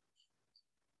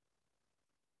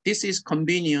 This is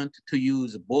convenient to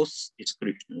use both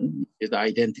descriptions, is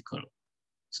identical.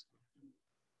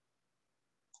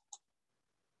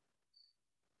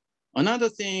 Another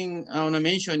thing I want to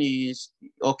mention is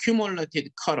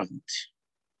accumulated current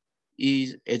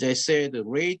is, as I said, the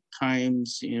rate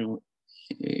times, you know,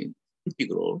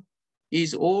 integral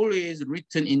is always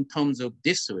written in terms of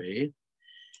this way.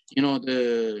 You know,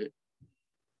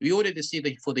 we already see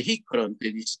that for the heat current,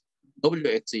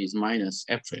 Wx is minus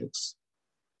Fx.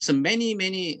 So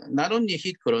many, not only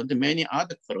heat current, many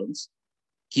other currents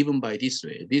given by this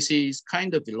way. This is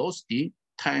kind of velocity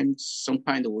times some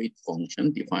kind of weight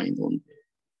function defined on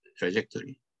the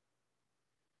trajectory.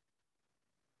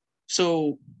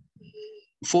 So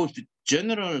for the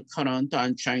general current,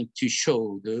 I'm trying to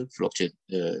show the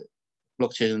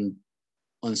fluctuation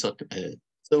uncertainty,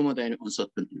 thermodynamic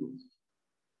uncertainty.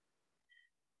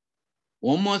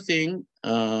 One more thing,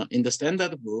 in the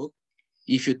standard book,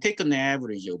 if you take an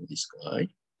average of this guy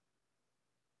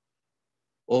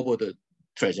over the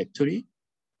trajectory,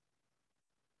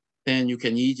 then you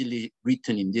can easily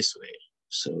written in this way.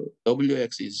 So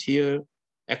Wx is here.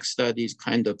 X that is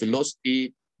kind of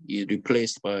velocity is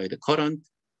replaced by the current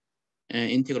and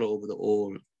integral over the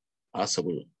all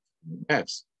possible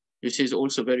x, which is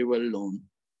also very well known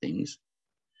things.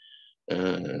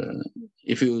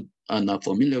 If you are not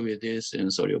familiar with this,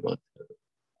 and sorry about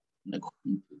the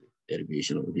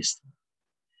derivation of this.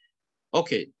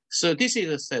 Okay, so this is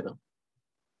a setup.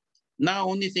 Now,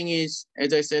 only thing is,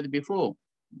 as I said before,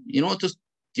 in order to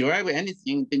derive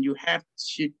anything, then you have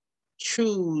to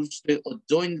choose the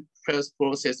adjoint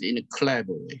process in a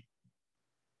clever way.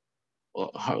 Or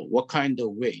what kind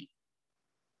of way?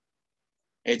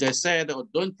 As I said, the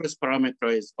adjoint process parameter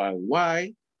is by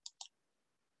y.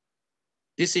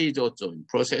 This is the adjoint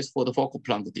process for the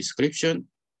Fokker-Planck description.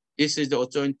 This is the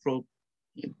adjoint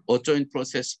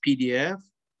process PDF.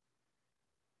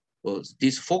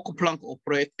 This Fokker-Planck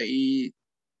operator is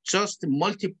just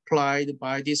multiplied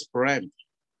by this parameter.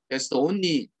 That's the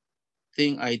only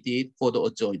thing I did for the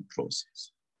adjoint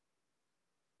process.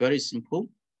 Very simple.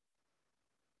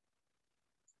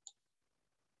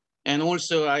 And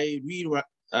also I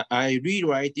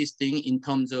rewrite this thing in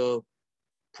terms of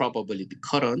probability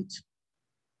current.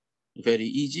 Very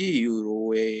easy. You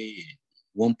weigh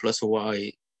 1 plus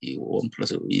y, 1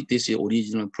 plus y. This is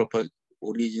original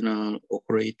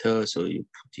operator. So you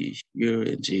put it here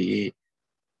and say,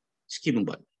 skipping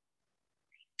by.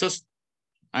 Just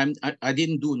I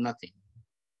didn't do nothing.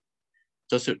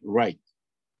 Just write.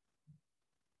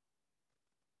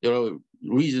 There are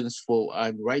reasons for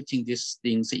I'm writing these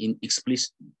things in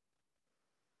explicit.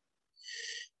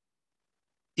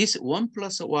 This 1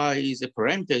 plus y is a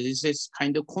parameter. This is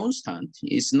kind of constant.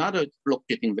 It's not a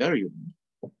fluctuating variable.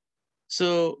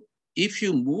 So if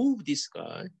you move this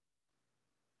guy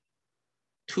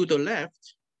to the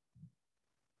left,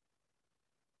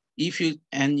 if you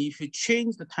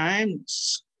change the time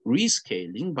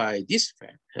rescaling by this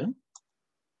factor,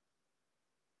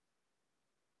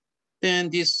 then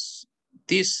this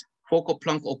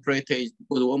Fokker-Planck operator is,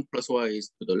 for the 1 plus y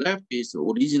is to the left, is the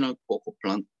original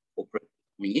Fokker-Planck operator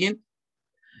coming in.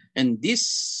 And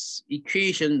this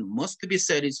equation must be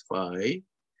satisfied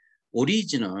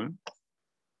original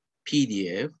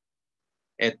PDF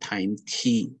at time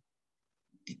t,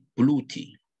 blue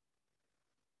t.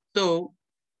 So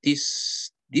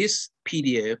this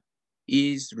PDF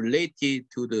is related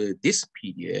to this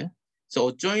PDF.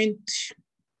 So joint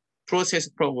process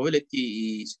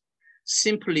probability is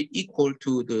simply equal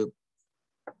to the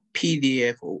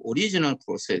PDF or original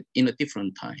process in a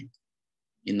different time,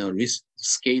 in a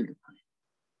scaled time.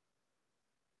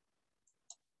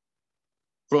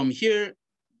 From here,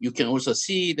 you can also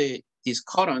see that this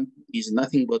current is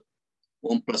nothing but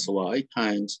 1 plus y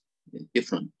times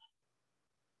different.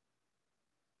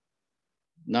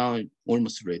 Now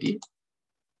almost ready.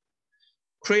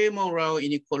 Kramer-Rao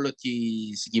inequality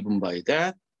is given by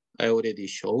that. I already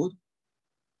showed.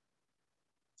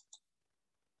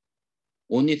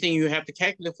 Only thing you have to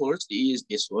calculate first is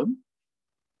this one.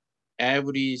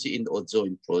 Average in the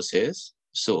adjoint process.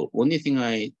 So only thing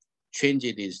I change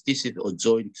it is this is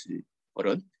adjoint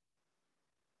current.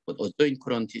 But adjoint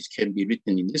current can be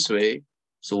written in this way.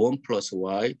 So 1 plus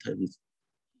y times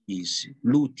is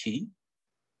blue t.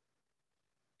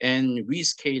 And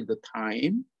rescale the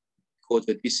time because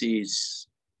this is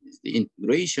the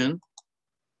integration.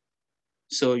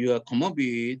 So you are come up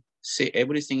with, say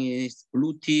everything is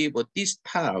blue t, but this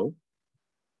tau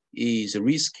is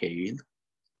rescaled.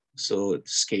 So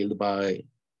it's scaled by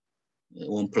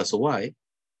 1 plus y.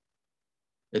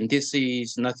 And this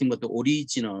is nothing but the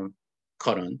original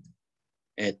current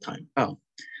at time tau.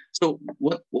 So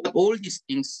what all these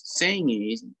things saying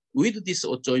is, with this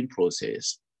adjoint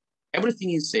process,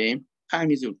 everything is same,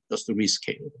 time is just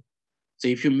rescaled. So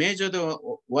if you measure the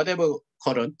whatever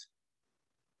current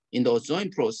in the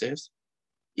adjoint process,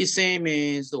 it's same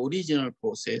as the original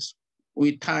process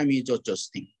with time is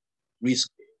adjusting, rescale.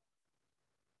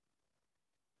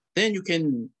 Then you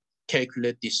can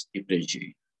calculate this differential.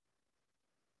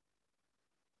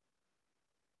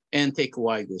 And take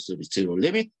y goes to the zero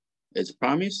limit as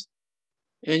promised.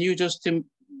 And you just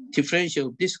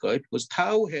differentiate this guy because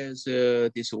tau has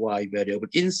this y variable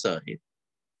inside it.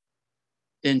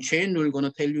 Then chain rule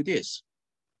gonna tell you this.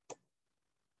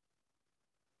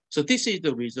 So this is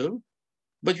the result,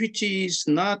 but which is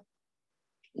not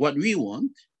what we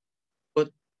want.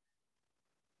 But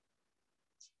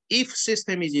if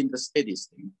system is in the steady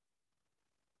state,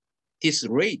 this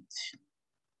rate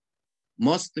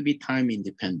must be time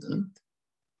independent.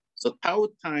 So tau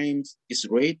times this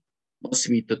rate must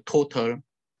be the total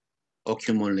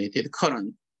accumulated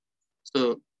current.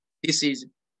 So this is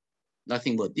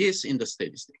nothing but this in the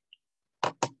steady state.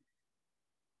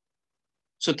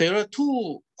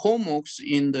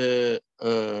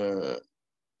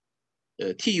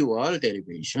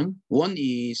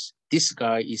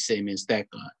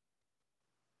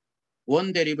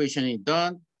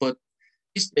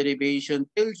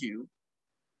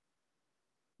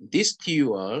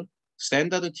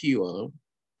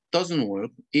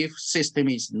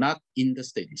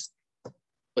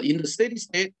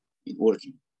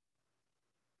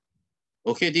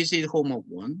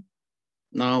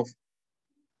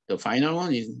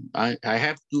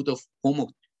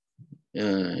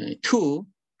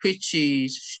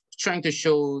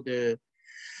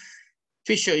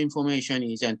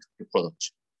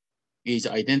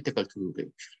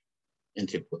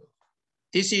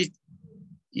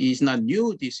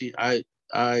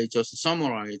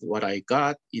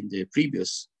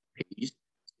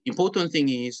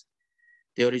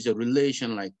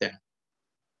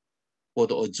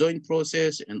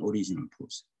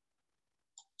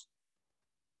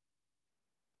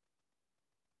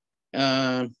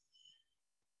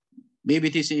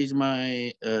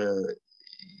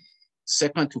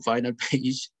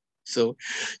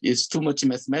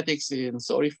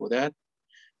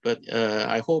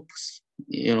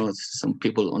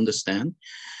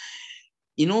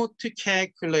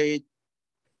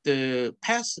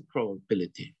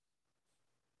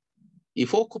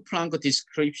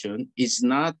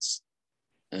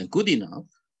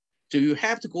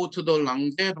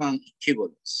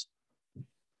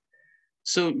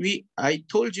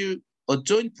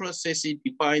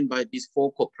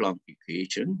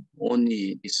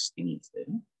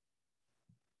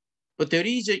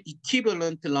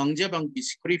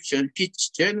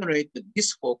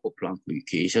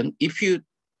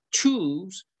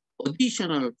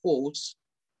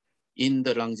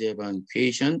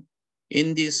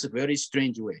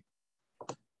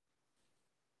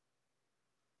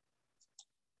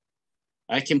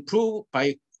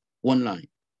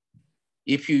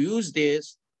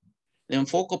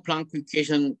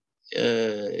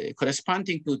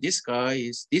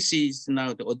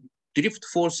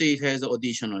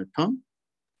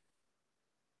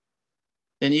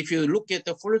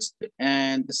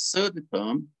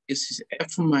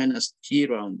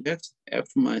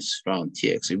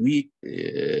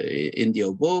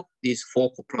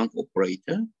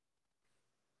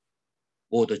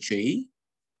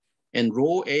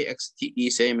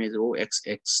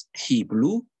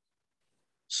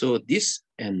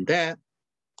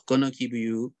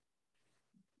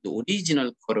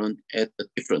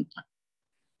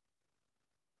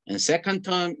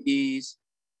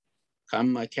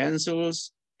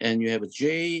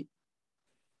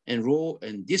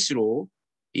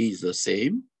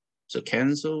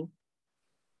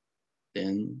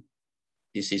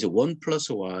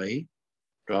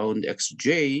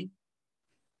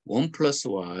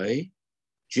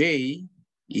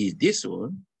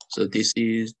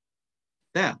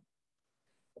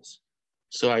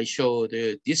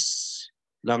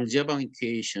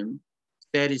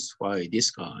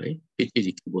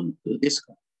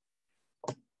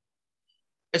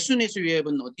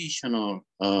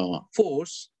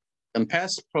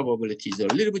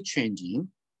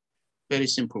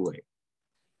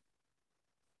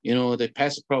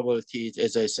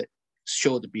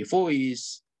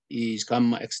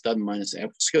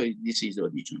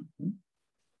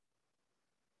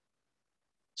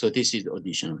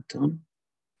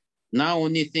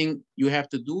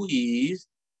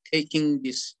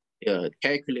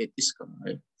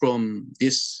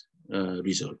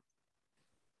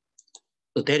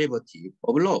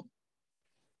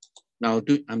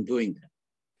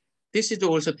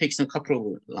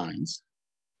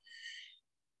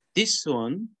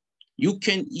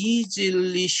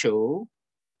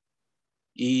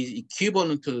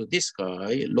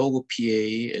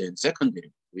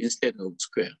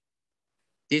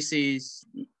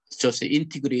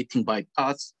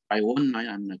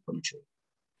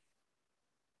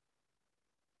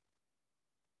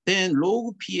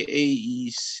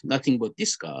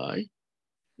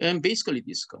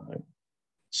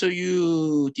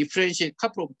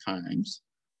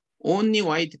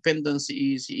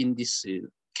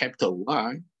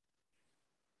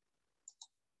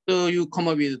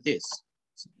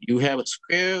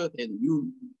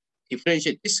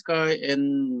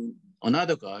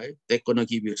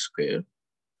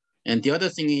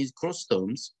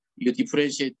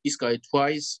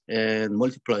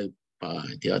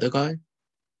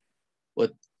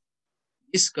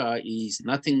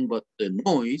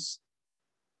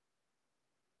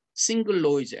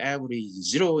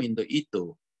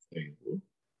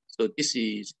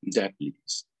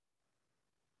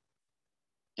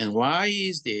 And why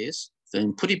is this?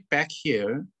 Then put it back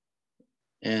here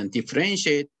and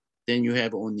differentiate, then you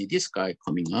have only this guy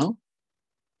coming out.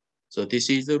 So this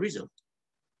is the result.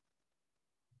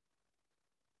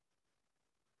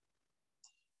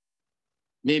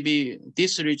 Maybe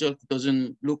this result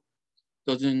doesn't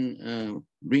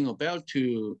ring a bell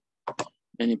to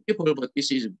many people, but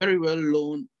this is very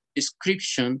well-known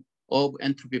description of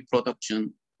entropy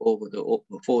production for the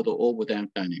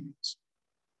overdamped dynamics.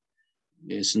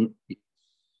 It's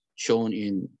shown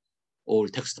in all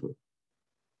textbooks.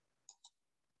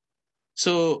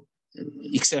 So,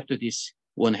 except this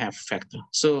 1/2 factor.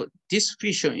 So this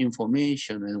Fisher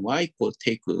information and y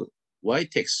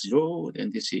takes 0,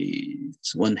 then this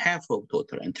is 1/2 of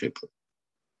total entropy.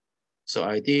 So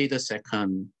I did the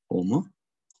second formula.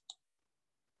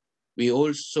 We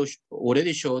also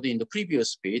already showed in the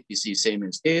previous page, this is same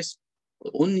as this,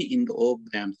 but only in the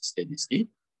overdamped steady state.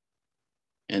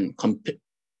 And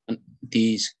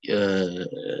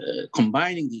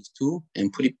combining these two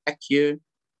and put it back here,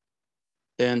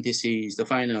 then this is the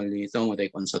finally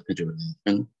thermodynamic uncertainty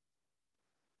relation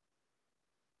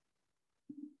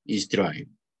is derived.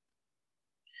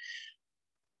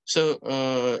 So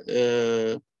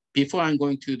before I'm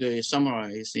going to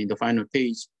summarize in the final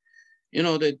page, you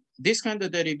know that this kind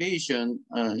of derivation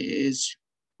is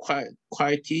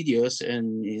quite tedious,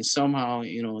 and somehow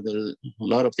a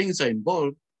lot of things are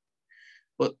involved.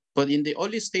 But in the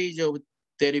early stage of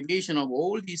derivation of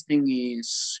all these things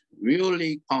is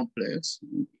really complex.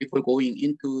 People going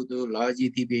into the large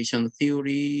deviation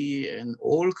theory and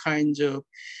all kinds of,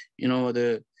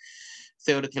 the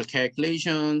theoretical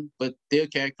calculation, but their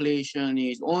calculation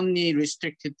is only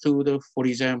restricted to the, for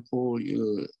example,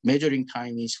 measuring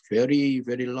time is very,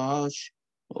 very large,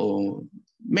 or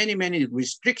many, many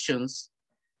restrictions,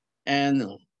 and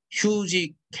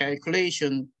huge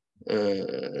calculation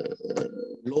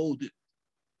load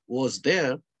was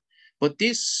there. But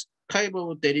this type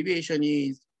of derivation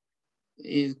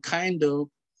is kind of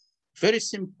very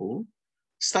simple,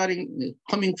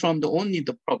 coming from only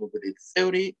the probability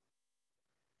theory.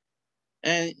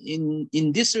 And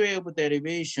in this way of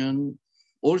derivation,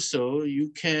 also you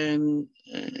can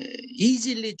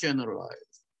easily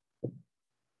generalize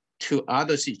to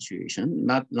other situations,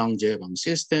 not Langevin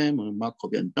system or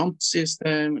Markovian dump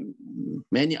system,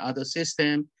 many other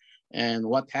systems. And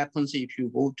what happens if you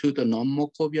go to the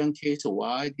non-Markovian case,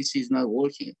 why this is not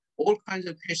working? All kinds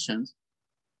of questions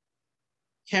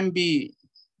can be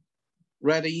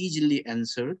rather easily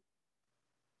answered,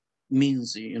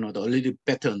 means, a little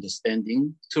better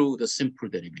understanding through the simple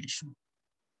derivation.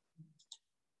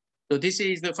 So this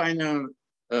is the final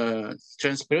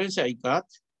transparency I got.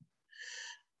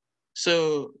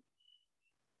 So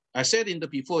I said in the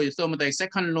before, it's thermodynamic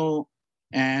second law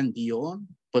and beyond,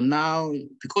 but now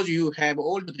because you have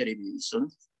all the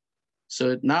derivations,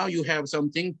 so now you have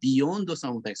something beyond the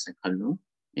thermodynamic second law.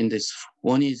 In this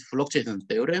one is fluctuation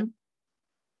theorem,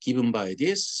 given by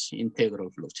this integral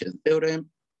fluctuation theorem.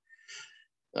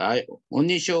 I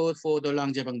only showed for the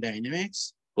Langevin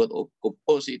dynamics, but of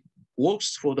course it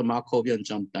works for the Markovian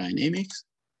jump dynamics.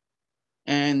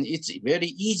 And it's very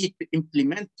easy to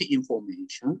implement the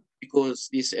information because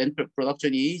this entropy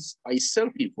production is by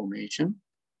self-information.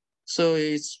 So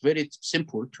it's very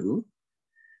simple to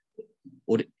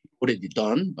already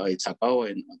done by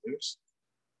Tagawa and others.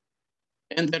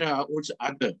 And there are also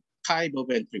other type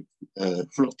of entropy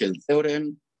fluctuation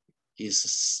theorem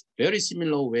is very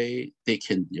similar way they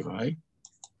can derive.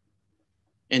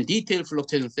 And detailed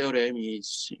fluctuation theorem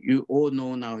is, you all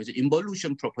know now, is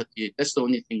involution property. That's the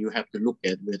only thing you have to look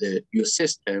at, whether your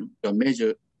system, your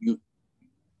measure, your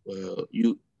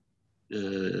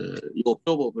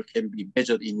observable can be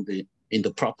measured in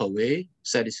the proper way,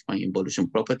 satisfying involution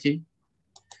property.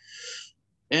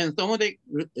 And thermodynamic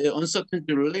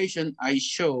uncertainty relation I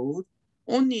showed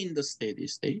only in the steady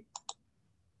state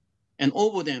and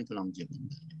overdamped Langevin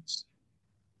dynamics.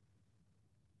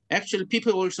 Actually,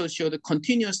 people also show the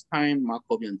continuous time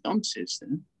Markovian dump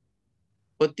system,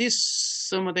 but this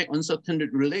thermodynamic uncertainty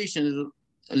relation is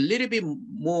a little bit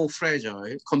more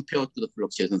fragile compared to the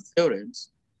fluctuation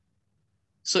theorems.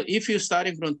 So if you're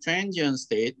starting from transient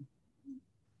state,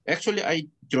 actually I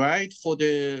derived for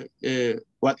the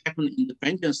what happened in the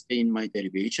transient state in my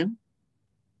derivation.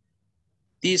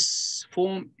 This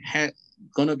form had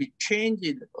gonna be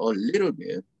changed a little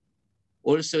bit.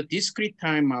 Also, discrete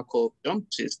time Markov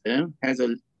jump system has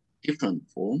a different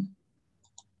form.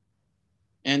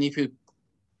 And if you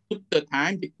put the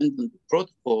time-dependent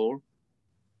protocol,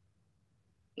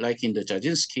 like in the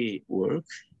Jasinski work,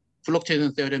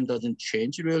 fluctuation theorem doesn't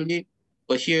change really,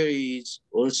 but here is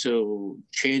also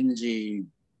changing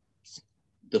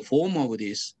the form of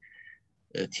this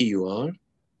TUR.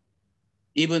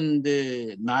 Even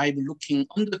the naive looking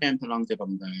underdamped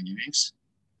Langevin dynamics,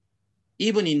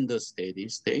 even in the steady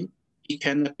state, it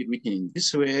cannot be written in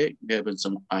this way. We have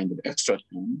some kind of extra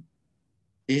term.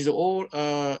 These all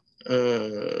are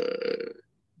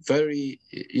very,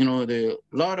 there are a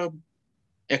lot of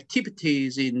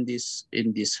activities in this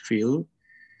field.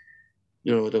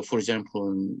 For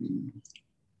example,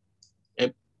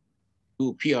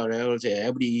 do PRLs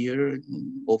every year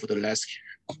over the last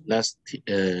 6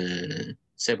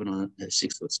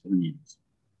 or 7 years.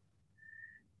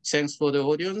 Thanks for the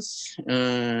audience,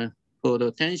 for the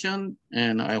attention,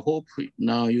 and I hope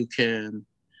now you can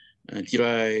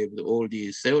derive all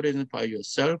these theorems by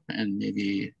yourself and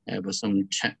maybe have some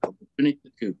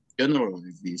opportunity to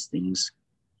generalize these things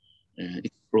and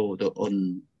explore the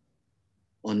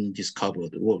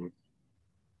undiscovered world.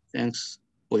 Thanks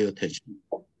for your attention.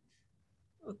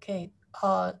 Okay,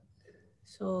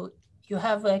 so you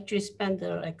have actually spent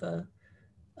like a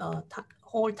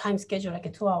whole time schedule, like a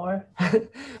 2 hour,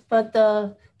 but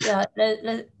yeah,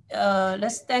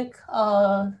 let's thank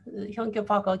Hyunggyu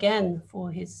Park again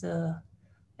for his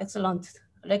excellent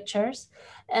lectures.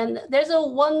 And there's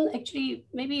one, actually,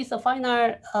 maybe it's a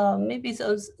final, maybe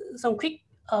some quick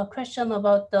question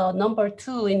about the number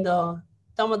 2 in the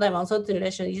thermodynamic uncertainty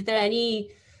relation. Is there any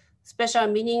special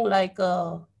meaning like,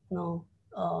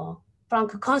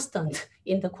 Planck constant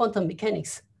in the quantum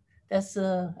mechanics? That's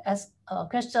a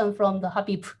question from the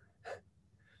Habib.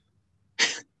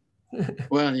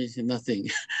 Well, it's nothing.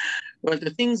 Well,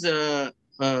 the things I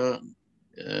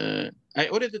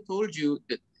already told you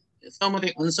that some of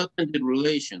the uncertainty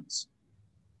relations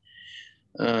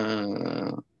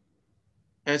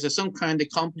has some kind of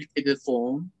complicated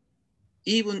form,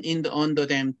 even in the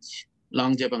underdamped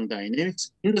Langevin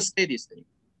dynamics in the steady state.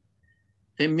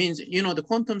 That means, the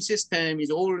quantum system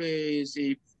is always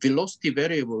velocity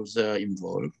variables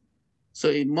involved. So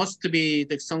it must be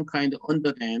some kind of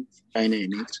underdamped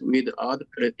dynamics with other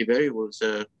relative variables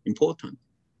important.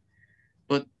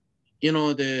 But,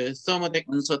 the thermodynamic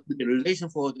uncertainty relation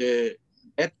for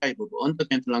that type of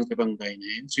underdamped Langevin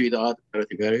dynamics with other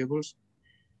relative variables,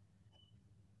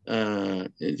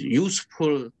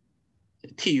 useful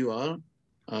TUR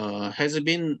has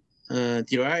been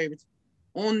derived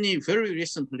only very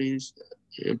recently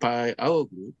by our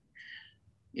group.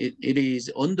 It is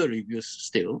under review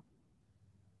still.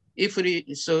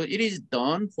 So it is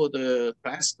done for the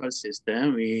classical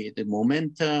system with the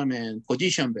momentum and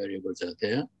position variables are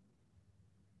there.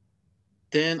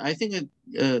 Then I think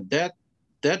that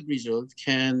result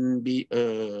can be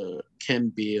a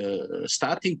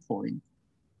starting point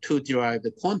to derive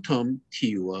the quantum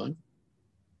TUR.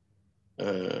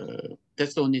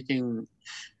 That's the only thing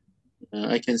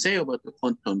I can say about the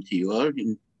quantum TUR.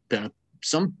 There are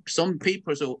some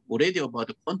papers already about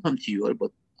the quantum TUR,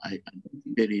 but I don't think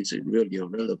that is really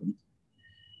relevant.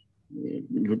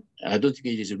 I don't think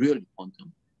it is really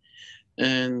quantum.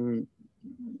 And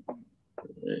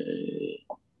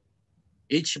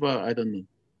H bar, I don't know.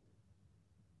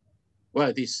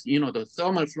 Well, this, the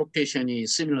thermal fluctuation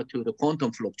is similar to the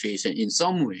quantum fluctuation in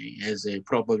some way as a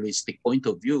probabilistic point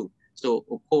of view. So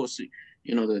of course,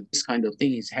 this kind of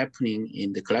thing is happening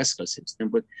in the classical system,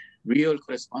 but real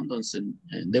correspondence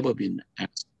has never been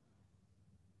asked.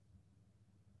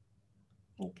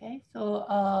 Okay, so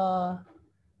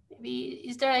maybe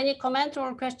is there any comment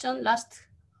or question? Last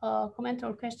comment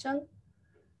or question?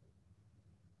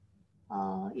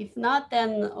 If not,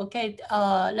 then okay.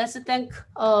 Let's thank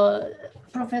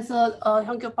Professor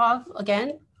Hyunggyu Park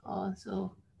again.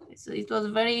 So it was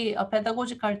very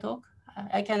pedagogical talk.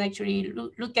 I can actually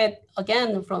look at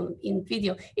again in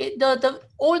video.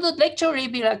 All the lecture will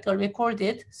be like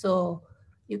recorded, so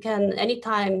you can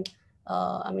anytime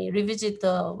revisit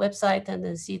the website and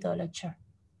then see the lecture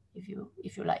if you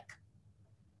like.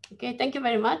 Okay, thank you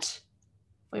very much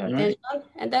for your attention.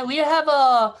 And then we have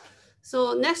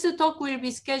so next talk will be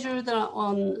scheduled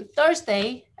on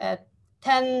Thursday at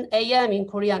 10 a.m. in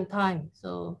Korean time.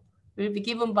 So will be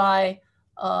given by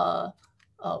Paul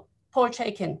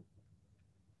Chaikin.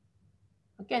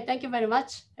 Okay, thank you very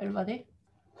much, everybody.